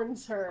someone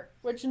warns her,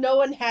 which no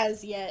one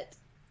has yet.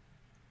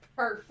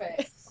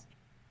 Perfect.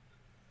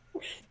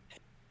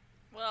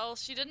 Well,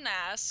 she didn't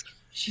ask.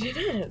 She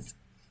did.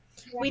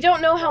 We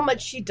don't know how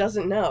much she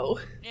doesn't know.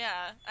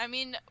 Yeah, I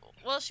mean,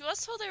 well, she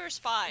was told they were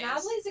spies.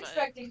 Natalie's but...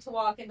 expecting to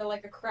walk into,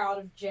 like, a crowd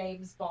of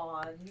James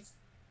Bonds.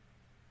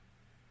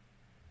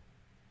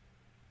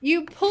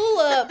 You pull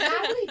up.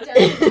 Natalie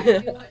does, I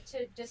do want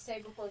to just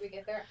say before we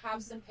get there,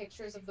 have some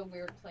pictures of the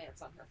weird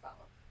plants on her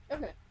phone.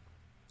 Okay.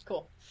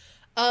 Cool.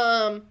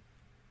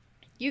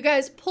 You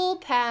guys pull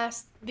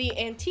past the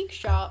antique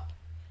shop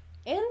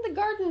and the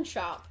garden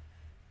shop,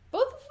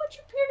 both of which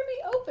appear to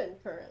be open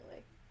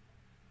currently.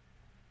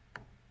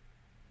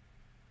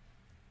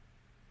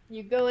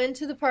 You go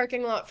into the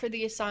parking lot for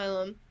the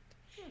asylum.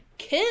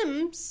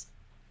 Kim's,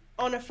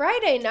 on a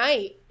Friday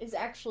night, is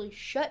actually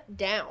shut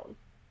down.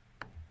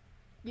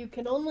 You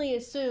can only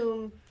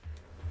assume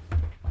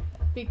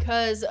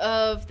because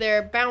of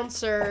their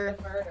bouncer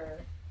The murder.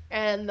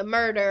 and the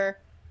murder.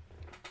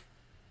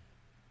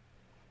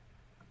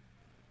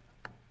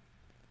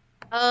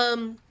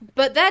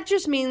 But that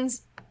just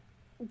means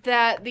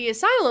that the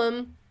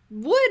asylum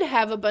would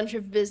have a bunch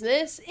of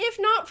business, if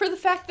not for the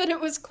fact that it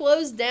was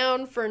closed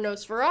down for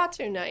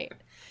Nosferatu night.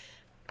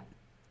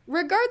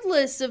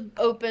 Regardless of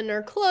open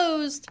or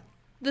closed,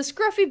 the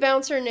scruffy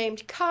bouncer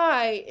named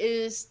Kai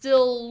is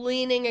still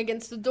leaning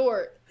against the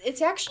door.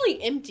 It's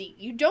actually empty.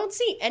 You don't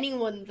see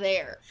anyone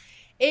there.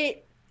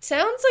 It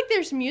sounds like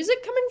there's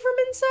music coming from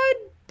inside,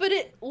 but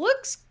it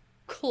looks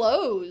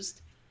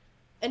closed.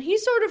 And he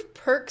sort of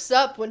perks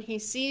up when he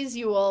sees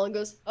you all and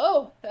goes,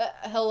 "Oh,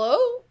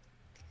 hello?"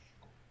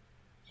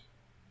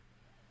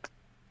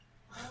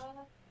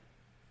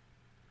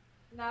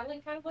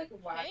 Natalie kind of, like,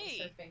 wags Hey.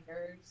 her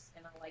fingers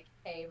in a, like,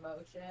 hey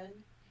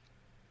motion.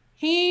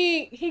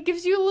 He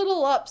gives you a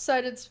little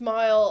lopsided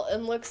smile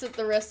and looks at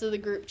the rest of the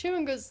group too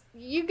and goes,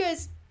 "You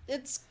guys,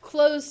 it's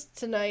closed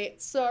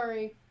tonight.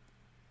 Sorry."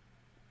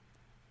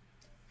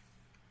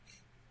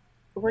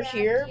 We're Yeah,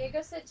 here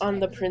Diego said on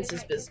the tonight was a good prince's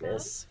night to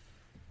business.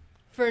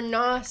 For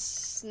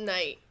Nos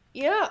night.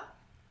 Yeah.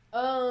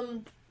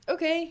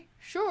 Okay,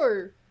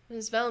 sure.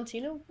 Is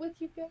Valentina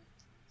with you guys? come.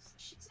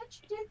 She said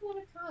she didn't want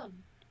to come.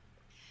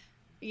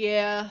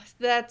 Yeah,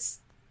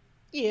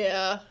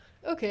 yeah.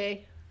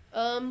 Okay.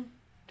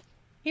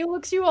 He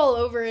looks you all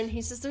over and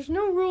he says, "There's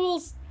no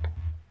rules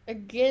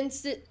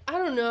against it. I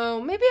don't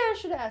know. Maybe I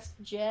should ask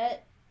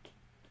Jet."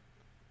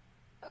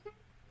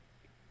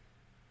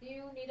 Do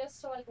you need us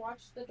to, like,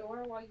 watch the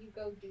door while you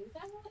go do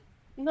that?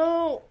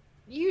 No,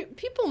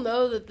 people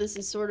know that this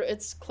is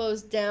it's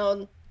closed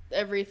down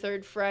every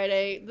third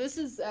Friday. This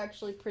is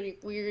actually pretty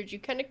weird. You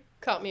kind of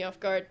caught me off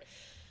guard.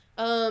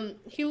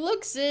 He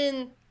looks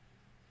in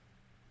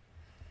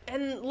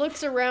and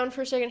looks around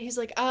for a second. He's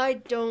like, "I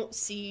don't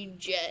see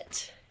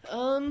Jet."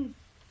 I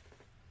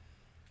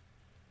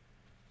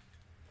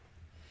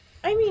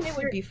mean, it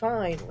would be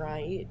fine,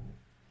 right?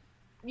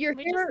 You're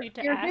We just here, need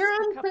to you're ask here a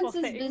on couple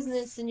Prince's things,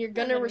 business and you're and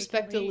gonna then we can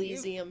respect leave.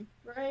 Elysium,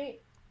 right?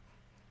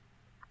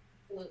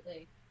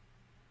 Absolutely.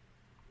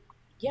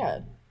 Yeah.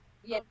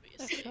 Yeah. Of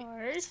Obviously.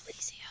 course.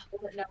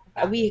 Doesn't know what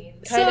that We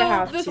means. kind of So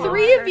have the to.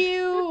 three of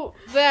you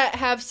that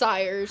have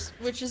sires,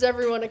 which is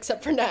everyone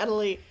except for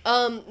Natalie,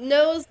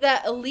 knows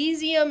that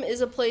Elysium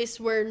is a place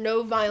where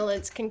no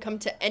violence can come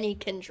to any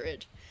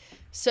kindred.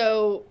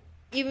 So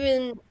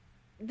even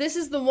this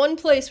is the one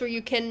place where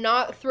you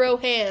cannot throw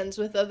hands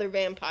with other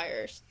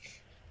vampires.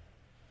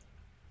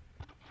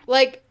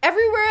 Like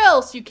everywhere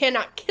else, you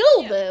cannot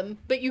kill them,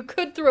 but you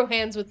could throw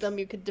hands with them.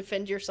 You could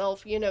defend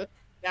yourself,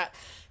 that.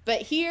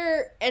 But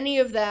here, any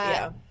of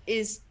that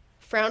is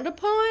frowned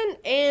upon,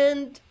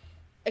 and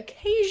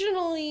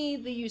occasionally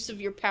the use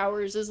of your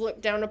powers is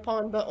looked down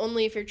upon, but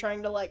only if you're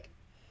trying to, like,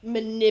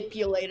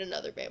 manipulate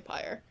another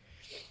vampire.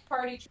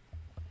 Party trick.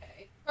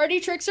 Okay. Party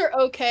tricks are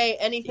okay,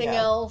 anything Yeah.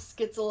 else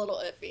gets a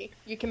little iffy.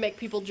 You can make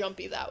people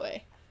jumpy that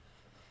way.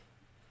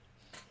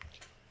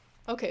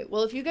 Okay,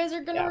 well, if you guys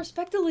are gonna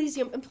respect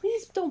Elysium, and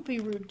please don't be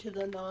rude to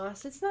the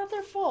Nos, it's not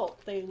their fault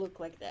they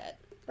look like that,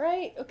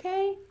 right?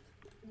 Okay?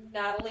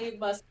 Natalie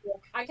must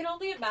look. I can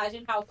only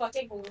imagine how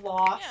fucking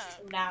lost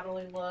Yeah.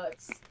 Natalie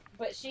looks.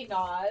 But she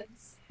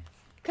nods.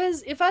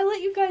 Because if I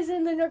let you guys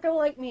in, they're not gonna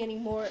like me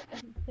anymore.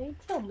 And they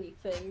tell me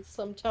things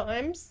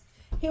sometimes.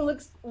 He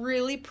looks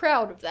really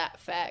proud of that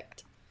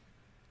fact.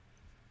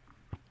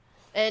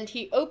 And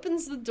he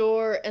opens the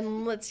door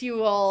and lets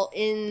you all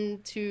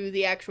into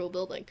the actual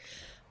building.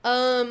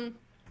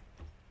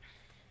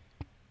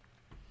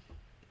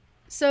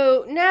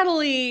 So,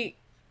 Natalie,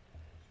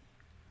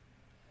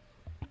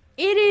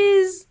 it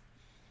is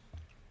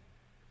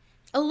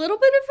a little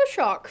bit of a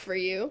shock for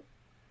you.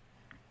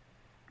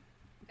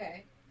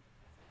 Okay.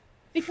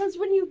 Because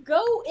when you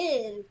go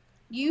in,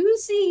 you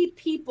see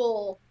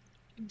people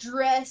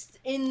dressed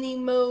in the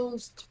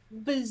most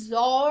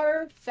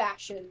bizarre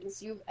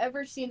fashions you've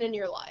ever seen in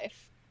your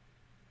life.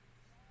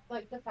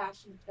 Like the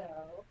fashion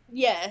show.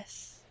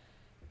 Yes.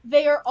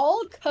 They are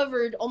all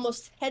covered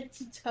almost head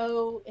to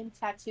toe in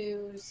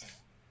tattoos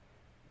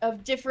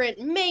of different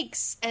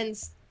makes and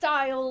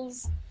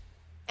styles.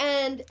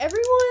 And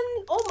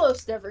everyone,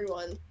 almost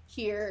everyone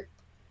here,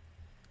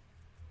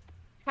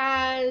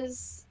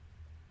 has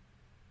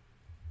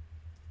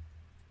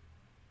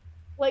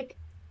like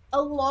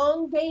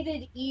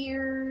elongated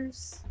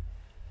ears.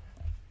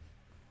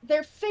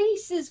 Their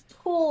face is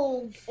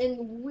pulled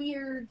in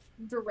weird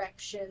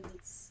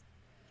directions.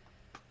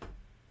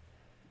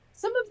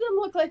 Some of them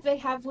look like they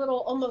have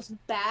little, almost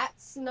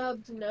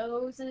bat-snubbed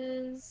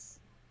noses.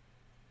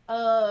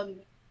 Some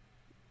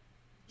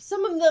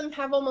of them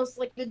have almost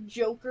like the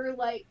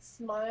Joker-like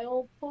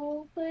smile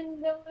pull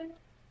thing going.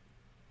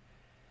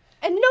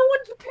 And no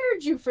one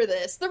prepared you for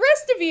this. The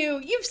rest of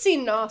you, you've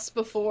seen Nos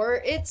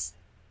before. It's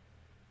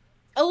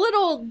a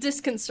little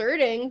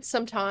disconcerting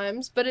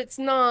sometimes, but it's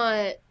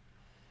not,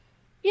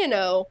 you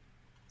know,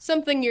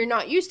 something you're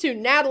not used to.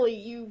 Natalie,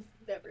 you've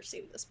never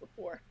seen this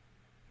before.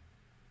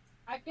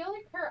 I feel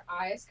like her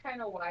eyes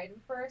kind of widen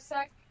for a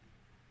sec,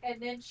 and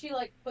then she,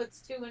 like, puts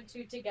two and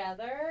two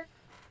together.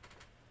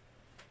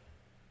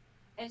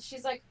 And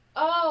she's like,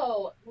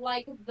 oh,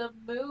 like the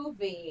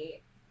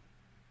movie.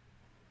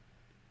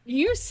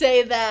 You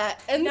say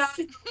that, and Not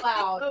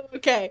loud. Oh,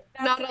 okay,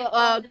 That's not like out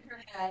loud. in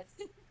her head.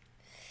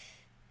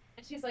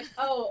 And she's like,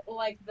 oh,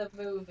 like the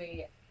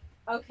movie.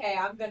 Okay,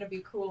 I'm gonna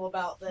be cool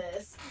about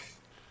this.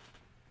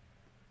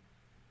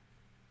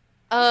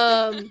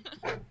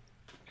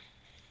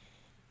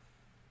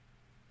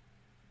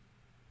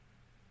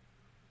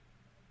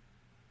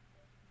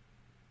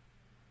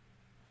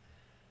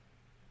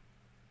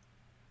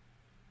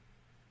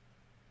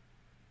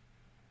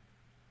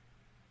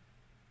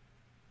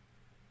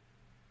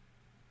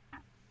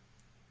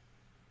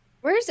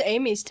 Where's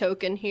Amy's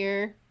token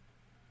here?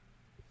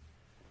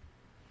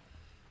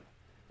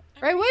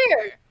 Right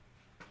where?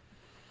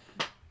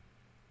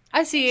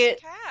 I see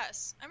it.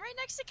 Cass. I'm right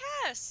next to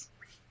Cass.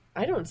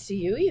 I don't see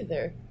you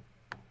either.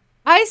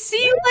 I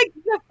see like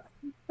the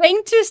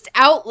faintest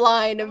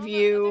outline of On the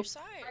you. other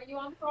side. Are you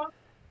on front?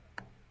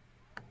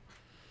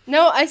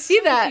 No, I see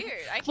that. Weird.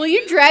 I can Will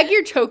you move drag it.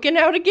 your token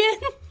out again?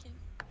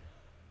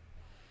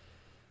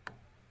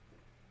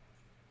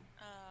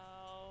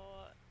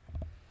 Oh.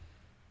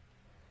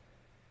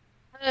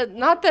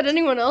 Not that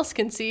anyone else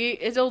can see.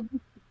 It'll.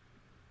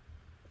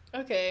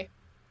 Okay.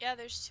 Yeah,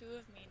 there's two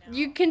of me now.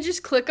 You can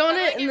just click on How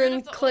do I it get and rid then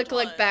of the click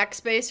old like one?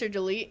 backspace or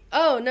delete.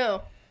 Oh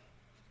no.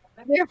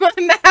 There my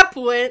map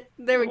went.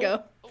 There we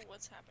go. Oh,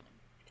 what's happening?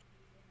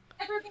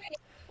 Everybody,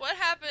 What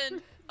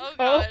happened? Oh Oh.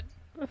 god.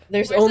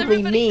 There's Where's only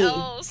everybody me.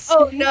 else?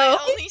 Oh no.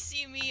 I only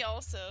see me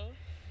also.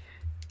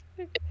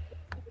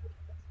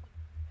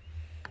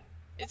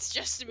 It's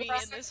just me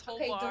in this whole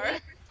okay, bar.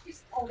 delete.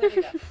 Oh, there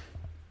we go.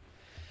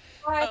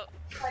 Hi, Oh.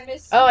 I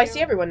missed Oh, I you. see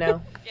everyone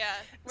now. Yeah,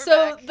 we're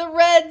So back. the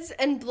reds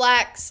and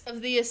blacks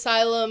of the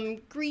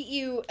asylum greet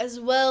you, as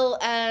well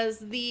as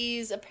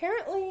these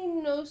apparently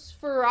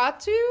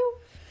Nosferatu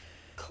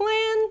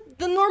clan.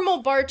 The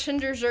normal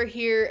bartenders are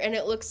here, and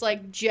it looks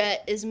like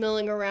Jet is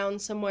milling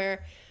around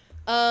somewhere.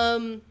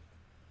 But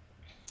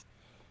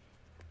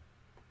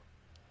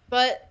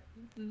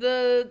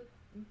the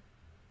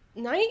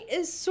night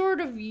is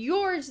sort of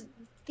yours.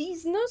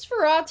 These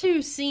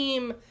Nosferatu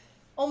seem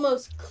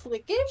almost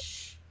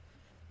cliquish.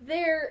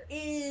 There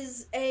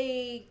is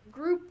a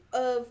group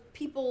of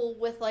people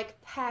with like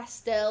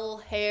pastel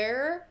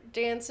hair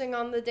dancing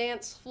on the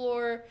dance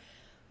floor.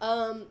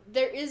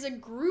 There is a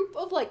group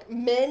of like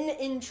men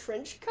in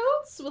trench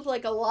coats with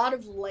like a lot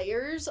of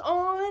layers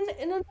on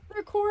in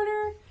another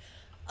corner.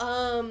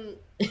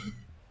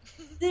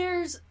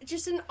 There's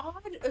just an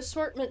odd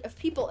assortment of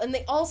people, and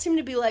they all seem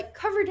to be like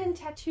covered in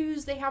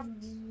tattoos. They have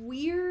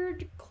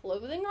weird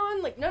clothing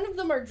on. Like none of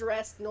them are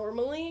dressed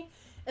normally,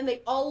 and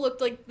they all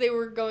looked like they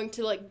were going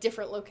to like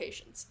different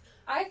locations.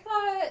 I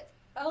thought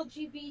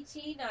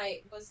LGBT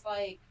night was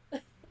like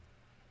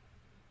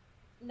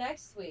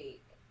next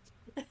week.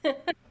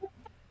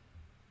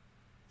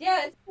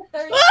 Yeah, it's the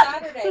third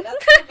Saturday.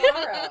 That's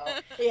tomorrow.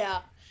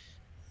 Yeah.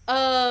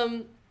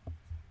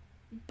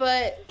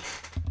 But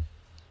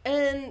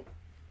and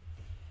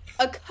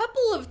a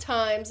couple of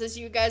times as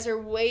you guys are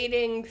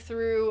wading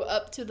through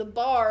up to the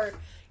bar,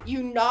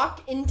 you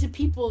knock into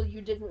people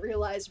you didn't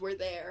realize were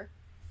there.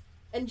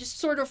 And just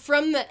sort of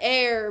from the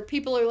air,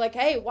 people are like,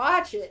 "Hey,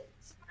 watch it."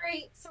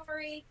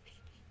 Sorry.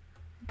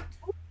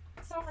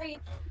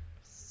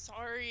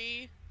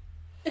 Sorry.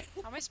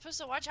 How am I supposed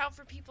to watch out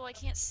for people I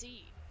can't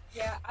see?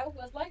 Yeah, I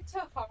would like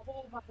to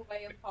hobble my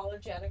way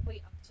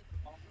apologetically up to the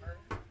bar.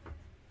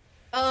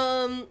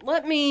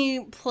 Let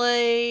me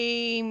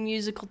play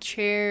musical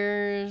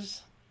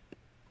chairs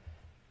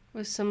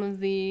with some of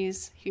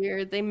these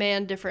here. They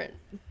man different,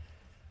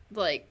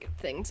 like,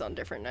 things on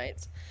different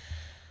nights.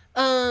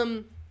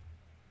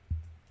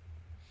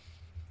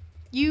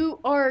 You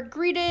are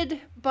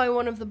greeted by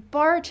one of the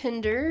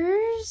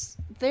bartenders.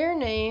 Their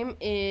name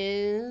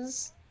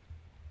is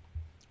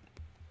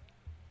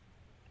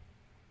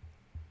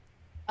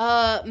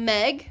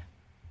Meg.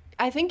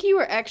 I think you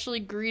were actually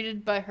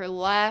greeted by her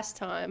last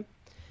time.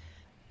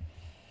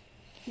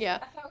 Yeah.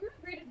 I thought we were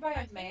greeted by I a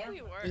think man.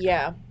 we were.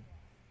 Yeah.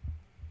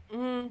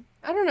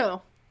 I don't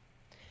know.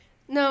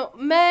 No,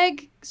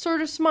 Meg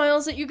sort of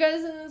smiles at you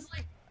guys and is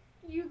like,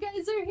 "You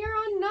guys are here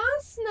on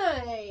Nos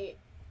night."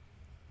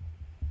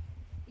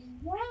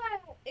 Yeah,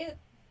 it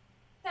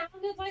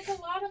sounded like a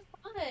lot of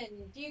fun.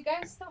 Do you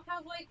guys still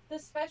have, like, the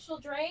special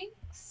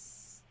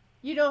drinks?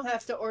 You don't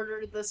have to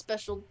order the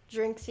special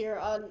drinks here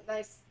on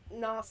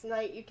Nos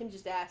night. You can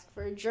just ask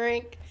for a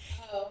drink.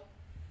 Oh.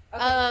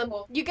 Okay,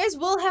 cool. You guys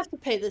will have to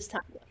pay this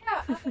time.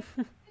 Yeah,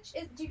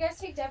 do you guys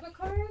take debit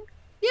card?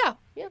 Yeah,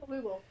 we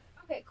will.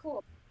 Okay,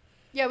 cool.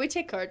 Yeah, we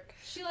take card.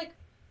 She, like,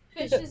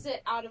 fishes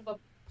it out of a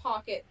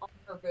pocket on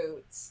her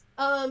boots.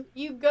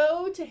 You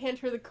go to hand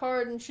her the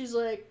card, and she's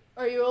like,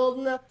 "Are you old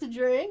enough to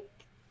drink?"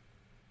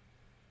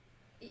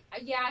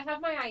 Yeah, I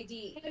have my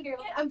ID. Yeah,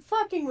 I'm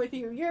fucking with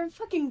you. You're a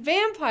fucking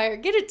vampire.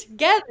 Get it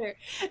together.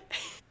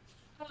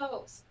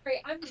 Oh,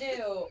 sorry, I'm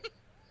new.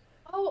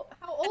 Oh,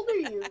 how old are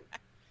you?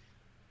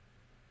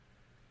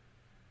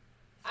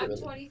 I'm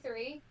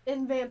 23.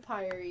 In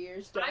vampire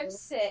years, darling. I'm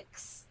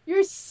 6.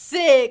 You're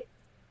 6.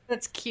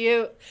 That's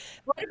cute.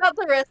 What about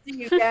the rest of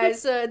you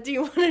guys? Do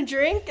you want to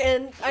drink?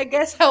 And I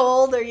guess, how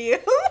old are you?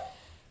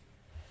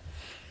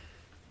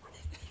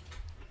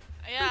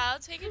 Yeah, I'll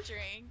take a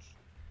drink.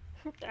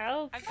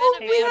 I've I've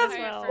been a as vampire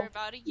well. for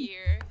about a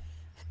year.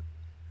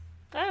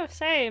 Oh,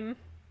 same.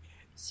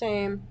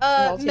 Same.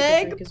 I'll take a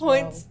Meg drink as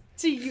points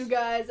to you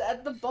guys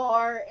at the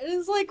bar and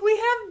is like, "We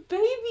have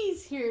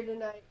babies here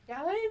tonight,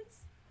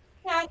 guys."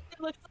 Yeah, it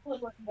looks a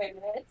little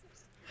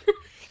embarrassed.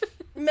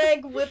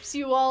 Meg whips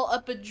you all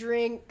up a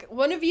drink.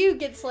 One of you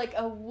gets like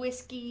a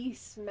whiskey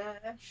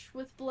smash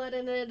with blood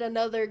in it.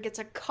 Another gets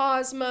a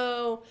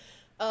Cosmo.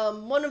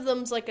 One of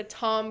them's like a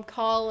Tom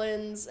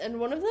Collins, and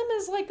one of them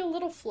is like a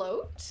little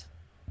float.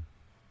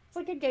 It's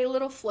like a gay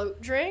little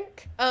float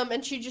drink.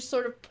 And she just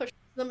sort of pushes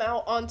them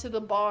out onto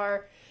the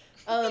bar.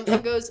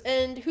 And goes,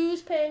 "And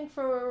who's paying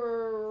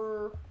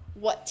for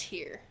what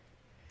here?"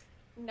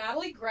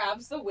 Natalie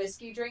grabs the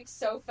whiskey drink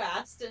so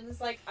fast and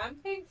is like, "I'm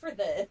paying for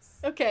this."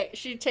 Okay,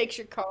 she takes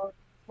your card,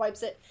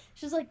 wipes it.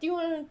 She's like, "Do you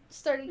want to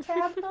start a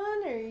tab,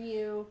 hon, or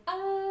you?"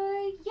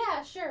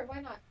 Yeah, sure, why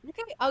not?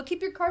 Okay, I'll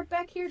keep your card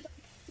back here.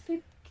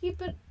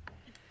 Keep it.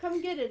 Come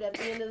get it at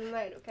the end of the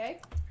night,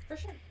 okay? For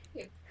sure.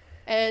 Thank you.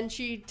 And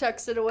she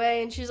tucks it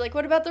away, and she's like,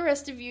 "What about the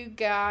rest of you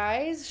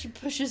guys?" She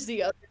pushes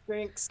the other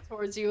drinks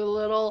towards you a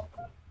little.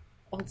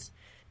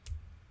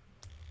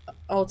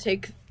 I'll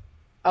take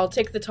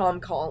the Tom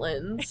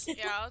Collins.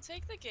 Yeah, I'll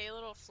take the gay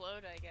little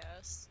float, I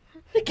guess.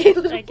 The gay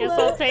little I guess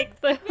float. I'll take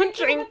the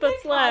drink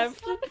that's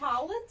left.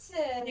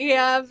 Cosmopolitan.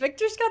 Yeah,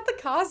 Victor's got the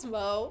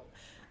Cosmo.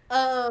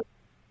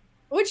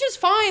 Which is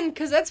fine,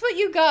 because that's what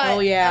you got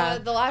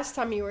the last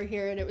time you were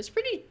here, and it was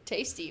pretty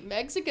tasty.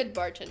 Meg's a good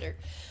bartender.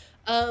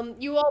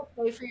 You all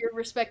pay for your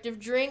respective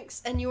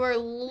drinks, and you are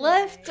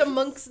left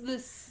amongst the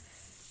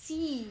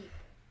sea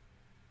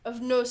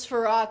of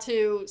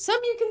Nosferatu.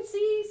 Some you can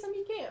see, some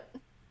you can't.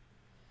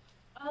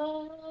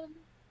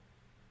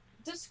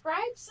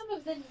 Describe some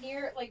of the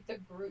the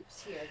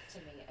groups here to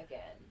me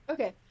again.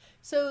 Okay,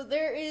 so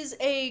there is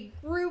a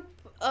group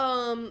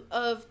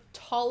of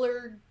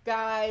taller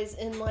guys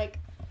in like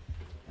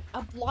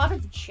a lot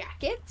of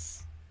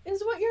jackets,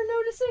 is what you're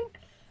noticing.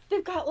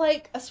 They've got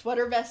like a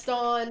sweater vest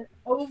on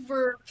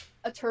over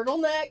a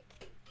turtleneck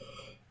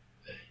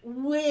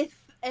with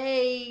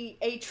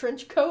a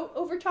trench coat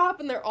over top,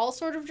 and they're all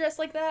sort of dressed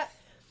like that.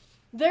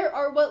 There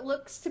are what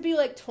looks to be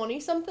like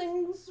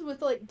 20-somethings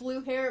with like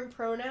blue hair and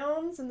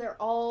pronouns, and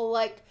they're all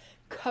like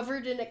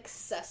covered in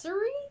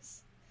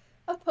accessories,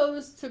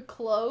 opposed to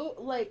clothes.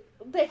 Like,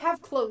 they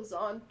have clothes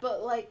on,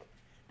 but like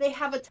they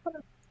have a ton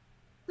of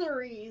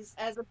accessories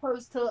as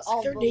opposed to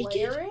all the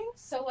layering.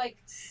 So like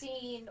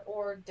scene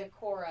or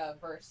decora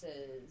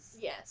versus...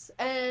 Yes,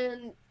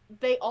 and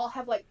they all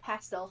have like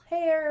pastel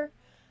hair.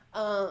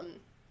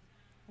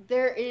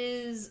 There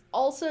is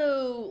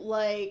also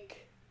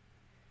like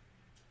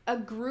a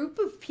group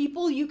of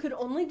people you could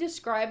only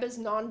describe as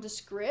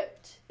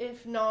nondescript,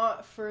 if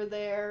not for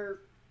their,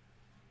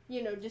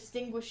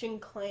 distinguishing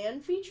clan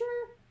feature.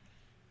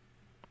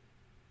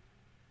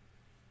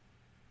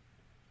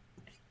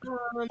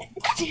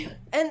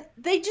 And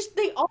they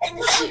all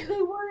look like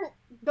they weren't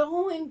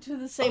going to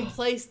the same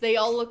place. They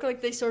all look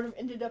like they sort of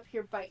ended up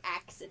here by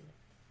accident.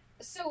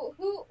 So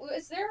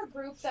is there a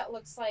group that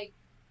looks like,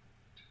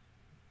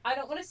 I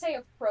don't want to say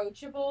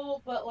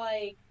approachable, but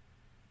like,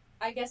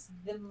 I guess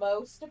the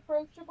most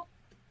approachable?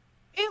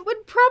 It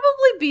would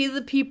probably be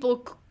the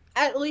people,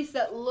 at least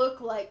that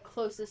look like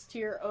closest to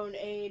your own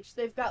age.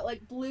 They've got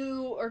like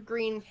blue or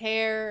green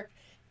hair.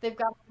 They've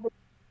got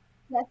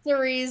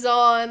accessories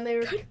on. They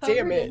were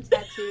covered in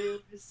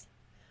tattoos.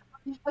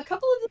 A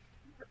couple of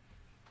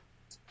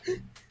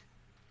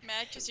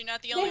Mad, because you're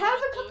not the they only have one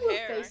a with couple blue of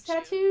hair, face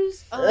aren't you?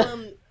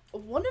 tattoos.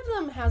 One of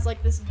them has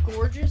like this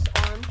gorgeous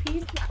arm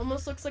piece. It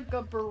almost looks like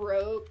a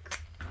Baroque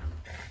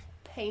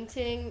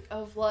painting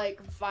of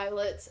like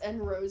violets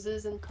and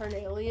roses and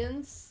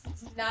carnelians.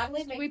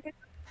 Natalie makes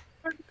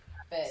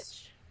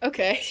bitch.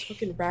 Okay. It's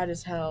fucking rad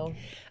as hell.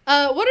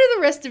 What are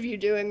the rest of you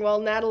doing while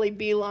Natalie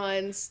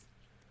beelines?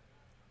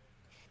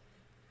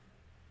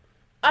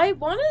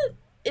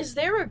 Is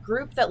there a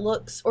group that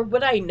looks, or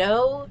would I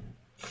know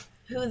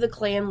who the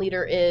clan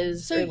leader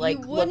is, So or like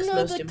you would looks know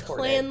most the important.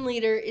 clan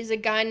leader is a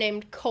guy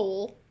named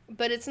Cole,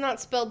 but it's not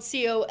spelled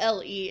Cole.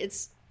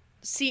 It's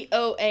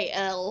Coal.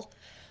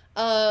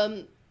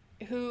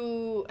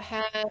 Who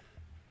has...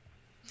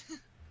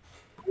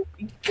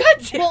 God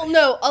damn. Well,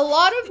 no, a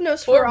lot of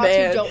Poor Nosferatu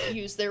man. don't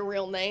use their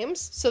real names,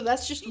 so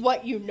that's just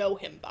what you know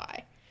him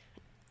by.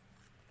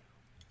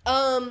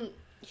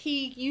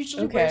 He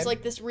usually Okay. wears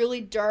like this really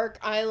dark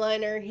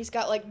eyeliner. He's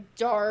got like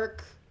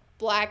dark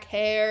black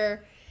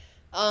hair.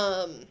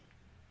 And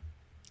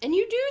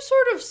you do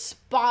sort of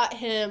spot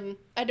him.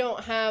 I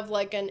don't have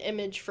like an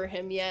image for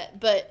him yet,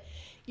 but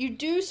you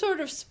do sort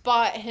of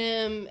spot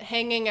him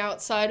hanging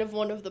outside of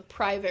one of the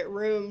private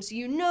rooms.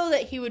 You know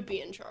that he would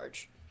be in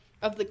charge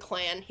of the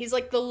clan. He's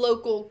like the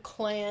local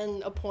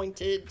clan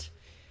appointed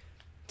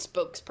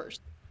spokesperson.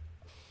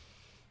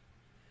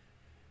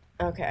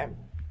 Okay.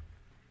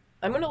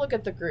 I'm gonna look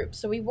at the group.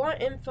 So we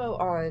want info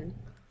on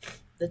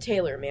the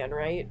Tailor Man,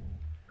 right?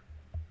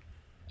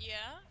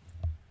 Yeah.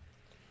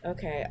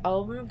 Okay,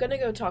 I'm gonna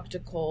go talk to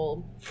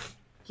Cole.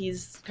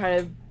 He's kind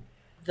of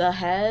the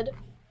head.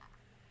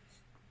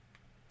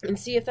 And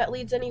see if that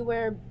leads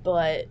anywhere,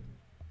 but...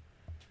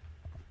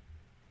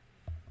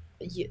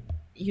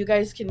 You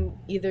guys can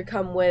either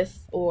come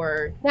with,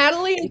 or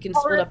Natalie we can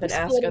split up and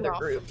ask splitting other off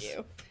from groups.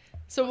 you.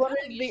 So what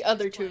are the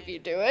other two of you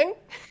doing?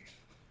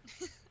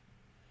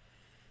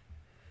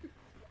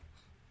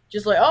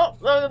 Just like,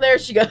 oh, there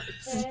she goes.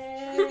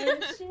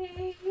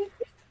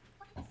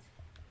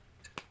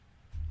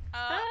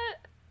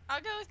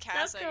 I'll go with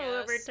Cass, Let's I go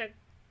over guess. to...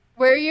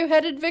 Where are you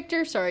headed,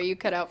 Victor? Sorry, you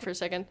cut out for a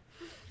second.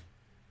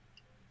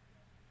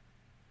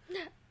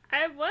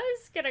 I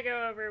was gonna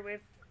go over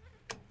with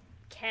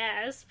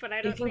Cass, but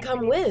I don't can think come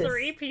we need with.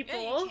 3 people.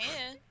 Yeah, you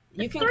can.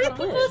 You can 3 come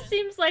people with.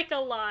 seems like a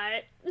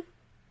lot.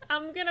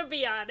 I'm gonna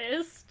be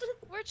honest.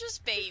 We're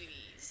just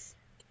babies.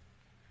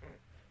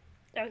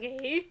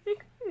 Okay.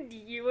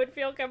 You would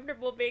feel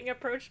comfortable being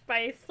approached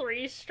by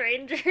 3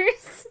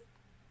 strangers?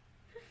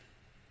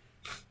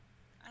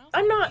 I don't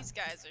I'm think not- these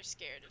guys are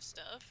scared of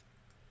stuff.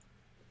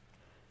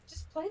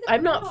 Just play the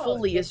I'm not crowd,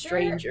 fully a Victor.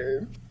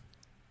 stranger.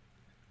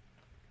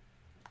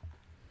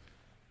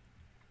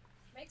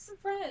 Make some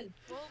friends.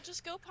 We'll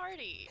just go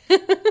party.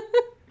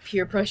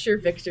 Peer pressure,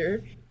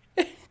 Victor.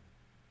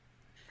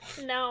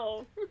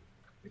 No.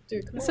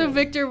 Victor, come So on.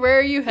 Victor, where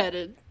are you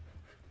headed?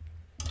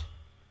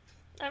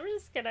 I'm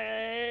just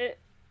gonna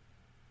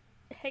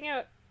hang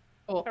out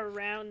Oh.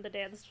 around the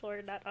dance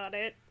floor, not on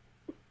it.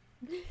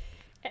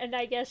 And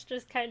I guess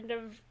just kind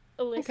of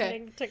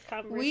listening to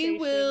conversations. We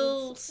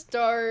will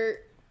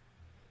start,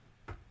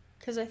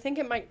 because I think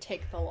it might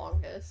take the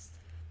longest,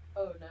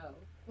 Oh no.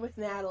 with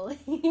Natalie.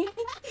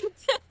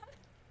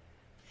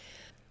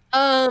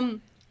 Are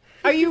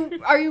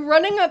you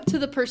running up to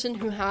the person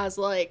who has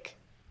like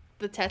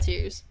the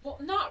tattoos? Well,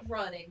 not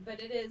running, but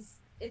it's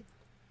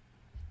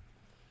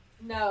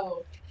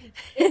no.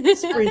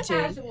 Sprinting. A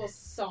casual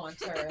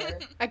saunter.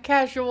 A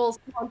casual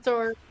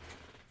saunter.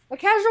 A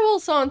casual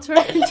saunter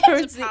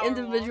towards the Power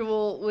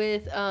individual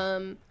with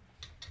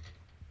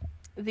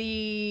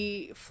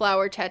the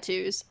flower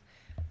tattoos.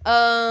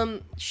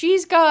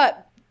 She's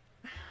got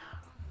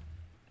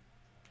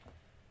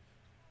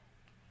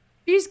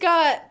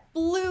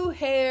blue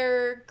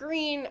hair,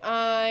 green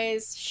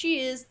eyes.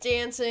 She is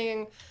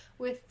dancing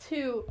with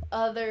 2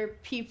 other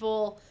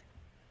people.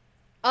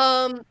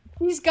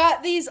 She's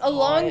got these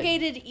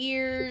elongated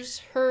ears.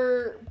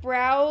 Her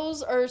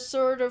brows are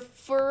sort of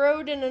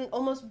furrowed in an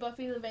almost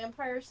Buffy the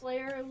Vampire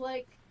Slayer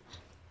like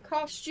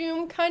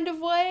costume kind of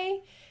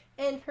way,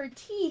 and her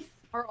teeth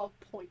are all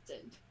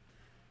pointed.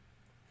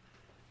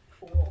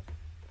 Cool.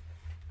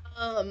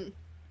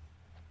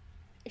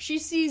 She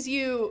sees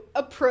you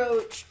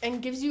approach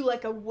and gives you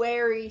like a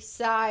wary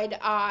side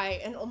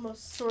eye and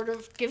almost sort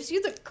of gives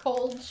you the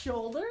cold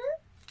shoulder.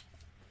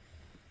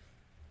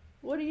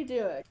 What are you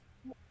doing?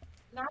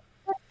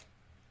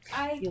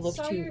 I You look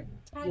saw too- your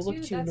tattoo. you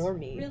look too That's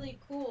normie. really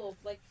cool.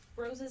 Like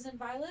roses and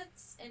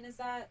violets. And is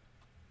that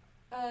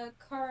a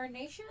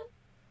carnation?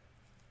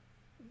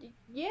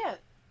 Yeah.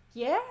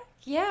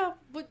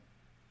 But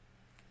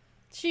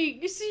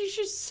she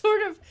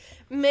sort of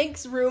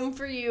makes room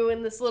for you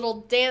in this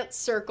little dance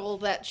circle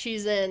that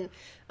she's in,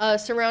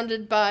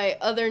 surrounded by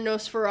other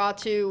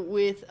Nosferatu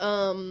with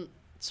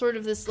sort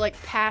of this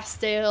like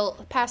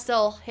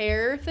pastel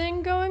hair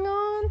thing going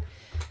on.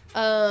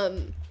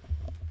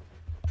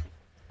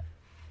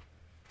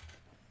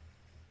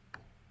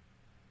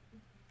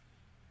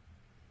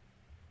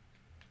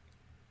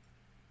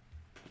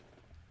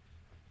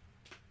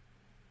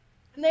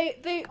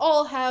 And they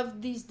all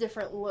have these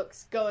different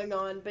looks going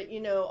on, but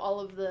all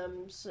of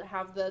them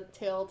have the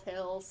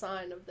telltale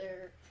sign of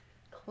their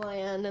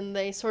clan, and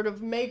they sort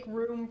of make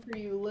room for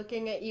you,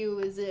 looking at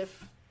you as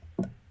if...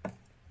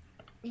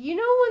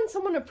 when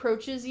someone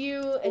approaches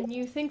you and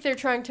you think they're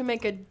trying to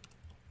make a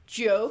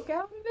joke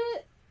out of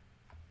it?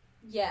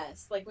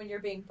 Yes, like when you're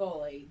being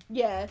bullied.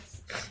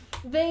 Yes.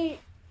 They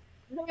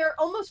are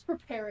almost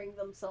preparing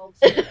themselves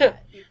for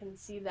that. You can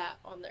see that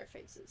on their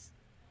faces.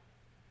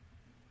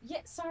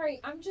 Yeah,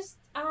 sorry. I'm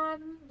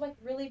like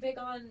really big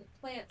on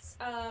plants.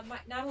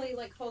 Natalie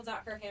like holds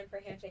out her hand for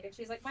a handshake, and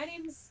she's like, "My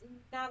name's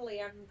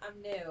Natalie.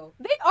 I'm new."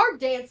 They are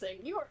dancing.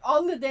 You are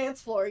on the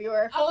dance floor. You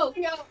are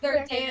holding out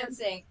They're their hands.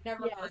 dancing.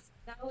 Never Yeah. mind.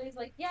 Natalie's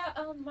like, "Yeah,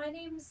 my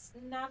name's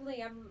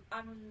Natalie.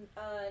 I'm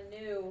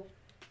new."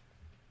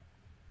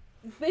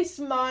 They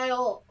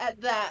smile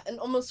at that and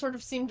almost sort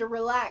of seem to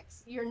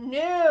relax. You're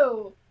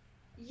new.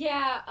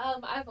 Yeah,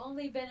 I've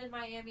only been in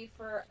Miami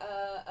for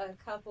a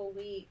couple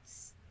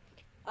weeks.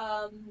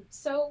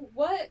 So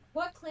what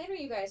clan are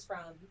you guys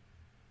from?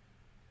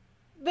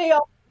 They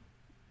all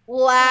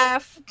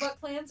laugh. What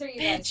clans are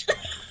you guys?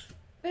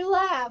 They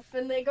laugh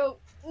and they go,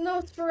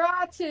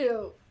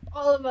 Nosferatu.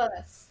 All of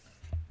us.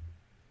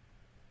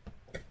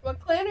 What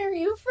clan are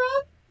you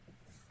from?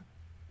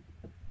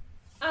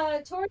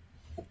 Tori,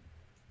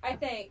 I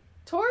think.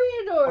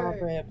 Toreador.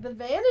 Oh, rip. The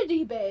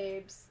Vanity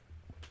Babes.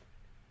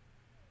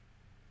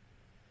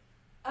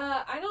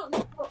 I don't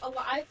know a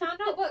lot. I found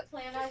out what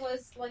clan I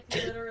was like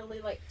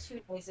literally like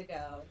 2 days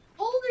ago.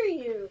 How old are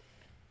you?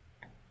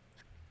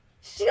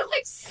 She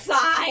like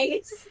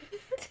sighs.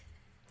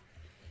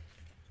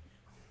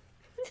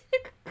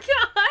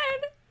 God!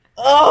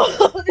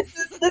 Oh,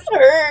 this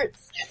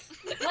hurts.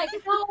 Like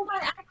no, my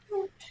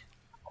actual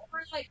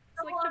like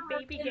It's like the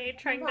baby gay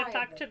trying to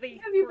talk to the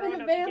Have you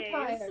been a grown-up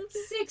vampire?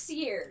 gays. 6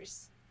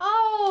 years.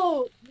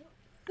 Oh,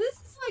 this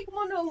is like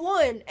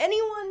 101.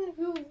 Anyone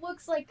who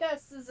looks like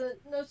us is a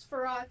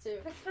Nosferatu.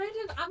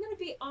 I'm gonna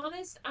be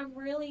honest, I'm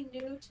really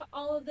new to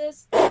all of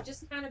this. I've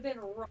just kind of been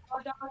raw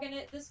dogging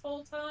it this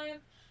whole time.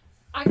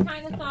 I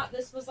kind of thought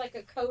this was like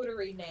a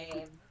coterie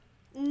name.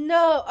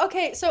 No.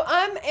 Okay, so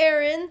I'm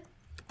Aaron.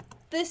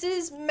 This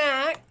is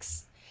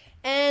Max.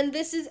 And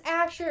this is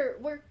Asher.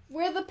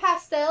 We're the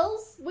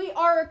Pastels. We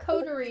are a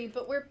coterie,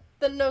 but we're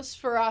the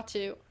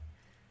Nosferatu.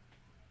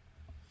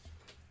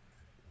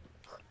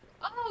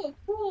 Oh,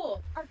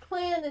 cool. Our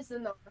clan is the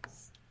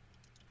Nos.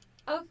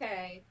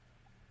 Okay.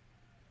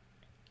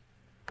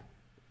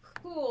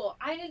 Cool.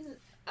 I didn't.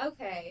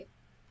 Okay.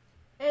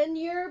 And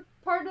you're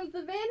part of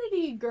the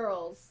Vanity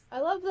Girls. I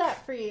love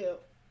that for you.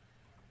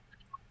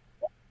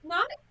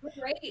 Not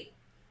great.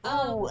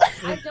 Oh.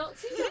 I don't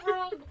seem to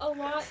have a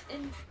lot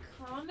in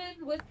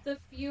common with the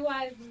few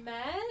I've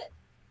met.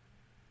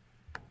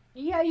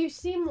 Yeah, you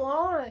seem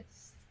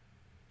lost.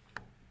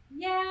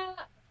 Yeah.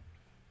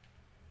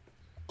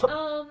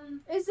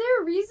 Is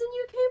there a reason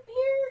you came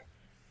here?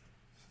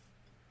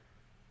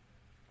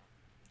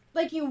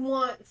 Like you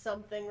want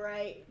something,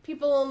 right?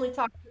 People only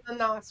talk to the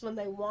Nos when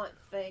they want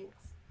things.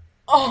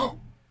 Oh.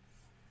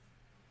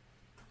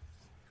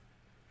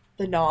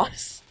 The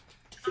nos.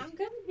 I'm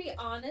gonna be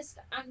honest,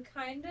 I'm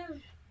kind of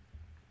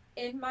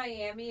in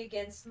Miami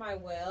against my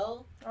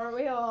will. Aren't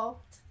we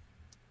all?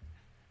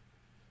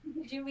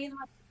 Did you mean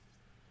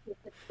like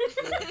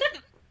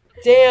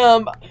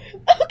Damn.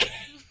 Okay.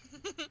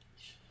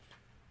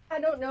 I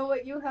don't know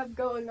what you have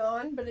going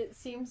on, but it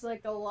seems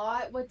like a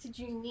lot. What did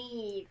you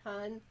need,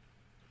 hun?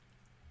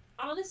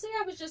 honestly,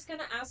 I was just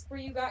gonna ask where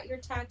you got your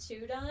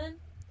tattoo done.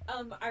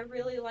 I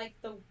really like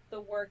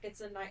the work. It's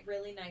a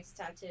really nice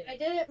tattoo. I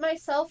did it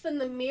myself in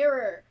the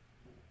mirror.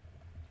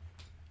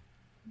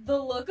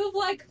 The look of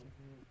like,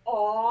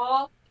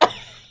 aw,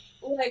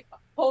 like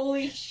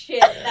holy shit,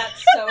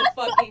 that's so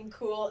fucking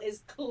cool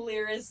is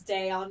clear as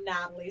day on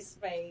Natalie's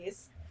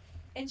face.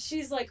 And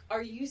she's like,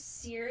 are you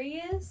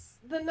serious?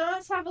 The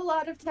Knots have a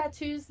lot of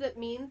tattoos that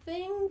mean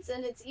things,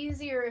 and it's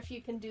easier if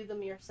you can do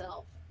them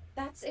yourself.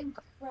 That's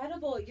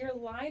incredible. Your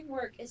line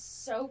work is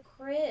so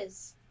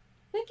crisp.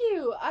 Thank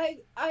you. I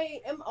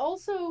am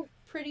also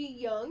pretty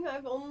young.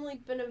 I've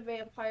only been a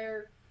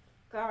vampire,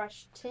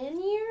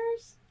 10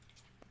 years?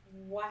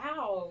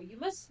 Wow, you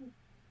must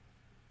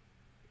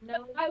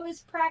know. I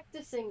was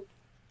practicing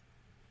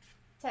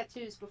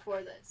tattoos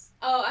before this.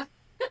 Oh,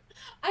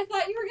 I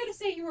thought you were gonna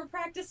say you were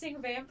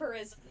practicing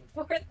vampirism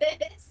for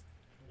this.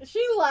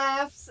 She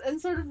laughs and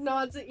sort of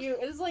nods at you.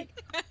 It's like,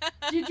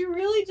 did you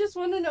really just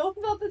want to know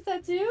about the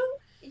tattoo?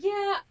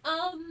 Yeah,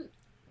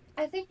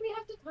 I think we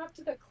have to talk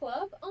to the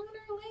club owner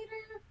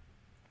later.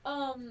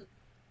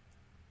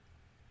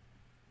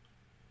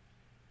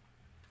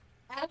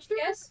 I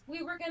guess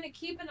we were gonna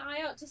keep an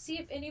eye out to see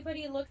if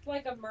anybody looked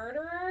like a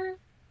murderer.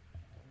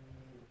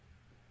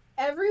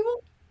 Everyone?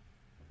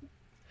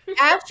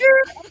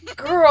 Asher?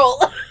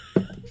 Girl.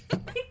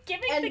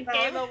 Giving the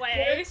game Their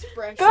away.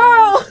 expressions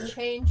Girl!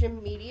 change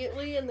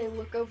immediately, and they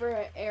look over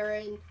at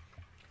Erin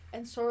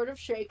and sort of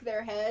shake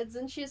their heads,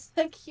 and she's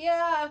like,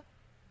 yeah.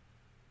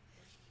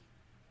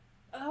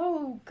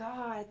 Oh,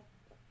 God.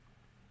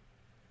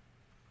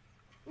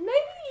 Maybe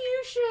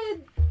you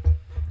should...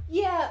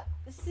 Yeah,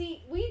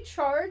 see, we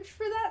charge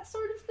for that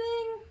sort of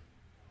thing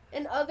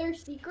and other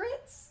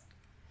secrets.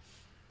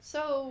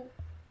 So,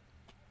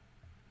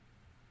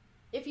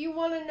 if you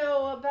want to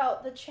know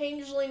about the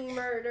Changeling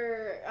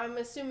murder, I'm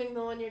assuming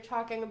the one you're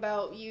talking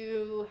about,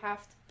 you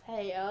have to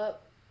pay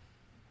up.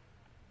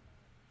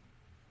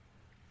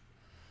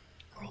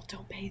 Girl,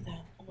 don't pay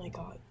them. Oh my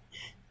god.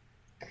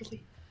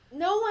 Girly.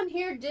 No one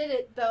here did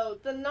it, though.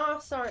 The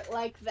Nos aren't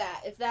like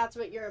that, if that's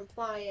what you're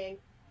implying.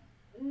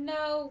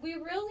 No, we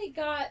really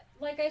got,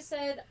 like I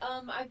said,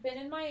 I've been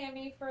in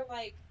Miami for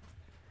like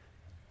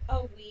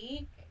a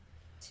week,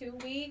 2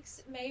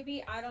 weeks,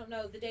 maybe. I don't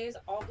know. The days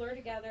all blur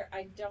together.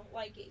 I don't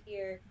like it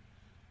here.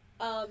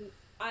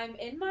 I'm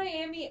in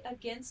Miami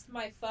against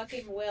my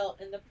fucking will,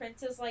 and the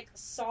prince is like,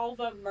 solve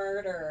a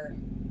murder,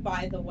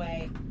 by the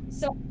way.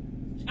 So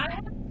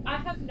I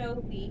have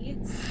no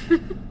leads.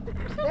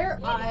 Their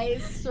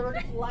eyes sort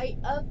of light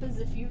up as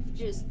if you've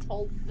just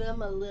told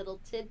them a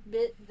little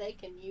tidbit they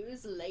can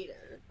use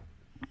later.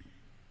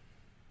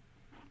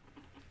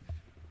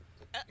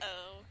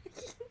 Uh-oh.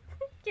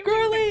 Giving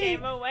Girly! the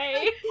game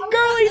away.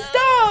 Girly,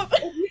 stop!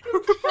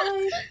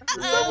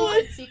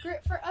 Someone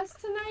secret for us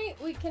tonight,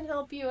 we can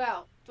help you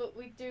out, but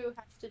we do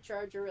have to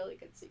charge a really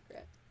good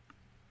secret.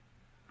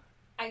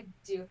 I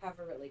do have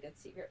a really good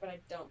secret, but I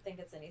don't think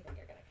it's anything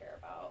you're gonna care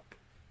about.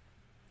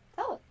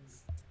 Tell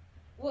us.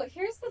 Well,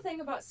 here's the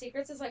thing about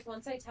secrets is, like,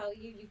 once I tell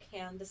you, you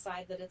can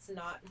decide that it's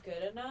not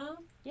good enough.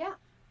 Yeah.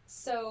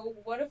 So,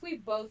 what if we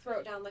both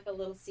wrote down, like, a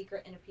little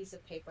secret in a piece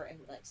of paper and,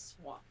 like,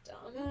 swapped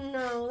them?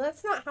 No,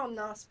 that's not how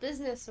Nos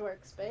business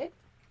works, babe.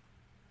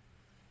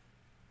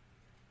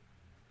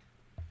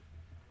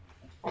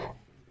 Tell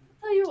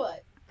you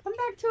what, come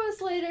back to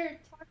us later,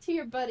 talk to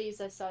your buddies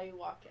I saw you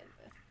walk in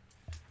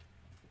with.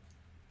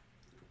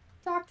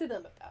 Talk to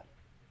them about it.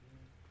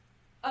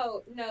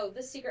 Oh, no,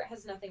 this secret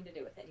has nothing to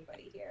do with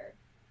anybody here.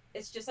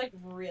 It's just, like,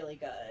 really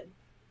good.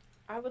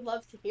 I would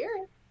love to hear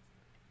it.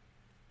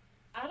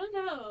 I don't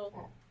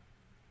know.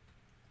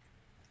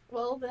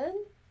 Well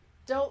then,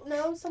 don't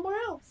know somewhere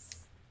else.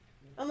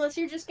 Unless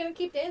you're just gonna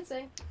keep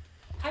dancing.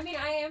 I mean,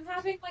 I am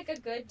having, like, a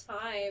good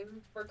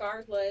time,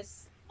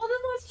 regardless. Well then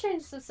let's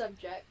change the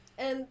subject.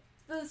 And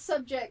the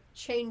subject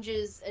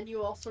changes and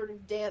you all sort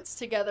of dance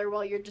together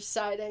while you're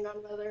deciding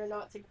on whether or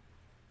not to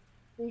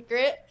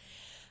secret.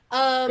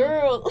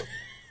 Girl.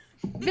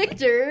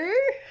 Viktor,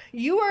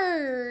 you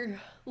are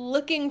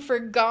looking for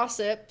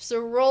gossip, so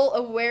roll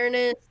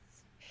awareness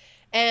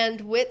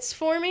and wits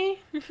for me.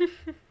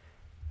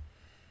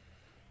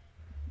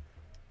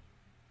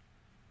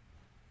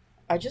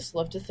 I just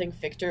love to think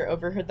Viktor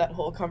overheard that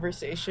whole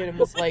conversation and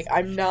was like,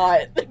 I'm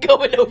not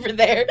going over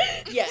there.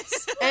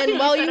 Yes. And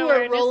while you were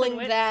Awareness rolling and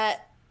wits.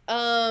 that,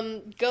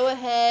 go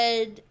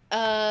ahead,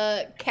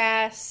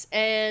 Cass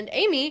and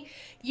Amy,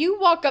 you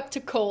walk up to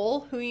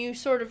Cole, who you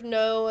sort of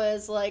know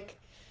as, like,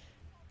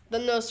 the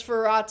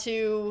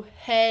Nosferatu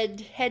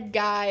head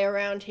guy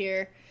around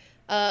here.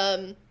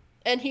 And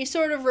he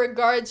sort of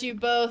regards you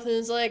both and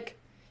is like,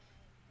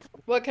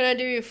 what can I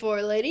do you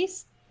for,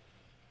 ladies?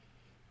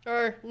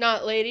 Or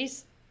not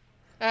ladies.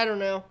 I don't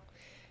know.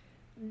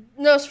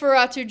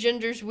 Nosferatu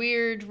gender's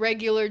weird,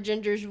 regular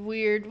gender's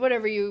weird,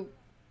 whatever you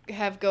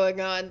have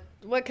going on.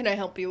 What can I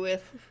help you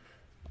with?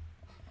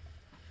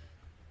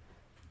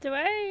 Do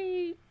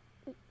I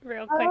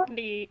real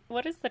quickly?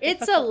 What is the?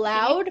 It's a difficulty,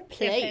 loud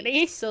if any?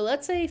 place, so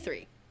let's say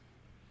 3.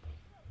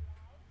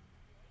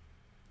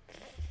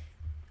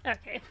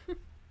 Okay.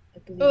 I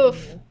believe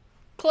Oof. in you.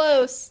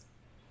 Close.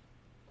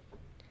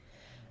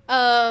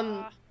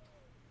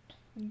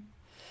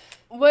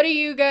 What do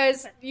you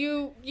guys...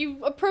 You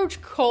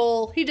approach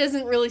Cole. He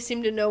doesn't really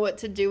seem to know what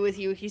to do with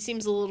you. He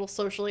seems a little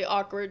socially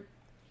awkward.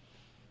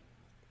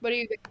 What do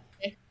you guys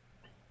say?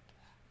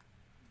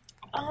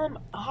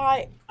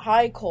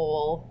 Hi,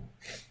 Cole.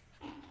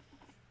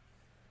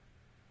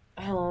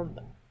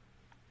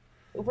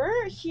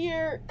 We're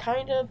here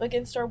kind of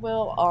against our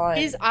will on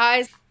His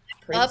eyes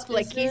Prince up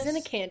like he's in a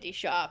business. candy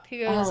shop.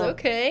 He goes,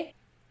 okay.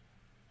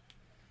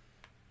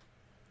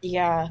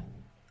 Yeah.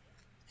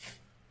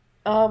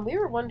 We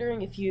were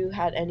wondering if you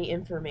had any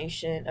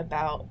information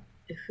about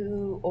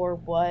who or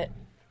what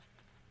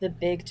the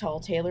Big Tall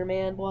Tailor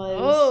Man was.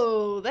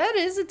 Oh, that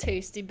is a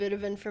tasty bit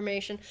of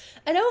information.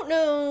 I don't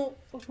know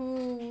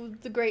who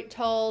the Great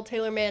Tall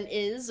Tailor Man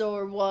is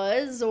or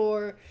was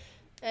or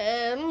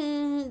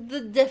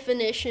the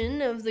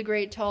definition of the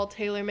Great Tall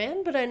Tailor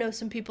Man, but I know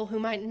some people who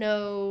might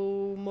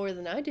know more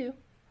than I do.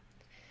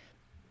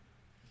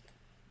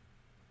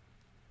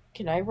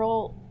 Can I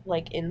roll,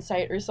 like,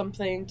 insight or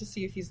something to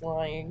see if he's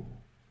lying?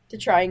 To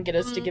try and get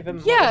us to give him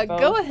more Yeah, info?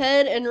 go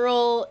ahead and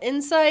roll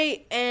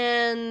insight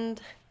and...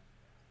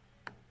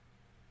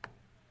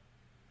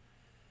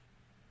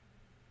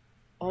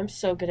 Oh, I'm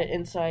so good at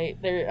insight.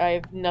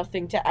 I have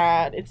nothing to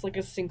add. It's like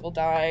a single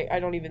die. I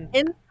don't even...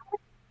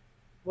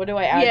 What do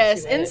I add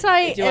Yes, to it?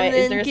 insight, Is and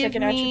there then a give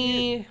second attribute?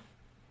 me...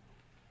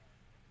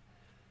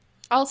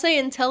 I'll say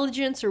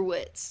intelligence or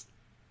wits.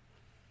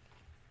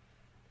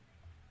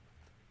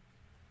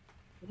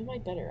 What am I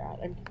better at?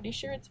 I'm pretty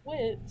sure it's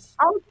wits.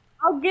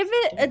 I'll give it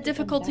Don't a think I'm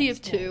difficulty that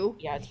of smart. 2.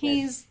 Yeah, it's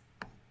wits.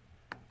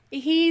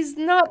 He's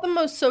not the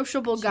most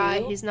sociable guy.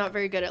 2? He's not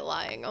very good at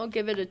lying. I'll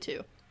give it a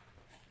 2.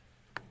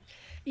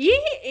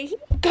 He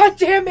God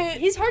damn it!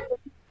 he's hard.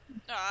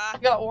 I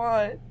got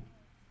one.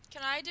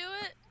 Can I do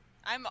it?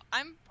 I'm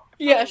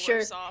Yeah, probably sure.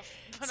 worse off,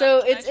 but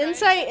So can I it's try?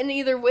 insight and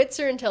either wits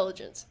or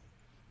intelligence.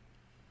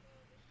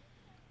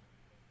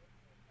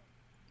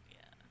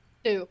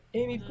 2.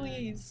 Amy,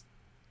 please.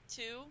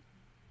 2.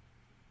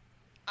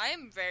 I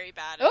am very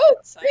bad at Oh,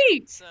 insight,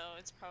 3. so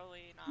it's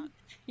probably not.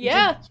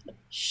 Yeah.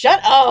 Shut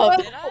up!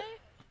 Did I?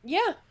 Yeah,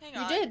 Hang you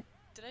on. did.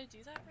 Did I do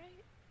that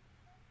right?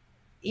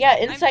 Yeah,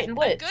 insight and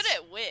wits. I'm good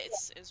at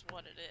wits, is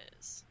what it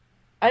is.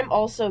 I'm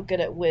also good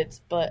at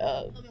wits, but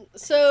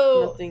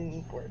So,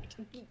 nothing worked.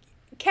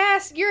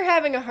 Cass, you're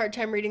having a hard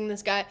time reading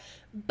this guy,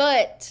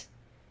 but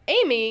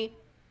Amy,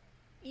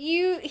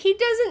 he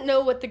doesn't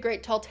know what the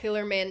Great Tall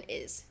Tailor Man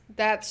is.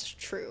 That's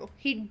true.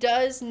 He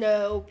does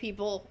know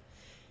people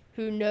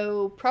who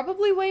know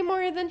probably way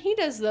more than he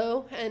does,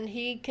 though, and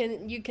you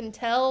can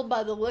tell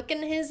by the look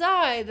in his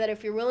eye that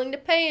if you're willing to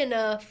pay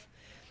enough,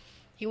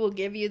 he will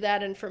give you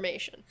that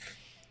information.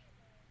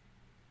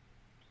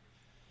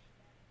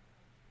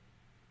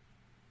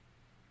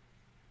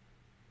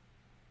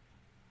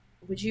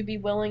 Would you be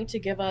willing to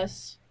give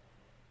us,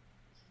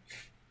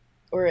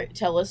 or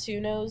tell us who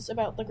knows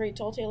about the Great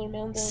Tall Tailor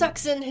Man, then?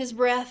 Sucks in his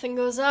breath and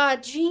goes,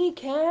 gee,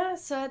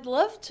 Cass, I'd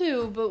love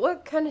to, but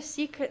what kind of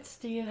secrets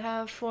do you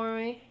have for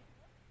me?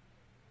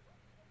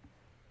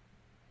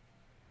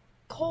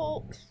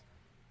 Cole.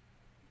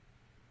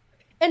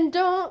 And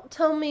don't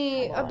tell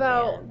me Come on,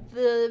 about man.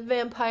 the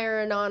Vampire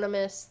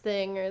Anonymous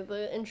thing or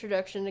the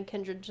Introduction to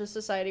Kindred to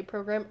Society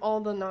program. All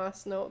the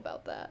Nos know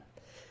about that.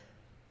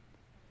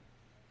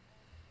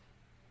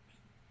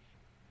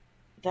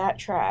 That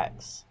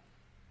tracks.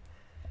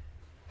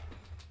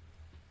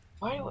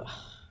 Why do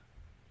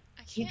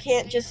You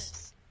can't say just-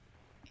 this.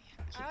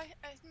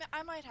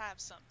 I might have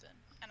something,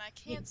 and I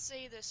can't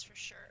say this for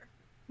sure.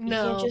 You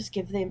No. can't just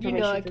give the information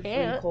know I for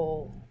can't. free,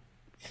 Cole.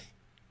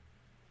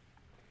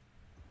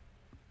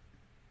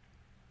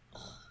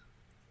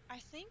 I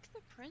think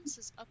the prince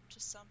is up to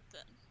something.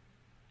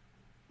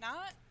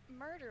 Not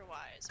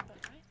murder-wise, but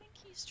I think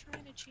he's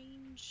trying to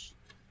change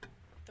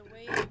the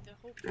way the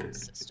whole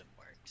prince system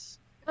works.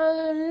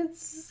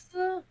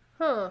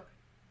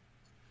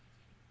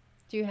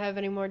 Do you have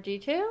any more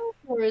detail?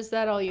 Or is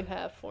that all you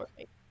have for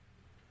me?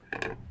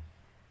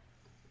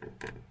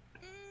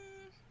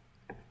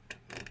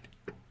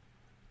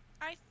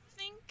 I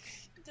think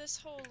this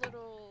whole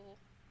little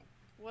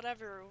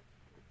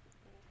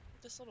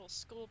this little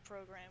school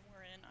program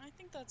we're in, I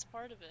think that's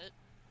part of it.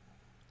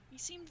 He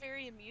seemed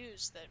very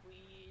amused that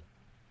we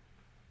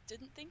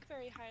didn't think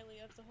very highly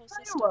of the whole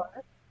system.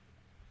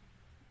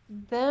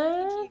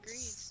 he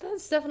agrees.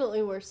 That's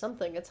definitely worth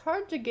something. It's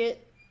hard to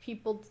get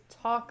people to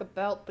talk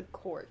about the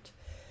court.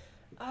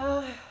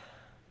 Oh,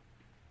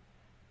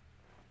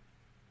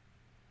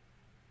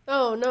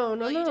 no,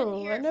 Well, you didn't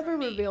hear I it never from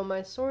me. reveal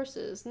my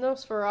sources.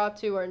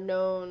 Nosferatu are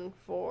known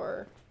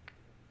for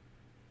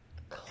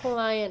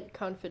client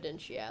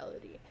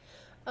confidentiality.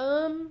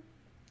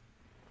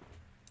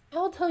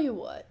 I'll tell you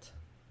what.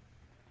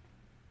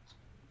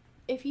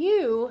 If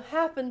you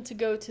happen to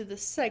go to the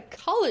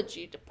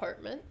psychology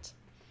department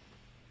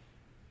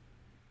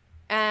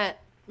at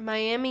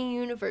Miami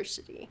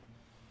University,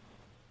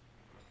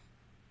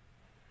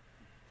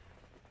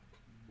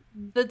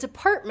 the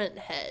department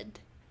head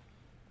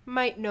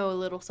might know a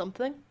little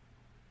something.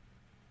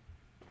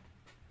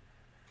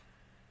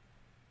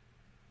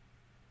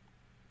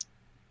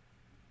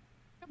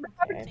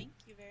 Okay. Thank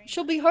you very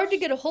She'll much. be hard to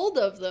get a hold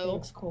of, though,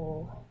 Thanks,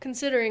 Cole.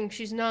 considering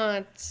she's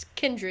not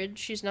kindred,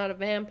 she's not a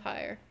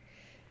vampire.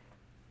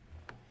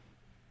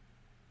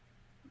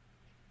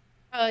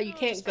 You Oh,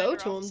 can't just go find her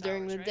to them office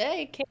during hours, the right?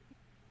 day. Can't...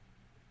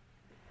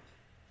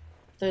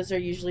 Those are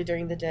usually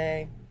during the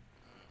day.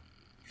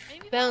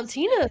 Maybe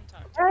Valentina, can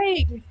talk to her.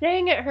 right, you're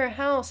staying at her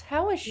house.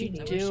 How is she Is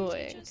that where she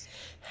doing? teaches?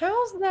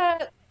 How's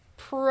that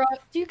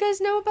do you guys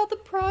know about the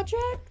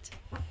project?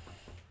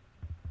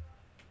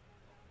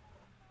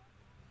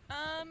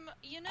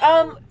 You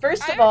know,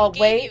 First I of all, already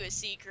gave wait. you a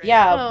secret.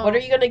 Yeah, Oh, what are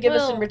you gonna give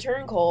us in well,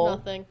 return, Cole?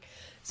 Nothing.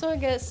 So I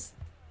guess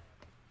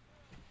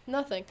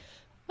nothing.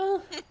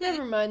 Well,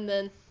 never mind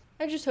then.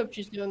 I just hope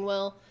she's doing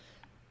well.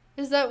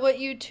 Is that what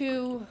you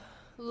two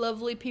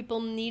lovely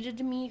people needed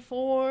me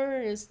for?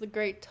 Is the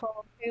Great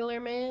Tall Tailor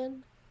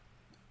Man?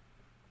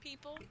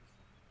 People.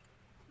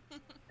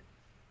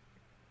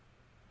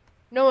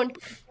 No one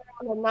can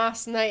put on a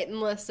nice night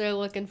unless they're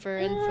looking for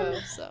info,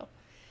 so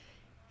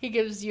he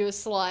gives you a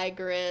sly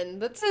grin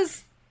that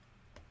says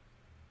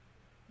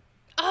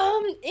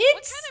What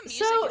it's kind of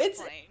music so is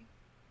it's playing?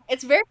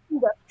 it's very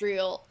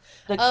industrial.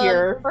 The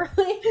Cure.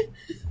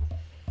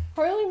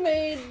 Harley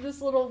made this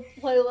little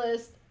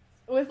playlist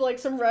with like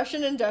some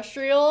Russian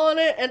industrial on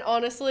it, and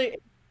honestly,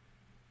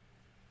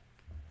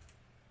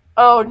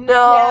 Oh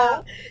no!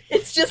 Yeah.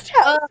 It's just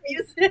house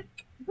music.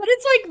 but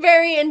it's like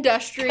very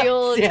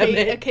industrial. God damn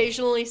it.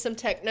 Occasionally some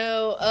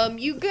techno.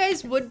 You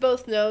guys would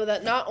both know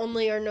that not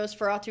only are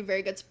Nosferatu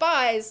very good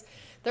spies,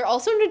 they're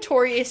also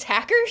notorious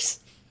hackers.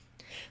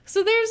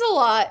 So there's a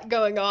lot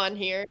going on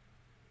here.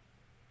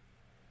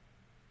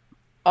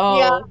 Oh,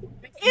 Yeah.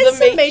 It's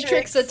The some Matrix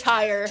Matrix.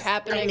 attire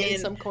happening bring in in.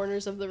 some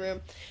corners of the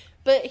room.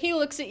 But he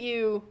looks at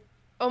you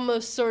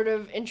almost sort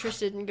of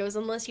interested and goes,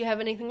 unless you have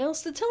anything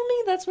else to tell me,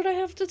 that's what I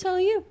have to tell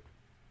you.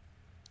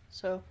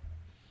 So.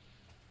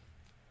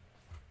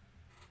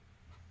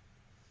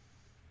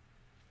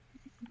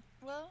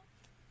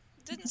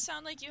 Didn't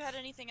sound like you had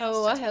anything else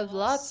Oh, to I tell have us.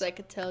 lots I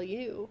could tell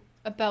you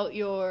about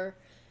your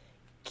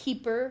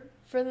keeper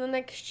for the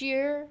next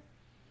year,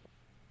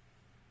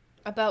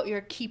 about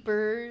your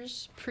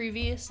keepers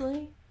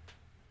previously.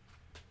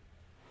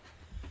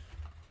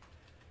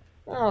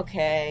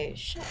 Okay.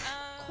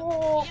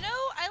 Cole. You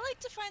know, I like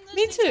to find those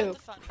Me things too. out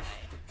the fun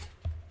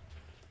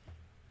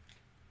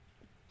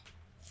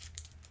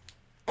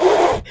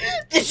way.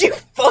 Did you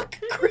fuck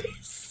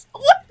Chris?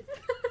 What?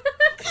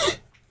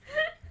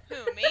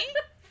 Who, me?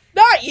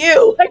 Not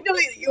you. I know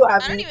that you I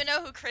don't haven't. even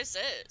know who Chris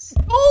is.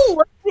 Oh,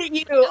 look at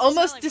you, sound almost like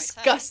my type.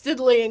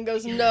 disgustedly, and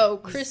goes, "No,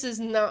 Chris is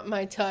not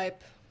my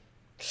type."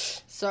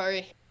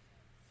 Sorry.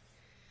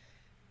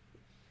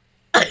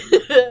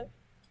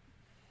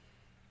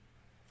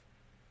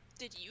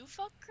 Did you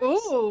fuck Chris?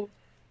 Ooh.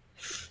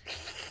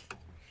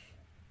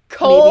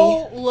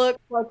 Cole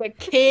looked like a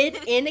kid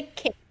in a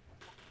cake.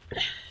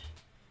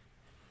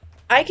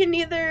 I can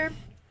neither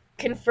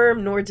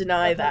confirm nor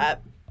deny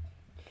that.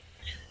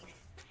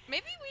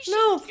 Maybe we should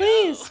No, go.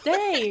 please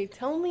stay.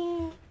 Tell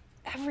me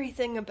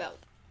everything about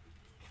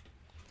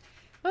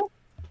them.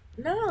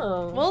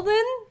 No. Well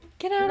then,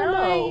 get out of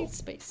my No.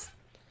 space.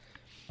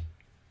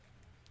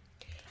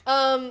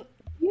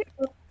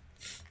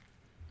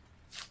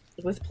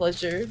 With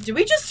pleasure. Do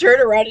we just turn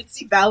around and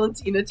see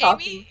Valentina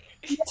talking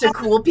Maybe to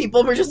cool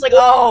people? We're just like,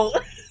 oh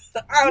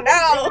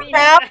no.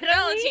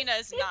 Valentina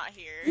is not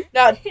here.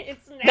 Not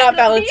It's not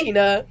Natalie.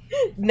 Valentina.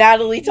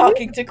 Natalie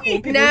talking to cool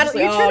people. Just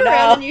Natalie, like, you turn oh,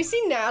 around no. and you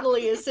see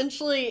Natalie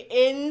essentially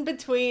in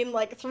between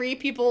like three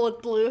people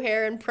with blue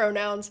hair and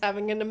pronouns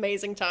having an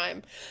amazing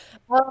time.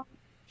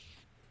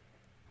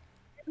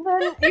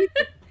 And then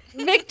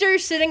Viktor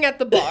sitting at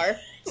the bar.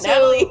 So,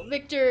 Natalie.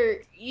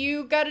 Viktor,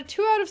 you got a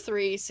 2 out of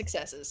 3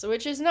 successes,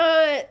 which is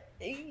not.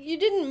 You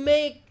didn't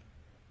make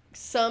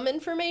some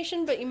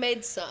information, but you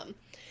made some.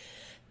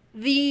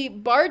 The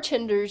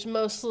bartenders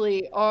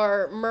mostly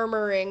are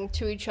murmuring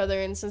to each other,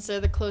 and since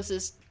they're the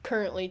closest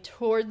currently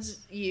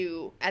towards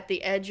you at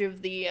the edge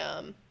of the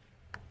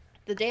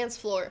dance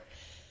floor,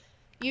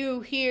 you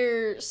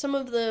hear some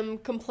of them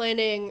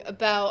complaining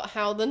about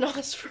how the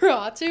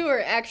Nosferatu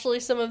are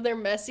actually some of their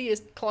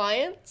messiest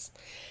clients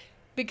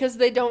because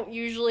they don't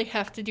usually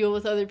have to deal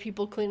with other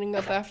people cleaning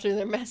up after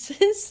their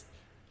messes.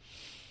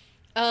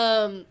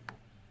 And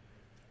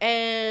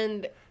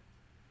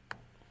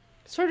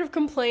sort of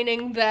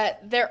complaining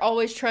that they're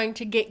always trying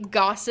to get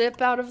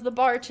gossip out of the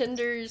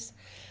bartenders,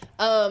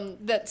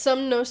 that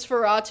some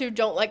Nosferatu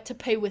don't like to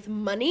pay with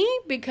money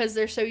because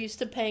they're so used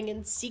to paying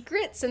in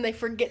secrets and they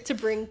forget to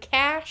bring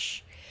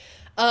cash.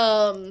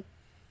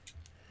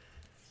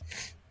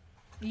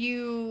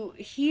 You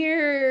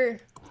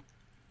hear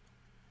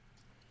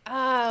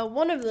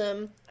one of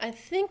them, I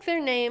think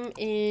their name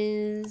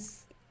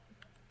is...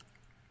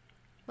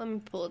 Let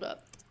me pull it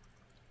up.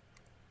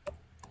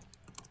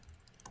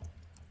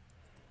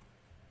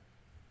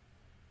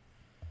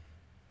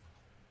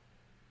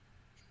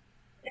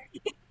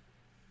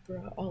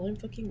 Bro, all I'm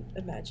fucking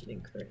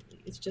imagining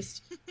currently is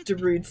just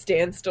Darude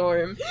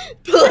Sandstorm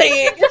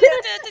playing.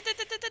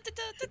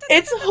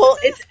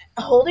 It's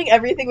holding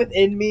everything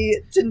within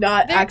me to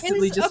not There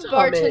accidentally is just a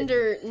hum it.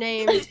 bartender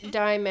named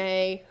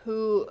Daime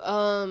who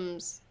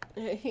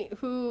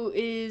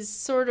is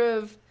sort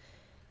of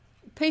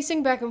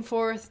pacing back and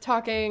forth,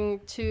 talking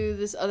to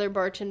this other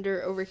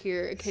bartender over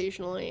here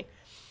occasionally.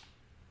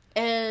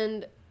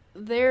 And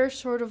they're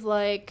sort of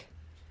like,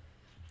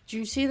 "Do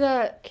you see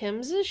that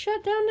Kim's is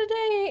shut down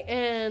today?"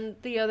 And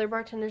the other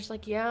bartender's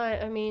like, "Yeah,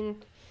 I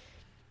mean,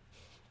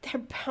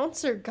 their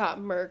bouncer got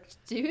murked,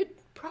 dude.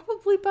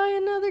 Probably by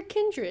another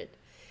kindred.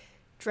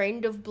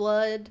 Drained of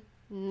blood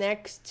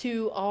next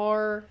to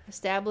our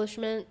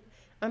establishment.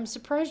 I'm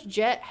surprised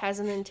Jet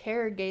hasn't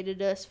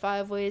interrogated us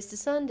 5 ways to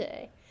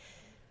Sunday."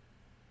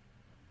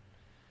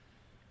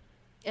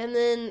 And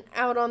then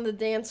out on the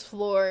dance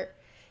floor,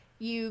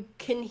 you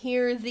can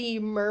hear the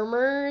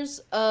murmurs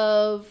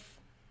of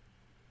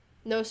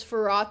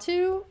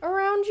Nosferatu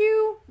around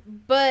you,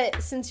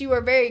 but since you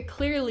are very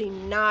clearly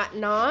not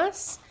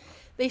Nos,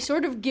 they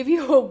sort of give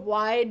you a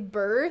wide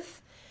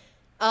berth,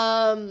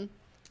 and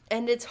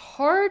it's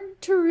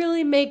hard to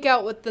really make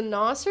out what the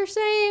Nos are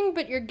saying,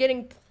 but you're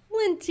getting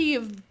plenty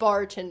of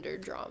bartender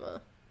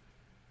drama.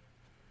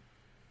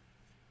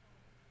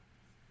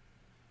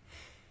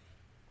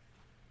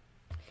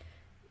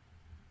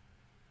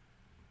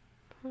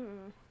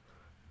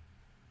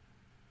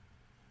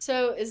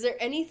 So, is there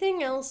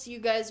anything else you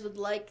guys would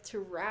like to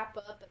wrap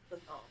up at the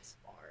Nos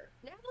bar?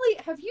 Natalie,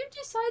 have you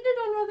decided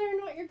on whether or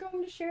not you're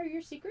going to share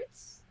your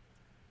secrets?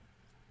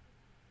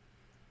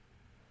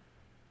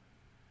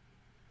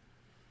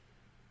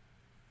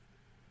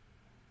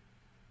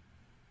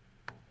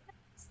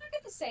 It's not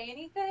good to say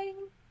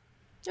anything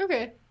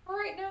Okay. for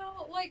right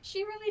now. Like,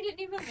 she really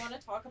didn't even want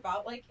to talk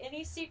about, like,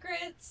 any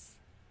secrets.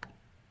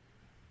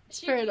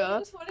 She Fair really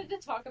enough. just wanted to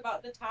talk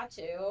about the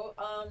tattoo.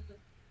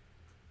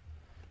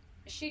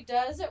 She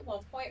does at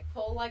one point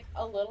pull, like,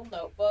 a little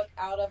notebook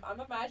out of... I'm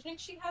imagining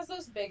she has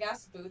those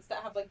big-ass boots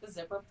that have, like, the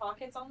zipper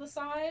pockets on the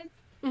side.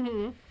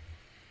 Mm-hmm.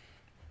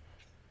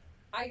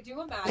 I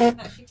do imagine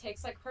that she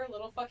takes, like, her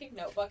little fucking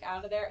notebook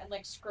out of there and,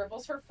 like,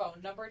 scribbles her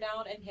phone number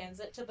down and hands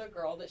it to the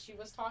girl that she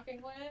was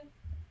talking with.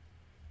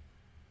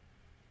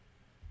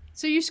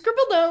 So you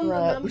scribble down the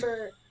Right.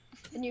 number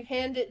and you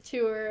hand it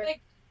to her.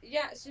 Like,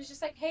 yeah, she's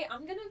just like, hey,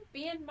 I'm gonna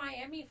be in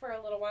Miami for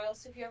a little while,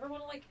 so if you ever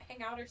want to, like,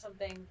 hang out or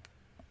something.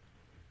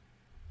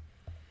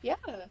 Yeah.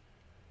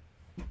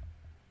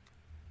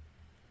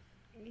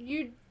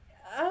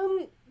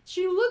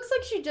 She looks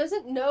like she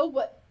doesn't know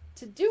what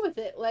to do with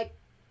it. Like,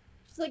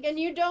 she's like, and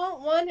you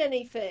don't want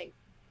anything.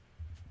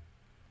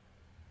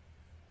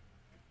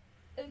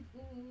 No?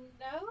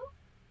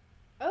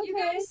 Okay. You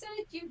guys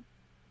said you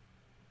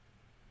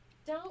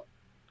don't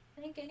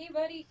think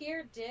anybody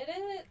here did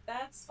it?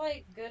 That's,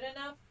 like, good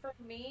enough for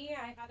me.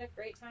 I had a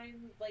great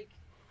time. Like,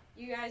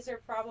 you guys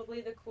are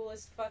probably the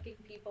coolest fucking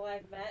people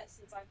I've met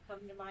since I've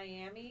come to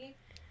Miami.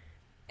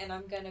 And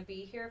I'm gonna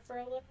be here for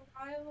a little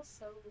while,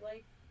 so,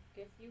 like,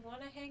 if you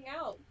want to hang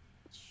out,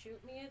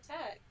 shoot me a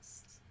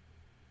text.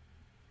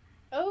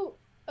 Oh,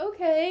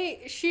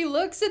 okay. She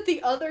looks at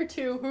the other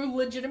two who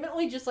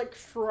legitimately just, like,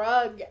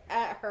 shrug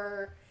at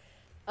her.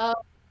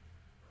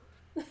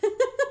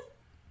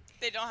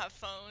 They don't have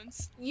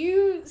phones.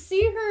 You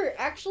see her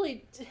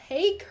actually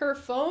take her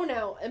phone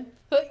out and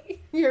put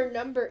your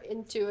number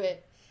into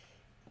it.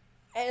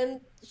 And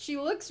she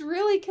looks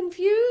really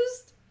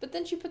confused, but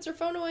then she puts her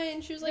phone away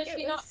and she was like, Did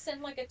she not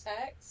send, like, a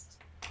text?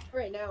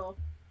 right now.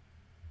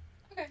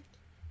 Okay.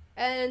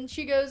 And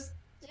she goes,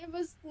 it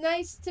was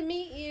nice to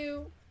meet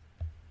you.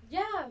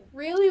 Yeah,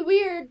 Really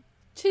weird,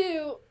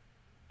 too.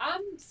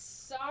 I'm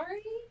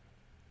sorry.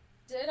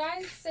 Did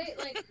I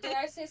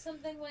say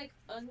something, like,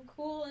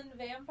 uncool in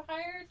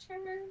vampire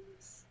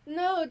terms?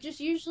 No,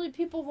 just usually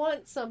people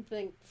want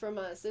something from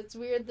us. It's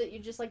weird that you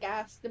just, like,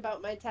 asked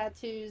about my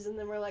tattoos and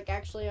then we're like,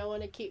 actually, I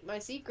want to keep my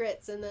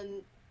secrets, and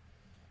then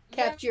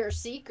kept your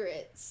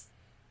secrets.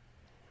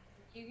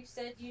 You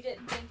said you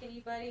didn't think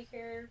anybody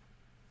here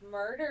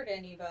murdered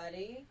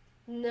anybody.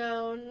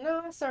 No, none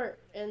of us aren't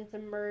into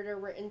murder.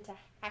 We're into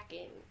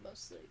hacking,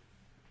 mostly.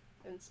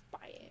 And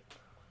spying.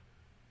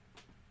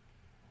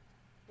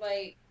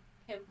 Like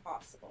Kim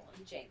Possible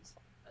and James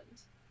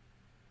Bond.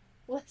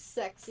 Less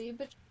sexy,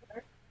 but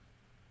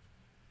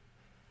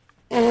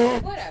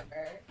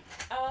Whatever.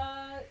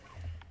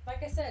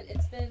 Like I said,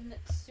 it's been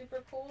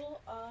super cool.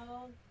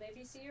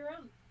 Maybe see you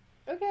around.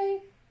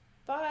 okay.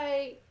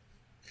 Bye.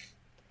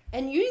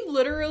 And you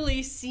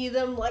literally see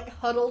them, like,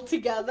 huddle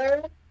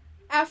together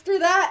after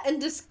that and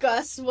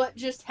discuss what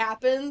just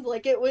happened.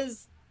 Like, it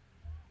was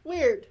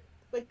weird.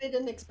 Like, they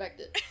didn't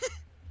expect it.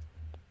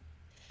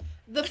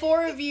 The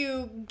four of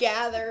you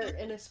gather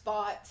in a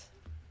spot.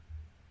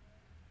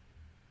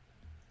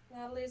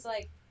 Natalie's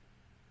like,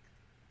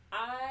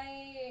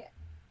 I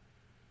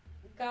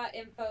got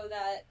info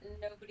that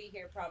nobody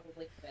here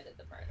probably committed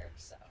the murder,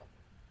 so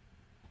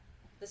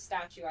the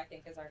statue, I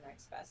think, is our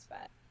next best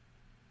bet.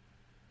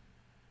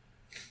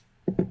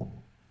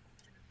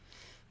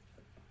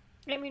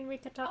 I mean, we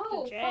could talk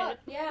Oh, to Jed. fuck,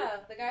 yeah,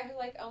 the guy who,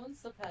 like,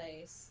 owns the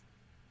place.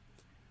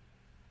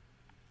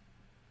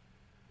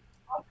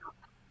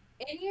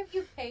 Any of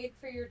you paid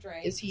for your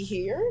drinks? Is he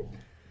here?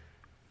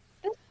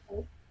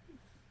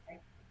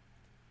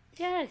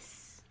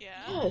 Yes. Yeah.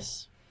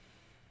 Yes.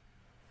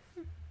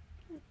 I'm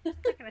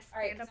not gonna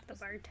Alright, stand up so the I'm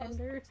supposed to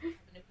bartender. close it,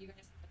 and if you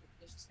guys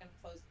it's just gonna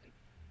close it.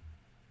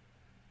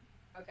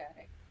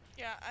 Okay.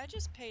 Yeah, I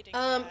just paid in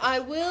I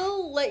cash.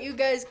 will let you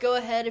guys go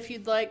ahead if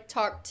you'd like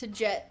talk to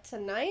Jet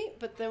tonight,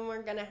 but then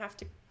we're gonna have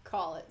to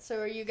call it. So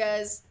are you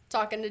guys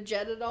talking to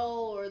Jet at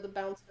all, or the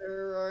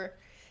bouncer, or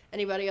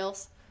anybody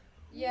else?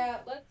 Yeah,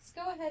 let's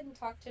go ahead and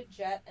talk to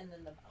Jet and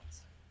then the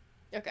bouncer.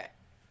 Okay.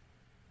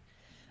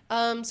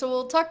 So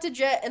we'll talk to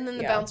Jet and then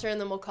the Yeah. bouncer, and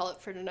then we'll call it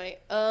for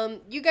tonight.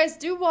 You guys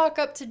do walk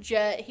up to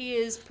Jet. He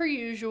is, per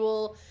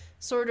usual,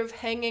 sort of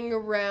hanging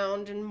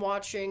around and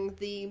watching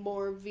the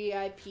more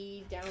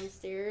VIP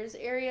downstairs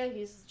area.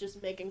 He's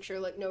just making sure,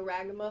 like, no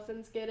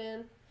ragamuffins get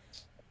in.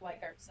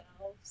 Like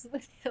ourselves.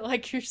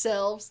 Like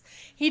yourselves.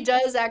 He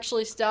does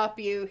actually stop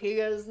you. He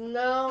goes,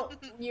 no,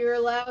 you're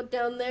allowed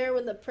down there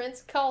when the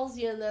prince calls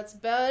you, and that's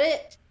about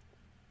it.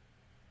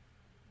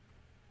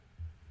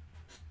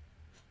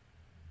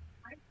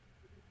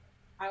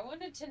 I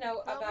wanted to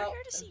know Well, we're about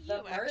here to see the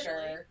you, murder.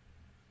 actually.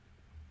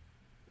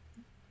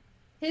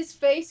 His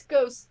face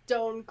goes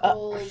stone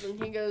cold,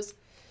 and he goes,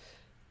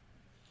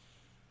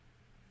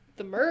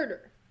 the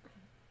murder.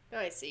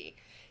 I see.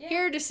 Yeah.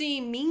 Here to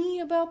see me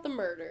about the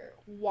murder.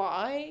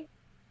 Why?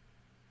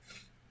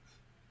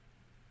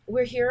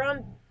 We're here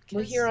on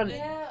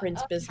Yeah,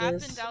 Prince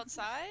business. Happened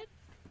outside?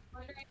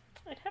 Wondering-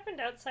 It happened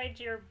outside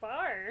your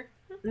bar.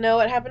 No,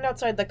 it happened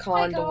outside the My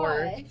Condor.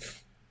 God.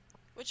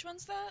 Which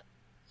one's that?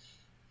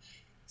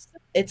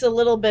 It's a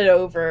little bit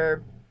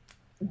over,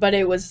 but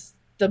it was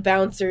the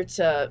bouncer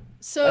to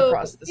So,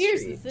 across the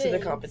here's street the to the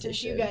thing, competition.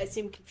 since you guys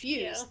seem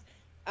confused.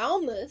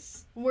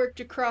 Almas worked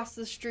across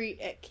the street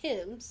at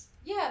Kim's,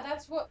 Yeah,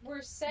 that's what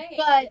we're saying.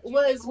 but Did you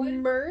was know it?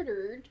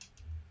 murdered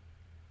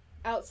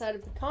outside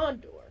of the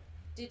Condor.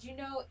 Did you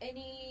know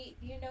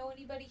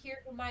anybody here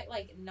who might,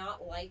 like,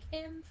 not like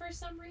him for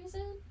some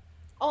reason?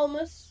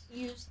 Almas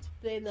used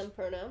they, them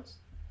pronouns.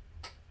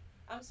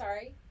 I'm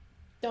sorry.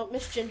 Don't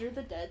misgender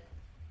the dead.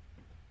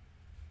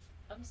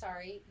 I'm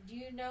sorry. Do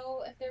you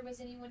know if there was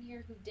anyone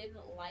here who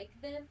didn't like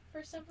them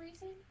for some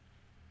reason?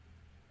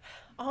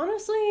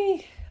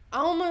 Honestly,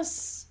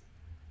 Almas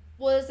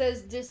was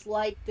as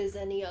disliked as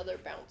any other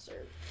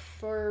bouncer.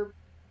 For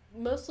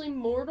mostly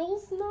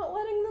mortals not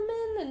letting them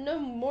in, and no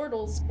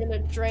mortal's gonna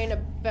drain a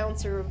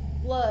bouncer of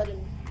blood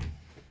and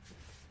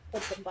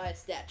put them by a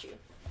statue.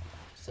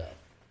 So,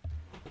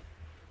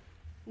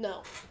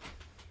 no.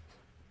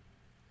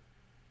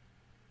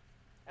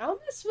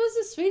 Almas was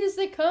as sweet as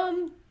they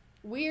come.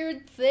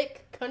 Weird,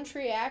 thick,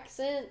 country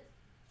accent,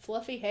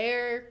 fluffy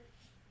hair.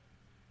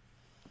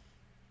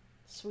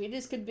 Sweet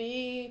as could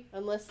be,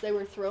 unless they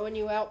were throwing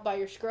you out by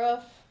your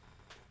scruff.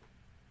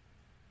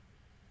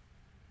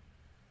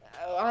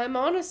 I'm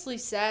honestly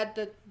sad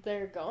that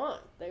they're gone.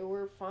 They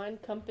were fine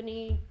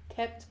company,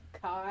 kept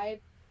Kai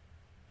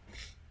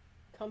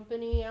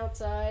company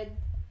outside.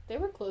 They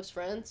were close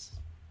friends.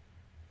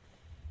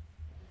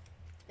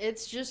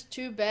 It's just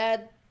too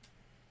bad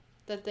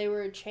that they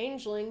were a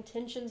changeling.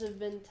 Tensions have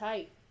been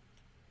tight.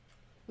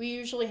 We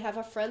usually have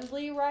a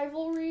friendly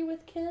rivalry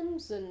with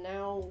Kims, and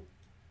now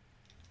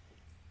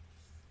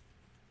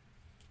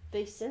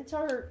they sent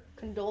our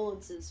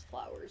condolences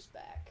flowers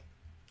back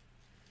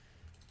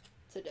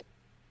today.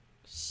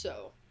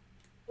 So,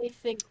 they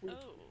think we...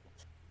 Oh.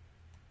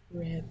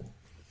 Rip.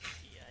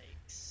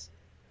 Yikes.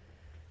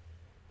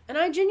 And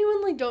I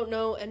genuinely don't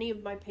know any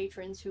of my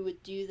patrons who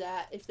would do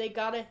that. If they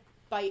got a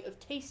bite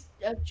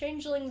of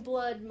changeling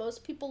blood,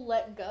 most people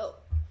let go.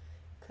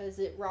 Because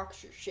it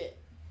rocks your shit.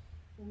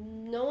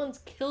 No one's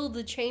killed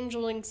a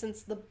changeling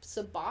since the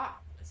sabbat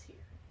was here.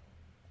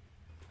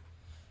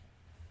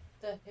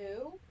 The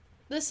who?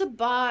 The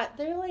sabbat,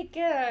 they're like,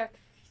 they're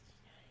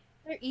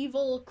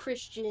evil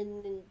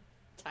Christian and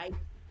type.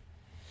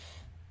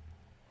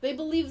 They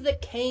believe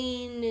that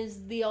Cain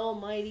is the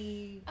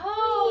almighty.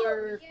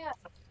 Oh, yeah.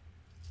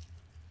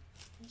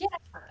 Yeah.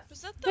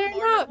 Was that the They're Mormon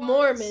not ones?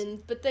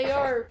 Mormon, but they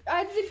are.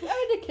 I'd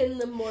akin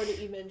them more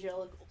to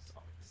evangelicals,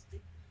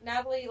 honestly.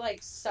 Natalie, like,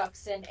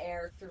 sucks in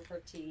air through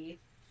her teeth.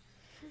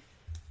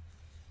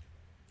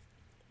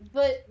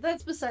 But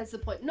that's besides the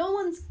point. No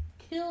one's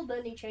killed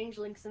any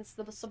changeling since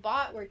the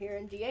sabbat were here,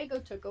 and Diego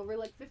took over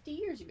like 50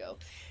 years ago.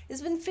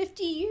 It's been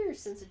 50 years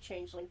since a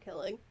changeling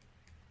killing.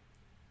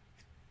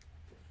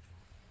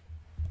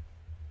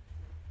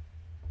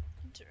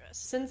 Interesting.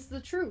 Since the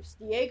truce.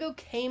 Diego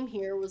came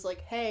here, was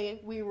like, hey,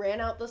 we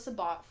ran out the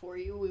sabbat for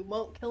you. We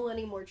won't kill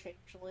any more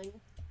changeling.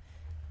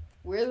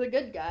 We're the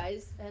good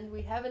guys, and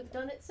we haven't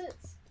done it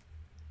since.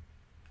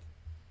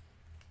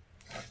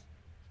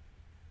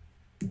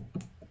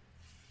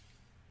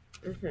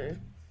 Mm-hmm.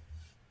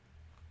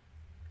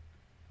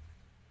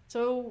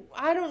 So,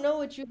 I don't know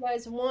what you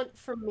guys want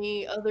from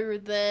me other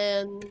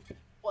than,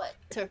 what,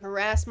 to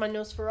harass my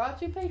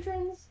Nosferatu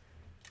patrons?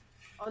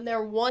 On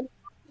their one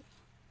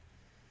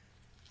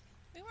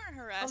We weren't on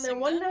harassing their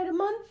one them. night a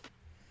month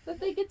that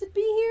they get to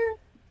be here?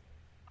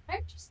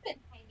 I've just been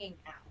hanging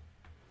out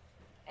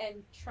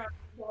and trying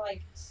to,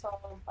 like,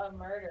 solve a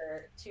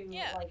murder to,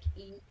 Yeah. like,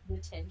 ease the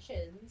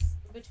tensions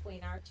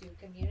between our two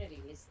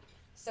communities.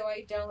 So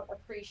I don't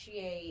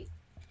appreciate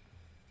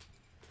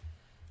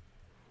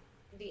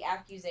the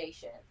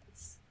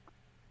accusations.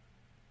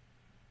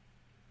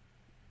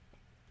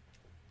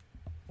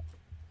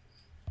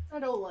 I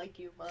don't like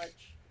you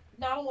much.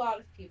 Not a lot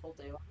of people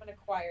do. I'm an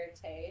acquired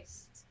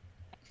taste.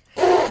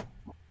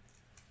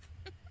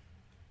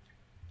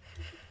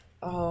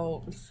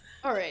 Oh,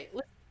 Alright.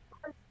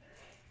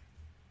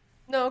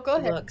 No, go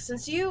ahead. look,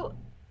 since you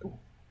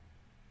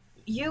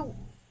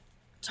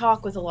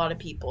talk with a lot of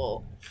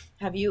people,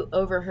 have you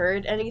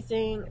overheard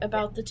anything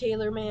about the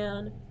Tailor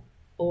Man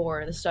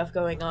or the stuff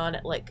going on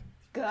at, like,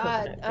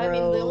 God, Coconut I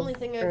mean, the Grove only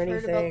thing I've or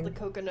heard about anything? the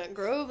Coconut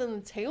Grove and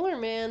the Tailor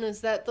Man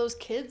is that those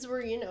kids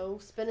were,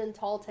 spinning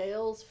tall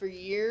tales for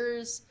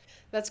years.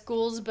 That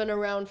school's been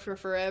around for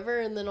forever,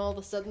 and then all of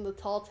a sudden the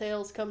tall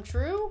tales come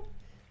true?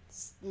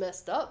 It's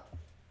messed up.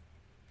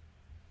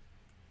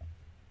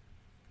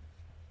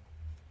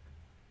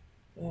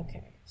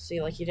 Okay.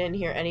 See, like, you didn't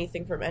hear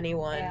anything from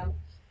anyone Yeah.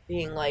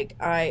 being like,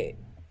 I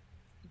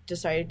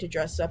decided to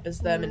dress up as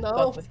them and No.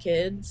 fuck with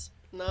kids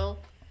No.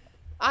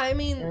 I or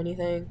mean,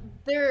 anything?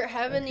 there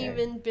haven't Okay.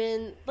 even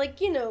been,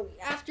 like,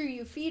 after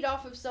you feed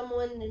off of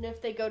someone, and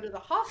if they go to the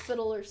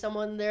hospital or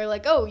someone, they're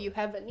like, oh, you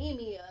have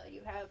anemia,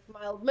 you have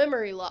mild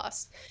memory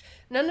loss.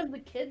 None of the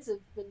kids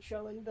have been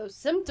showing those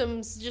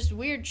symptoms, just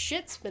weird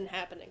shit's been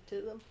happening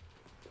to them.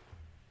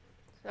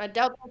 I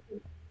doubt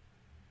that.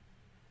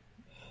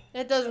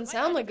 It doesn't might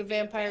sound not like a even be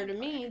a vampire to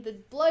me. vampire. The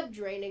blood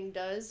draining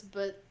does,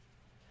 but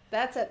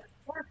that's at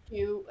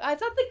you. I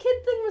thought the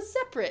kid thing was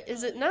separate.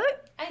 Is it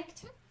not?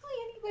 Technically,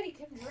 anybody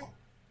can drink.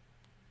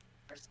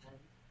 Person.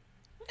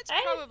 It's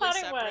I probably thought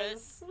separate. it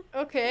was.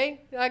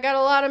 Okay, I got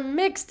a lot of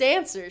mixed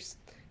answers.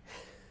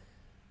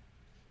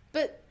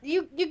 But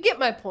you get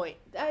my point.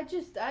 I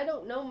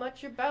don't know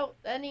much about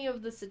any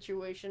of the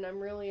situation. I'm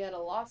really at a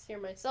loss here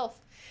myself.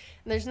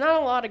 And there's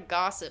not a lot of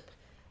gossip.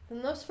 The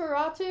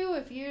Nosferatu,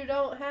 if you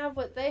don't have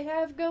what they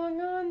have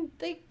going on,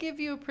 they give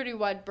you a pretty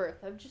wide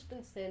berth. I've just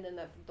been standing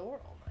at the door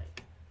all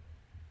night.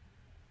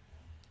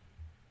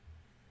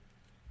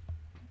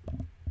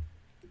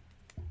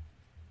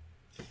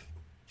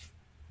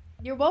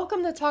 You're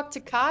welcome to talk to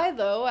Kai,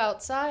 though,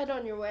 outside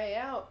on your way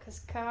out,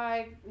 because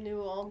Kai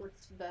knew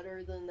Almas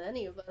better than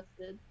any of us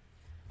did.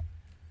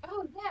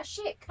 Oh, yeah,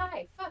 shit,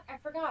 Kai. Fuck, I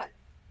forgot.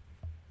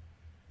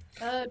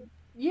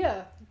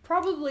 Yeah,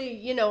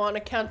 probably, on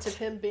account of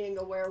him being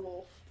a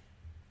werewolf.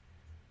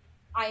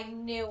 I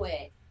knew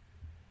it.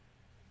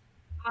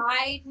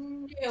 I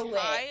knew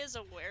Kai it. is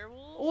a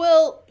werewolf?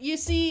 Well, you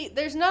see,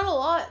 there's not a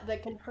lot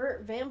that can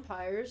hurt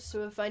vampires,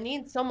 so if I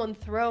need someone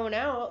thrown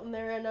out and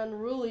they're an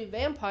unruly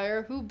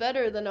vampire, who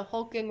better than a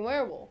hulking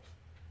werewolf?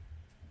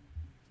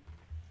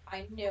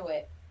 I knew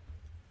it.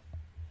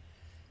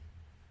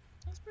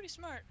 That's pretty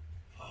smart.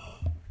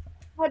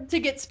 Had to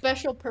get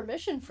special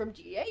permission from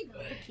Diego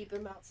to keep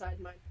him outside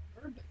my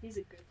door, but he's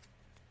a good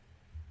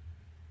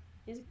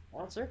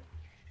sponsor.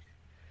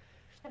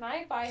 Can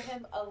I buy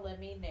him a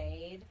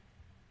lemonade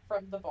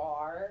from the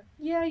bar?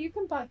 Yeah, you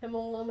can buy him a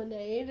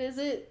lemonade. Is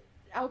it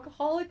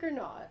alcoholic or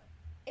not?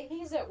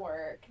 He's at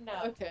work. No.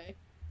 Okay.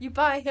 You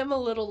buy him a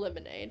little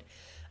lemonade.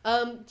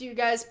 Do you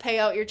guys pay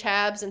out your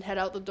tabs and head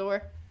out the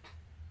door?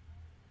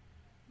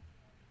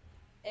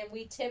 And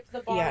we tip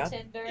the Yeah.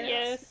 bartender.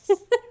 Yes.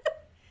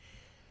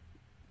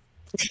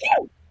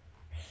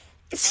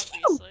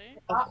 Obviously.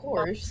 Of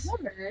course.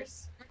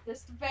 Bartenders.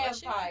 Just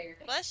Bless you. vampires.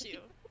 Bless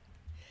you.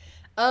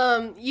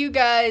 You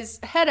guys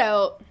head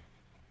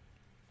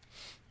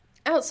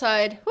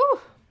outside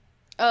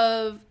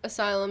of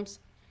Asylums.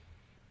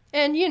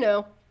 And,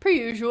 per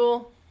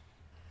usual,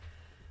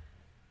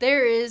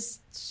 there is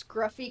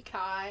Scruffy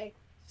Kai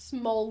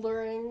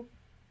smoldering.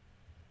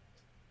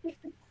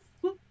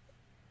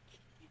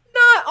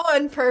 Not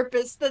on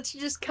purpose, that's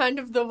just kind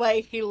of the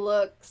way he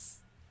looks.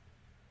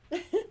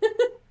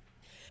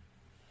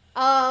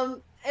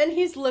 And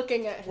he's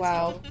looking at his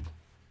Wow. phone.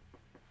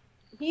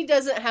 He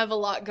doesn't have a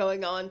lot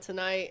going on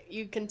tonight.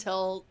 You can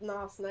tell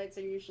Nos nights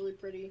are usually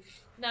pretty.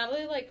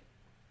 Natalie,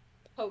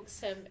 pokes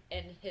him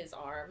in his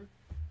arm.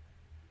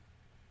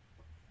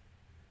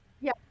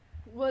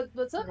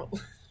 What's up?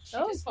 She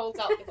Oh. just holds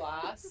out the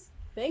glass.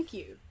 Thank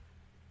you.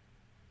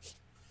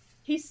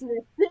 He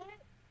sniffed it.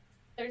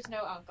 There's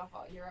no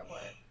alcohol. You're at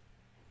work.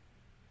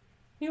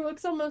 He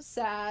looks almost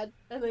sad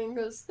and then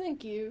goes,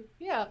 "Thank you."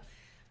 Yeah.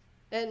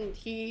 And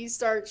he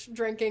starts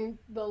drinking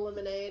the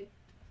lemonade.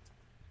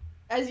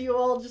 As you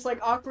all just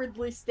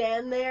awkwardly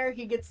stand there,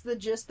 he gets the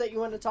gist that you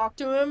want to talk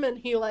to him and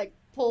he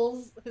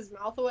pulls his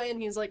mouth away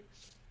and he's like,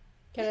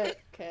 Can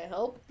I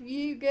help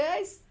you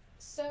guys?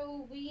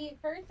 So, we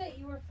heard that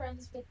you were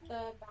friends with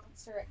the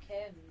bouncer at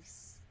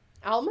Kim's.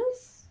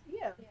 Almas?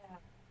 Yeah. Yeah.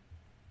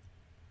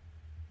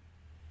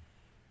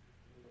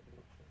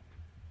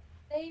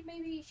 They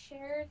maybe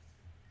shared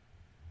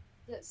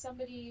that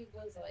somebody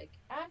was,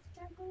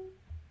 after him?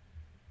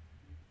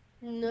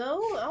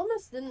 No,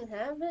 Almas didn't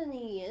have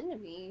any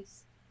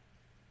enemies.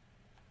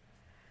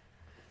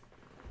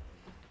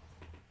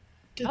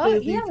 Did Oh, they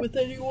leave yeah. with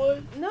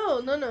anyone?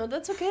 No,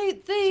 that's okay.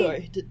 They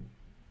Sorry.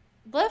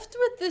 left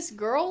with this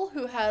girl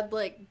who had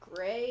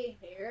gray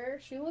hair.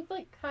 She looked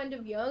kind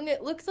of young.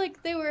 It looked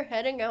like they were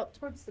heading out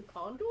towards the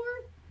Condor.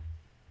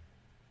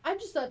 I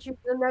just thought you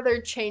were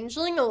another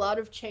changeling. A lot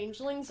of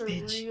changelings are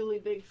Bitch. really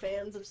big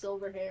fans of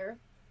silver hair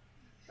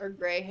or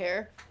gray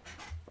hair.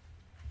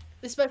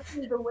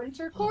 Especially the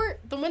Winter Court.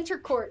 The Winter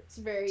Court's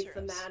very Sure is.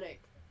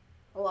 thematic.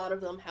 A lot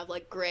of them have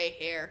gray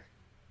hair.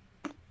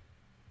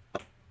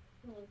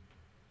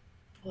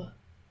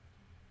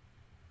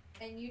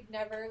 And you'd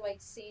never,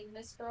 seen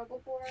this girl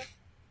before?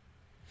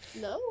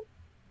 No.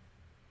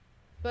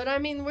 But I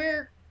mean,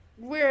 we're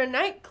a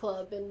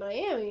nightclub in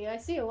Miami. I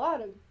see a lot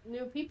of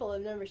new people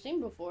I've never seen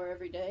before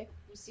every day.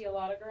 You see a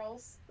lot of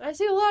girls? I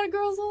see a lot of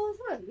girls all the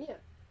time, yeah.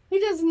 He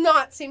does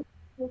not seem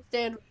to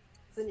understand what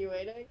he's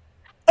insinuating.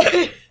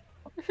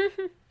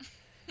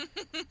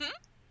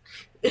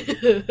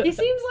 He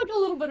seems like a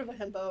little bit of a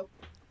himbo.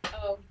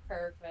 Oh,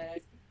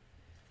 perfect.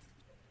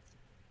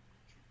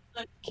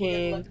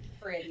 King. You look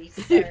pretty,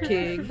 sir.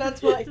 King.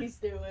 That's what he's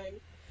doing.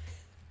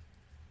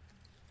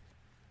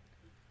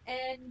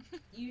 And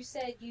you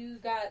said you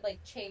got,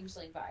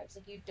 changeling vibes.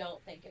 You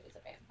don't think it was a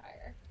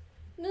vampire.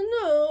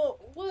 No.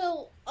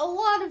 Well, a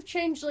lot of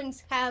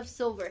changelings have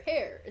silver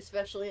hair,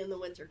 especially in the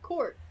Winter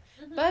Court.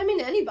 Mm-hmm. But I mean,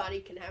 anybody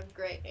can have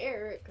gray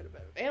hair. It could have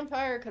been a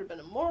vampire, it could have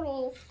been a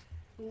mortal.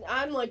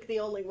 I'm the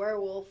only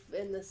werewolf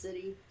in the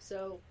city,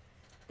 so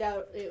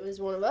doubt it was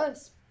one of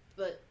us.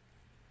 But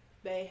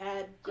they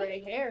had gray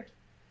hair.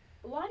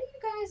 A lot of you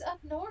guys up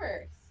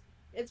north.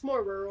 It's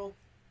more rural.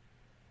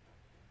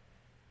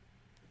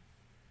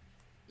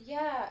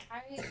 Yeah,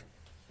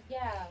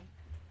 yeah.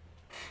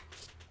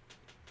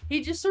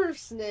 He just sort of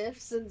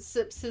sniffs and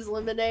sips his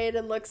lemonade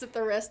and looks at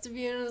the rest of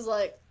you and is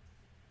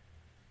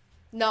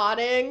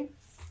nodding.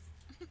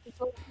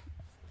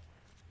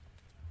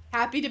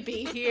 Happy to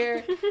be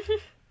here.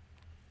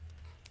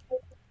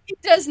 He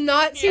does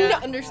not seem to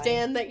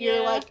understand that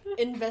you're, like,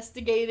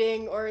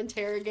 investigating or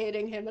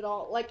interrogating him at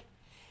all. Like,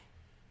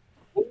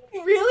 he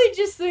really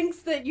just thinks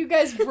that you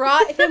guys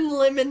brought him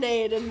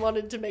lemonade and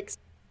wanted to make...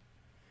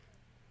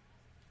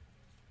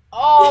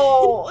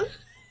 Oh!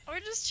 We're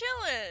just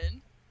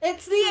chilling.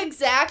 It's the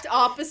exact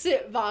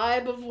opposite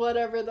vibe of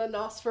whatever the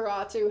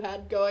Nosferatu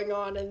had going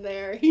on in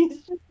there. He's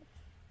just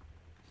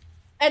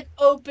an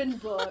open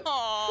book.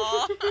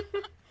 Aww.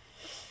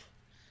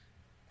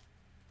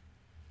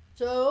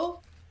 So,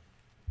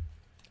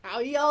 how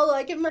y'all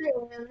liking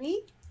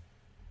Miami?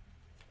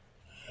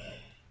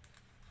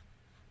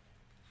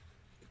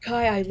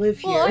 Kai, I live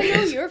here. Well, I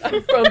know you're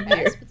I'm from from here.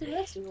 here. But the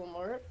rest of them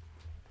aren't.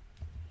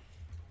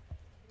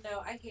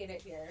 No, I hate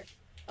it here.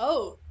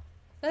 Oh,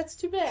 that's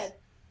too bad.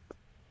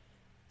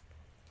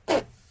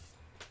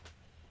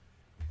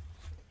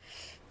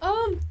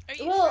 Are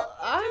you Well,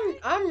 from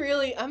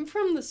I'm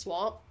from the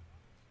swamp.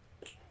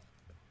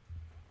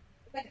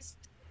 That's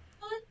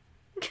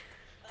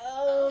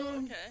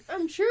okay.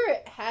 I'm sure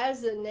it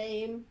has a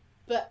name,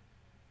 but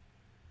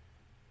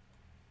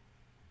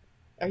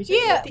Are you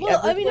talking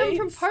about the I mean, I'm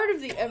from Everglades? part of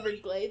the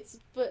Everglades,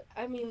 but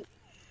I mean,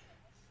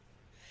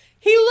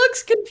 he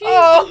looks confused.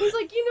 Oh. He's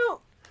like,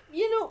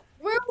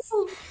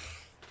 werewolves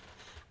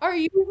are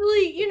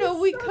usually,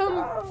 we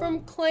come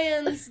from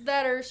clans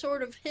that are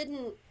sort of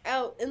hidden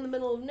out in the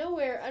middle of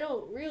nowhere.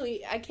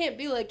 I can't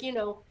be like,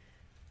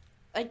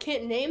 I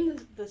can't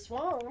name the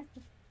swamp.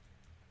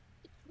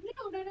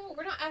 No,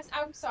 we're not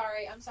I'm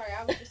sorry.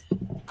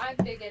 I'm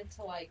big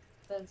into, like,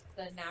 the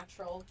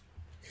natural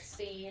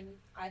scene.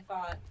 I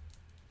thought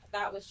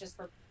that was just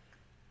for...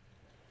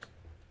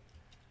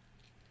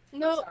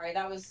 No, Sorry,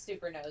 that was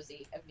super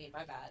nosy of me,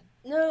 my bad.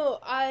 no,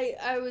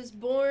 I was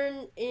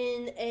born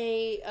in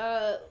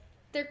a,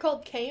 they're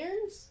called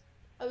cairns.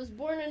 I was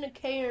born in a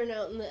cairn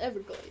out in the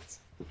Everglades.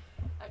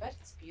 I bet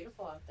it's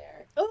beautiful out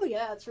there. Oh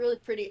yeah, it's really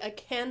pretty. I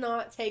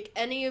cannot take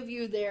any of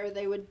you there.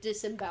 They would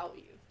disembowel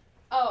you.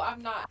 Oh,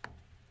 I'm not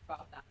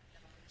about that.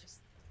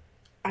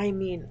 I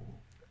mean,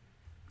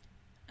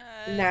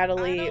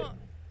 Natalie,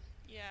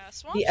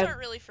 Swamps aren't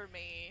really for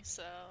me,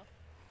 so...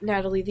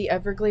 Natalie, the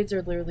Everglades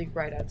are literally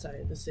right outside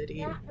of the city.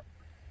 Yeah.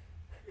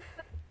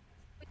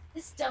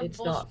 This dumb It's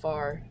bullshit. not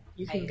far.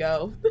 You can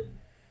go.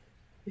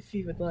 If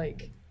you would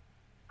like.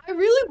 I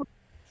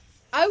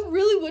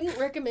really wouldn't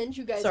recommend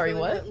you guys Sorry,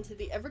 going what? out into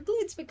the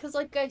Everglades because,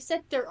 like I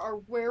said, there are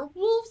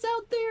werewolves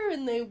out there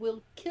and they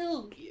will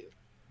kill you.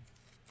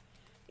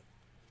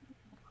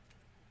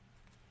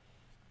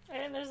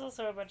 And there's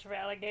also a bunch of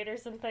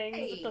alligators and things.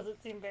 Hey. It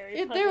doesn't seem very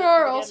There pleasant are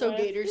to begin also with.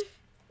 gators.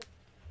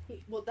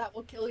 Well, that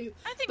will kill you.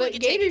 I think we But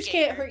could take a gators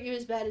can't gator. hurt you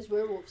as bad as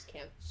werewolves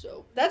can.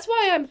 So that's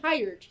why I'm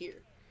hired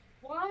here.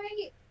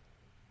 Why?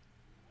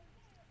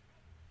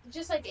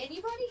 Just like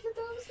anybody who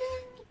goes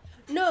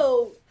there?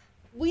 No,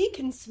 we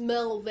can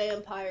smell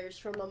vampires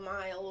from a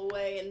mile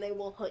away, and they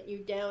will hunt you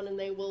down, and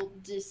they will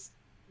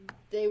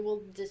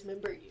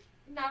dismember you.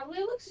 Natalie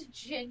looks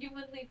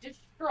genuinely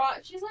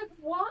distraught. She's like,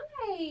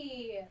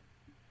 why?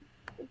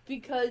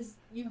 Because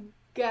you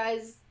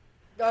guys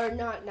are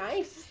not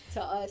nice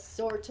to us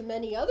or to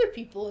many other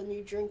people, and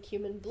you drink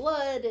human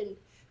blood, and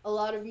a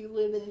lot of you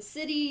live in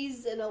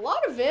cities, and a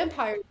lot of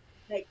vampires,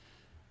 like,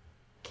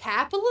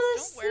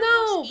 capitalists? Don't No,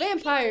 werewolves eat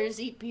vampires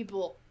eat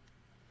people.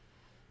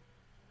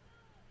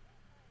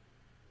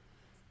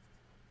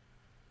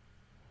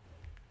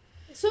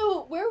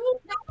 So,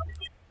 werewolf...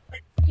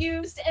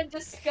 Confused and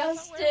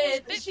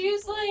disgusted. bit She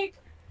was like,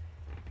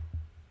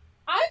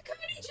 I've kind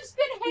of just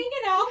been hanging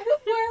out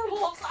with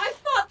werewolves. I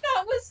thought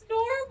that was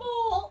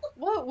normal.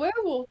 What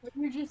werewolf are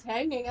you just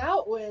hanging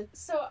out with?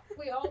 So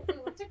we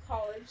went to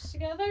college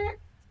together.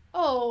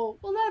 Oh,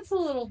 well, that's a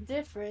little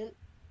different.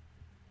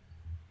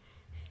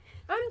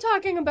 I'm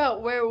talking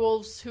about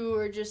werewolves who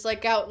are just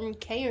like out in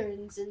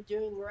cairns and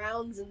doing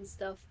rounds and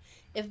stuff.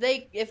 If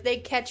they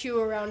catch you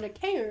around a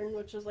cairn,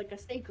 which is like a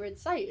sacred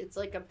site, it's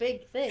like a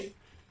big thing,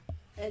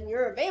 and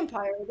you're a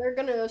vampire, they're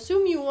gonna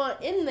assume you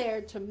want in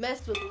there to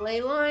mess with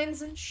ley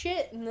lines and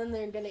shit, and then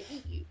they're gonna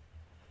eat you.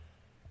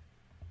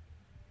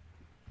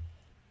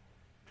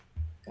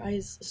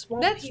 Guys,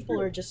 swamp That's people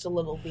true. are just a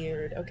little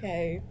weird,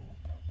 okay?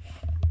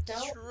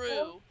 Don't True.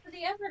 go to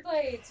the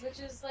Everglades, which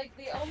is like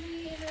the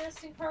only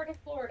interesting part of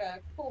Florida.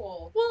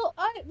 Cool. Well,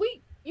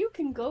 you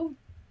can go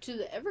to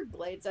the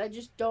Everglades. I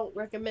just don't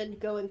recommend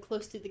going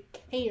close to the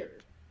cairn,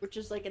 which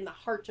is like in the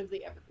heart of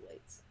the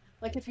Everglades.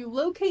 Like if you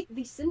locate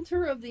the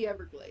center of the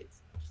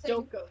Everglades, So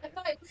don't go I there.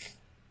 thought.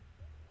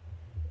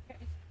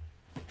 Okay.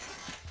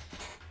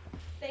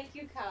 Thank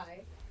you,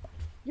 Kai.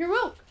 You're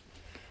welcome.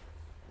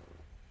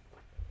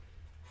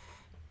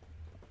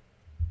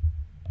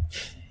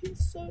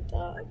 He's so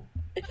dumb.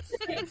 It's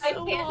I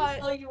so can't hot.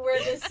 tell you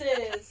where this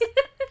is,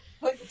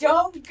 but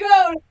don't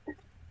go.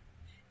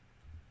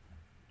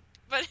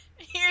 But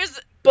here's...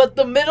 But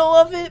the middle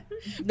of it,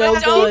 no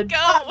but don't good.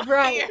 go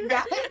Right, here.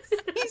 guys.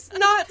 He's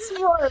not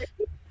smart.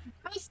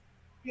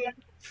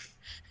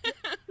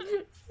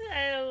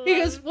 I He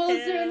goes, love well,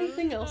 is there him.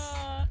 anything else?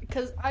 Aw.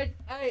 Because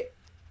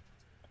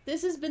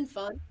this has been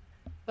fun,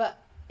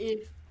 but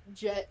if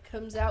Jet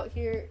comes out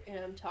here and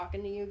I'm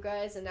talking to you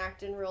guys and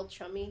acting real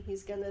chummy,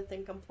 he's gonna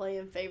think I'm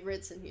playing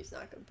favorites and he's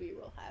not gonna be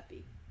real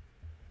happy.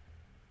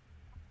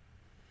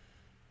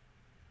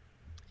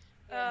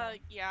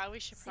 Yeah, we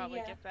should See probably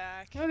ya. get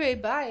back. Okay,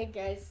 bye,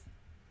 guys.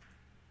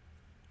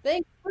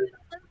 Thanks for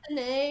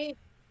listening.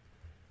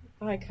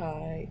 Hi,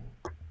 Kai.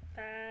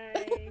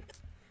 Bye.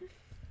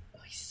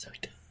 Oh, he's so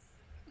dumb.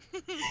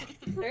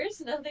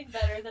 There's nothing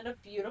better than a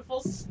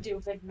beautiful,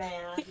 stupid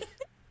man.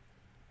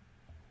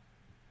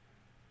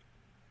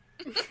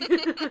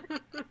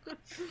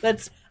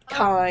 That's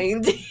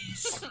kind.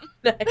 Nice.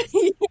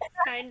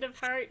 Kind of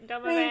heart,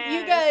 dumb of You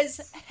ass.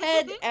 guys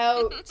head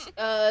out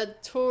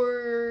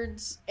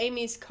towards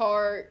Amy's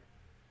cart.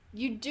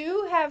 You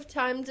do have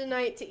time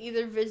tonight to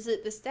either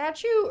visit the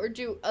statue or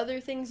do other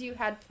things you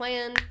had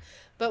planned,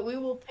 but we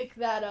will pick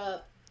that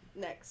up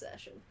next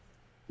session.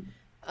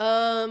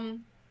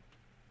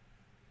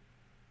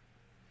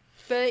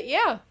 But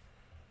yeah,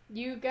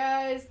 you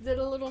guys did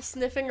a little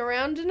sniffing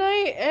around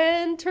tonight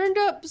and turned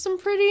up some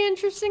pretty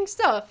interesting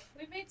stuff.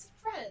 We made some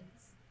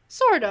friends.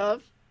 Sort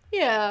of.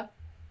 Yeah.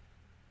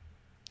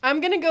 I'm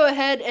gonna go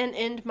ahead and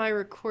end my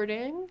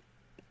recording.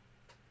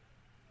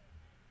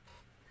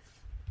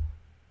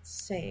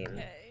 Same.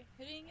 Okay,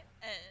 hitting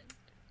end.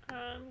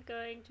 I'm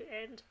going to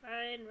end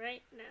mine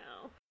right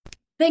now.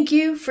 Thank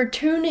you for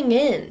tuning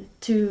in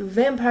to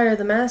Vampire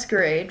the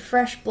Masquerade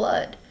Fresh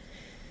Blood.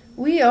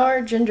 We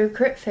are Gender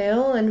Crit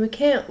Fail, and we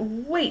can't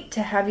wait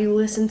to have you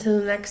listen to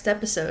the next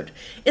episode.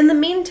 In the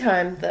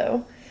meantime,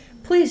 though,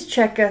 please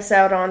check us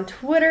out on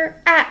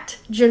Twitter at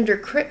Gender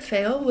Crit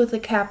Fail with a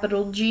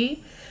capital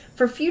G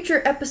for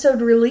future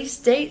episode release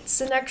dates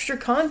and extra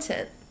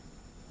content.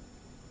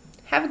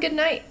 Have a good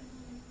night.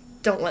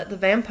 Don't let the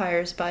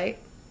vampires bite.